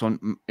esto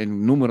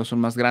en números son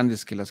más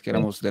grandes que las que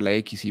éramos de la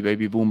X y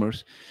baby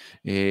boomers.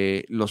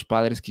 Los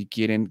padres que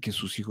quieren que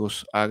sus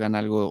hijos hagan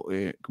algo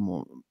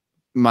como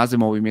más de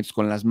movimientos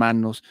con las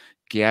manos,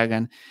 que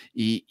hagan,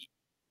 y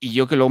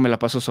yo que luego me la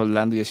paso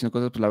soldando y haciendo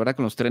cosas, pues la verdad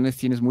con los trenes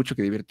tienes mucho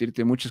que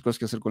divertirte, muchas cosas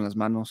que hacer con las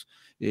manos,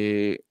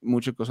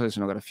 muchas cosas de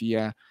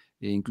escenografía,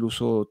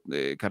 incluso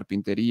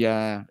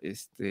carpintería,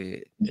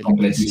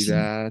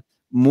 electricidad,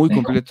 muy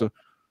completo.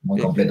 Muy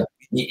completo.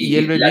 Y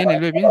él ve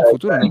bien el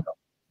futuro, ¿no?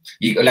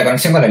 Y la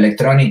conexión con la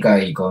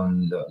electrónica y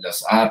con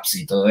los apps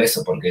y todo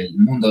eso, porque el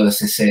mundo de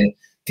CC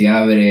te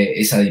abre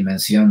esa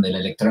dimensión de la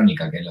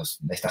electrónica que a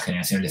esta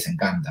generación les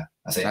encanta.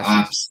 Hacer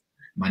apps,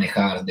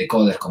 manejar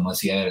decoders, como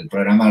decía él,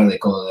 programar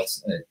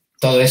decoders.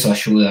 Todo eso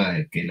ayuda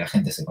a que la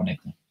gente se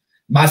conecte.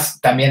 Más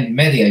también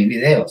media y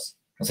videos.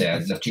 O sea, a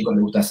los chicos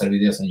les gusta hacer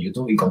videos en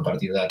YouTube y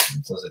compartir datos.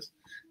 Entonces,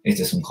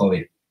 este es un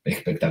hobby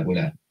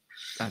espectacular.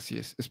 Así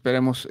es.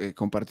 Esperemos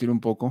compartir un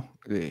poco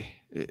de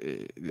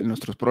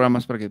nuestros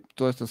programas para que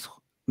todas estas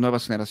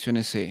nuevas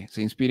generaciones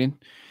se inspiren.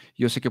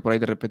 Yo sé que por ahí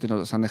de repente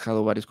nos han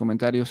dejado varios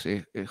comentarios,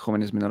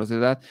 jóvenes menores de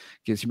edad,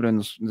 que siempre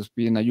nos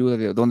piden ayuda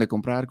de dónde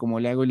comprar, cómo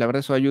le hago, y la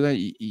verdad eso ayuda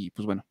y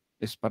pues bueno,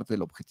 es parte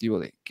del objetivo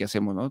de que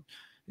hacemos, ¿no?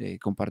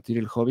 Compartir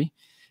el hobby,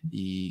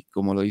 y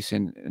como lo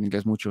dicen en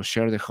inglés mucho,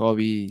 share the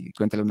hobby,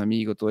 cuéntale a un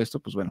amigo, todo esto,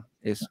 pues bueno,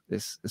 es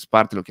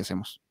parte de lo que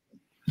hacemos.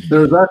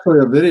 There's actually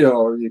a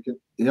video,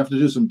 you have to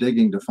do some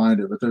digging to find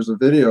it, but there's a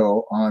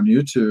video on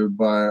YouTube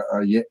by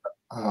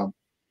a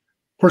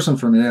person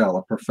from Yale,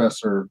 a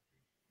professor,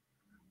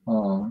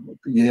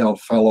 Yale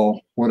fellow,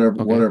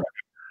 whatever.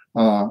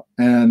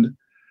 And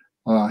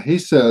he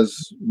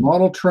says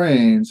model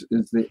trains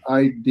is the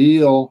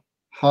ideal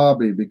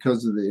hobby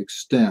because of the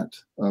extent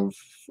of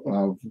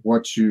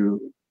what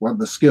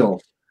the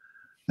skills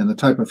and the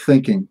type of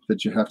thinking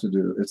that you have to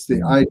do. It's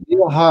the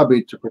ideal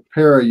hobby to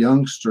prepare a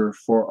youngster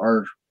for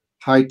our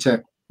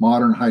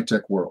modern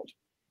high-tech world.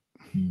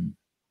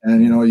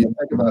 And, you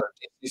think about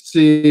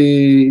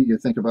DCC, you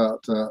think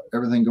about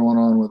everything going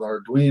on with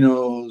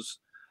Arduinos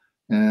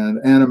and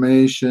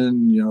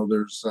animation.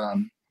 There's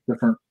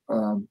different,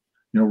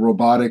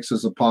 robotics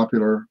is a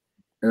popular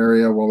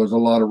area. Well, there's a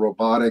lot of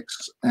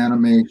robotics,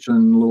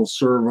 animation, little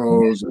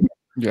servos, and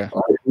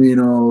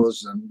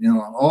Arduinos,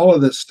 and, all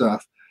of this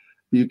stuff.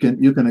 You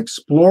can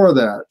explore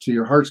that to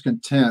your heart's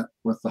content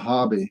with the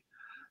hobby.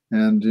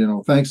 And,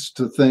 thanks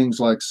to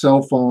things like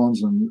cell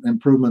phones and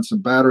improvements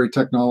in battery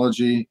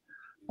technology,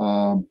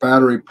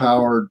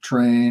 battery-powered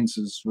trains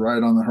is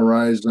right on the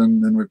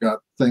horizon. Then we've got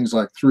things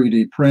like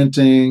 3D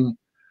printing.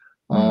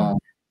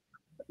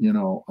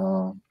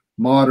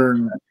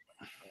 modern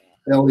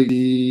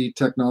LED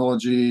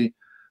technology.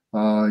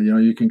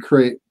 You can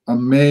create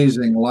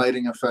amazing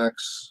lighting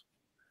effects.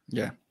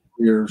 Yeah.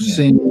 Your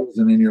scenes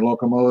and in your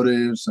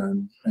locomotives,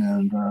 and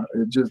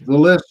it just, the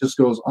list just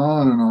goes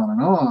on and on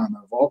and on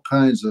of all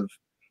kinds of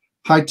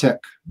high-tech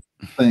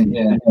things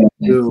to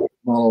do with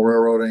model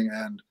railroading.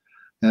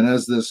 And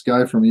as this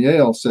guy from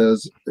Yale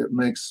says, it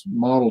makes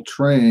model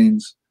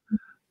trains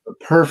the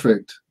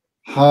perfect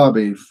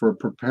hobby for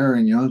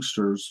preparing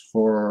youngsters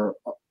for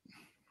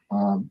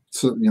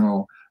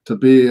to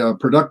be a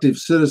productive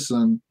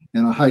citizen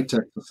in a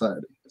high-tech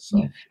society. So.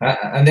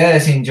 And the other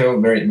thing, Joe,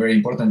 very, very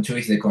important too,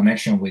 is the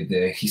connection with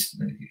the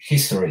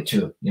history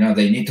too.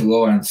 They need to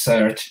go and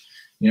search.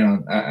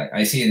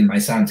 I see it in my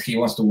son. He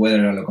wants to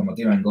weather a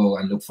locomotive and go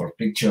and look for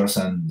pictures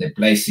and the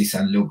places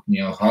and look,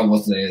 how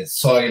was the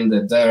soil,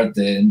 the dirt,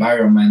 the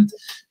environment.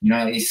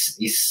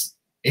 It's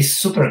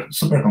super,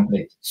 super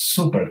complete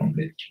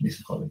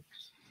this hobby.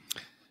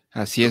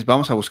 Así es,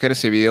 vamos a buscar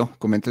ese video.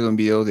 Comenté de un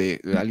video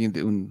de alguien,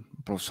 de un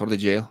profesor de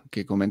Yale,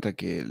 que comenta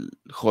que el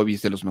hobby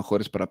es de los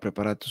mejores para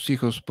preparar a tus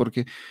hijos,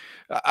 porque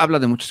habla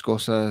de muchas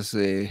cosas,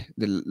 de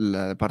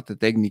la parte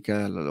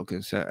técnica, lo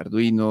que sea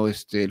Arduino,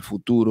 el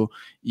futuro,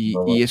 y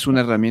es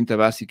una herramienta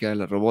básica,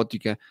 la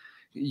robótica.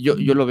 Yo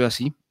lo veo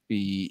así,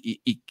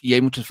 y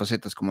hay muchas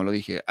facetas, como lo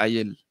dije.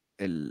 Hay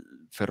el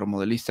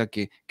ferromodelista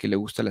que le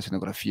gusta la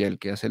escenografía, el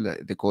que hace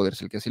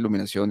decoders, el que hace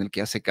iluminación, el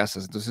que hace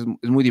casas, entonces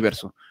es muy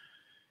diverso.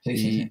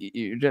 Sí.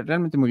 Y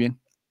realmente muy bien.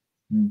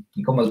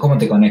 ¿Y cómo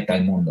te conecta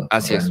al mundo?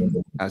 Así es,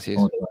 así es.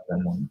 ¿Cómo te conecta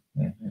al mundo?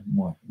 Es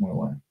muy, muy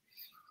bueno.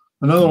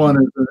 Another one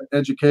is in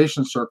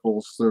education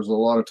circles. There's a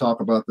lot of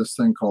talk about this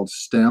thing called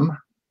STEM,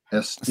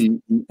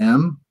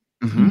 S-T-E-M,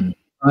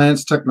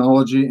 science,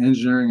 technology,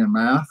 engineering, and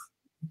math,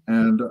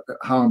 and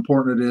how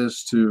important it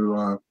is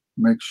to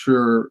make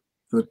sure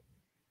that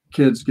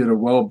kids get a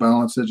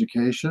well-balanced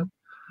education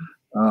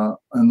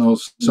in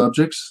those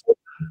subjects.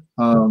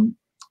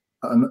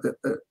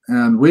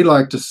 And we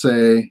like to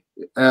say,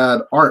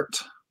 add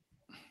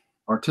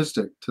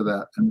artistic to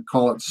that, and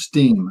call it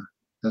STEAM,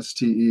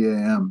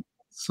 S-T-E-A-M.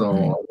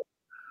 So,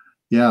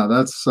 yeah,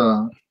 that's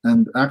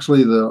and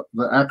actually the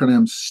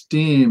acronym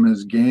STEAM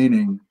is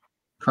gaining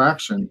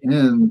traction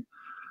in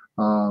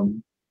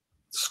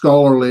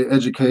scholarly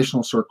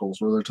educational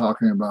circles where they're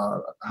talking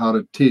about how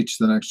to teach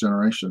the next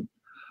generation.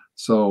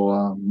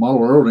 So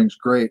model railroading is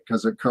great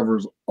because it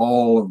covers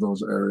all of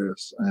those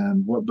areas.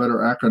 And what better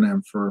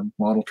acronym for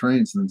model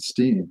trains than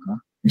STEAM, huh?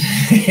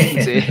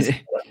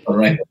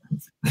 Correct.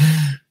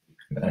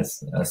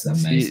 That's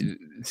amazing.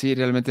 Sí,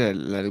 realmente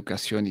la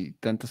educación y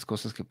tantas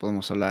cosas que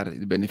podemos hablar,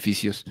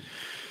 beneficios.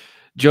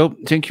 Joe,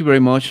 thank you very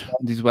much.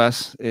 This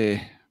was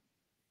very,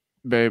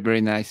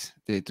 very nice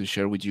to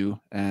share with you,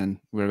 and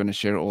we're going to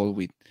share all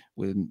with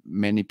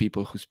many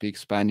people who speak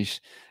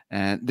Spanish,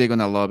 and they're going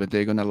to love it.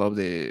 They're going to love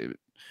the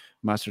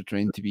Master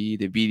Train TV,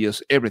 the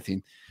videos,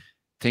 everything.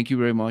 Thank you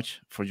very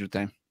much for your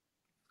time.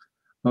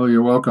 Oh,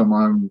 you're welcome.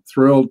 I'm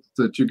thrilled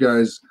that you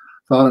guys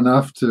thought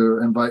enough to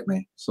invite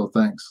me. So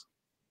thanks.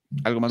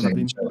 ¿Algo más,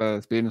 Martín, para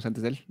despedirnos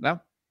antes de él? No?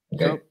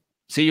 Okay.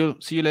 So,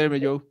 see you later,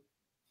 Joe.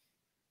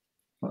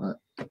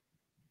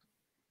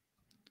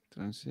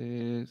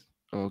 Entonces,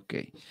 ok.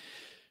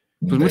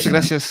 Pues muchas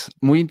gracias.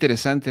 Muy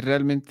interesante.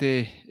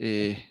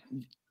 Realmente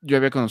yo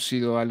había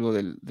conocido algo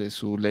de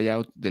su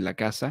layout de la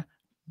casa.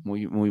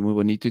 Muy, muy, muy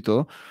bonito y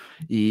todo.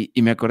 Y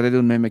me acordé de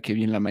un meme que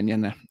vi en la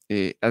mañana.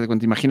 Haz de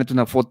cuenta, imagínate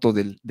una foto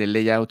del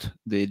layout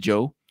de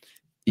Joe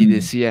y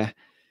decía,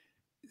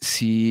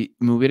 si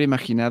me hubiera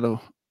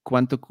imaginado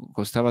cuánto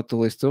costaba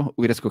todo esto,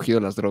 hubiera escogido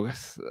las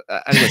drogas.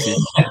 Algo así.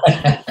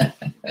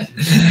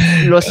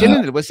 Lo hacían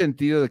en el buen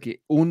sentido de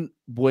que un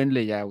buen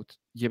layout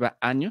lleva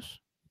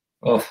años,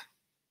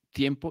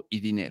 tiempo y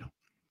dinero.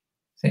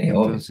 Sí,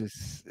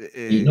 entonces,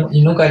 y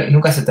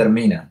nunca se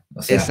termina.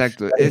 O sea,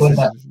 exacto.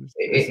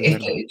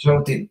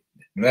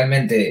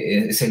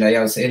 Realmente ese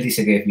layout, él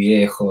dice que es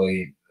viejo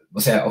y, o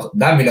sea,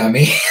 dámelo a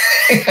mí,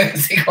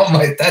 así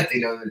como está,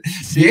 sí,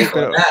 viejo,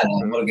 pero nada.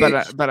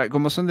 Porque...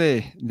 como son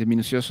de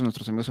minuciosos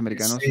nuestros amigos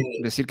americanos,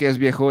 decir que es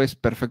viejo es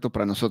perfecto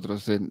para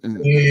nosotros. Es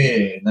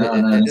increíble.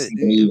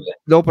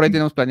 Luego por ahí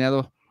tenemos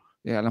planeado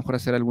a lo mejor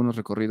hacer algunos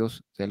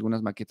recorridos de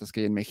algunas maquetas que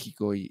hay en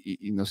México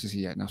y no sé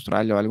si en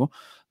Australia o algo,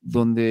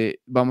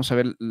 donde vamos a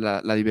ver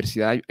la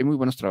diversidad. Hay muy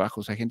buenos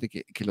trabajos, hay gente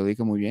que lo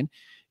dedica muy bien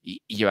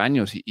y lleva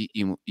años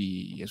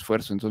y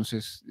esfuerzo.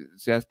 Entonces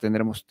ya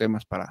tendremos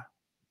temas para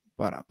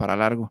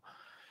largo.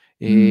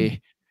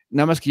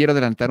 Nada más quiero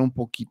adelantar un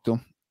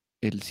poquito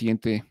el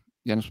siguiente.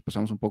 Ya nos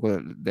pasamos un poco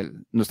de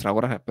nuestra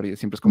hora, pero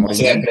siempre es como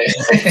siempre.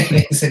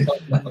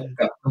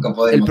 Nunca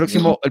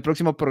podemos. El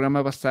próximo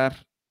programa va a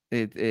estar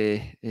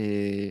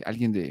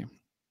alguien de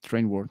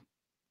Train World,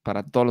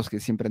 para todos los que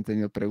siempre han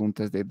tenido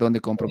preguntas de dónde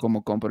compro,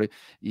 cómo compro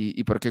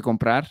y por qué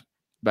comprar.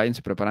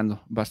 Váyanse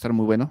preparando, va a estar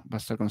muy bueno, va a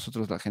estar con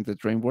nosotros la gente de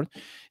Train World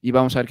y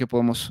vamos a ver qué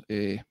podemos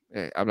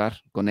hablar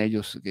con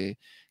ellos,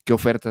 qué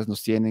ofertas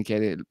nos tienen, qué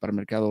hay para el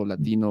mercado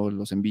latino,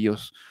 los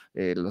envíos,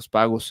 los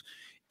pagos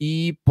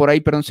Y por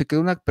ahí, perdón, se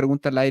quedó una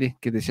pregunta al aire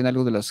que decían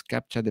algo de las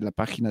captchas de la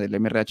página del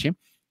MRH.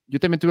 Yo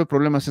también tuve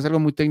problemas, es algo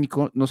muy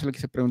técnico, no se le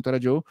quise preguntar a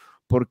Joe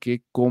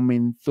porque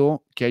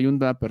comentó que hay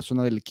una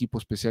persona del equipo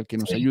especial que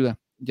nos Sí. ayuda.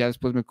 Ya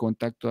después me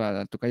contacto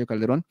a Tocayo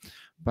Calderón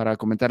para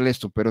comentarle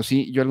esto, pero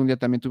sí, yo algún día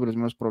también tuve los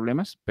mismos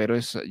problemas, pero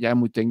es ya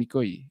muy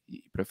técnico y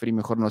preferí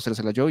mejor no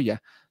hacérsela yo y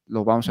ya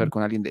lo vamos a ver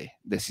con alguien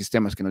de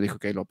sistemas que nos dijo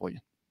que ahí lo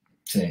apoyan.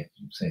 Sí,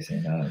 sí, sí.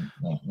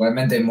 No.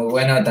 Realmente muy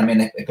bueno.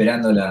 También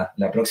esperando la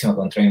próxima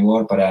con Train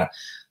World para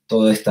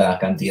toda esta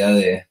cantidad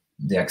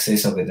de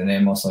acceso que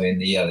tenemos hoy en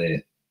día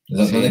de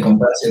dónde Sí,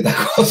 comprar ciertas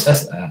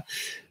cosas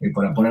y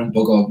para poner un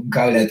poco un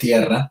cable a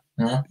tierra,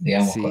 ¿no?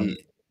 Digamos, con sí,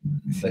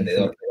 un sí,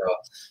 vendedor. Pero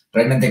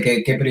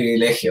realmente qué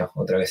privilegio,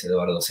 otra vez,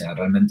 Eduardo. O sea,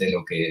 realmente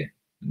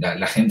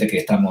la gente que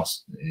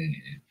estamos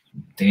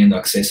teniendo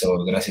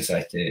acceso gracias a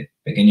este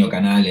pequeño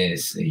canal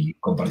y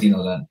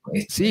compartiendo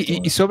sí,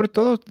 esto. y sobre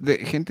todo de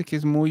gente que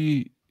es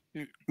muy,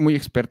 muy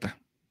experta.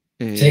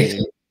 Sí, Eh,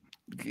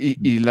 sí.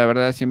 y la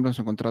verdad siempre hemos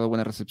encontrado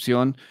buena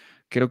recepción.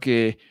 Creo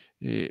que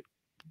eh,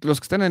 los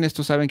que están en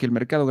esto saben que el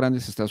mercado grande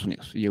es Estados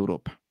Unidos y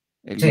Europa,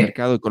 el Sí,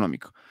 mercado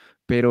económico,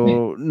 sí.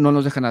 pero no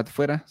nos dejan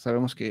afuera.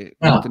 Sabemos que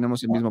no No,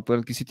 tenemos el mismo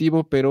poder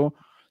adquisitivo, pero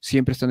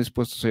siempre están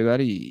dispuestos a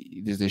ayudar y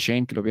desde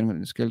Shane, que lo vieron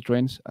en Scale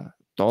Trends, a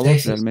sí, todos sí,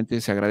 sí.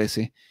 realmente se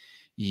agradece.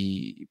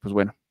 Y pues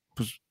bueno,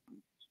 pues,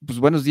 pues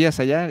buenos días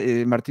allá,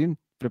 Martín.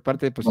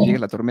 Prepárate, pues si llega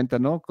Bueno, la tormenta,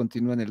 ¿no?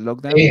 Continúa en el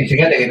lockdown. sí,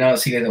 fíjate que no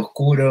sigue de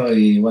oscuro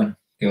y bueno,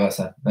 ¿qué vas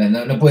a?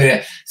 Bueno, no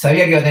pude,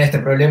 sabía que iba a tener este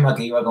problema,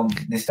 que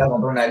necesitaba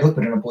comprar una luz,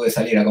 pero no pude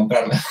salir a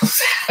comprarla. O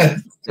sea, Ah,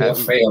 quedó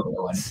feo,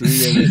 pero bueno.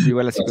 sí,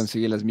 igual así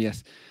conseguí las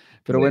mías.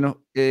 Pero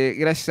bueno,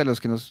 gracias a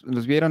los que nos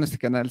vieron, este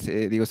canal,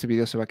 este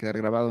video se va a quedar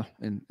grabado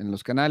en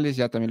los canales,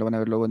 ya también lo van a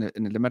ver luego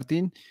en el de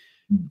Martín.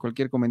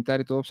 Cualquier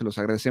comentario y todo, se los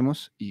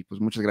agradecemos y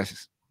pues muchas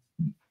gracias.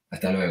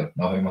 Hasta luego,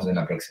 nos vemos en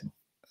la próxima.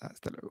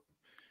 Hasta luego.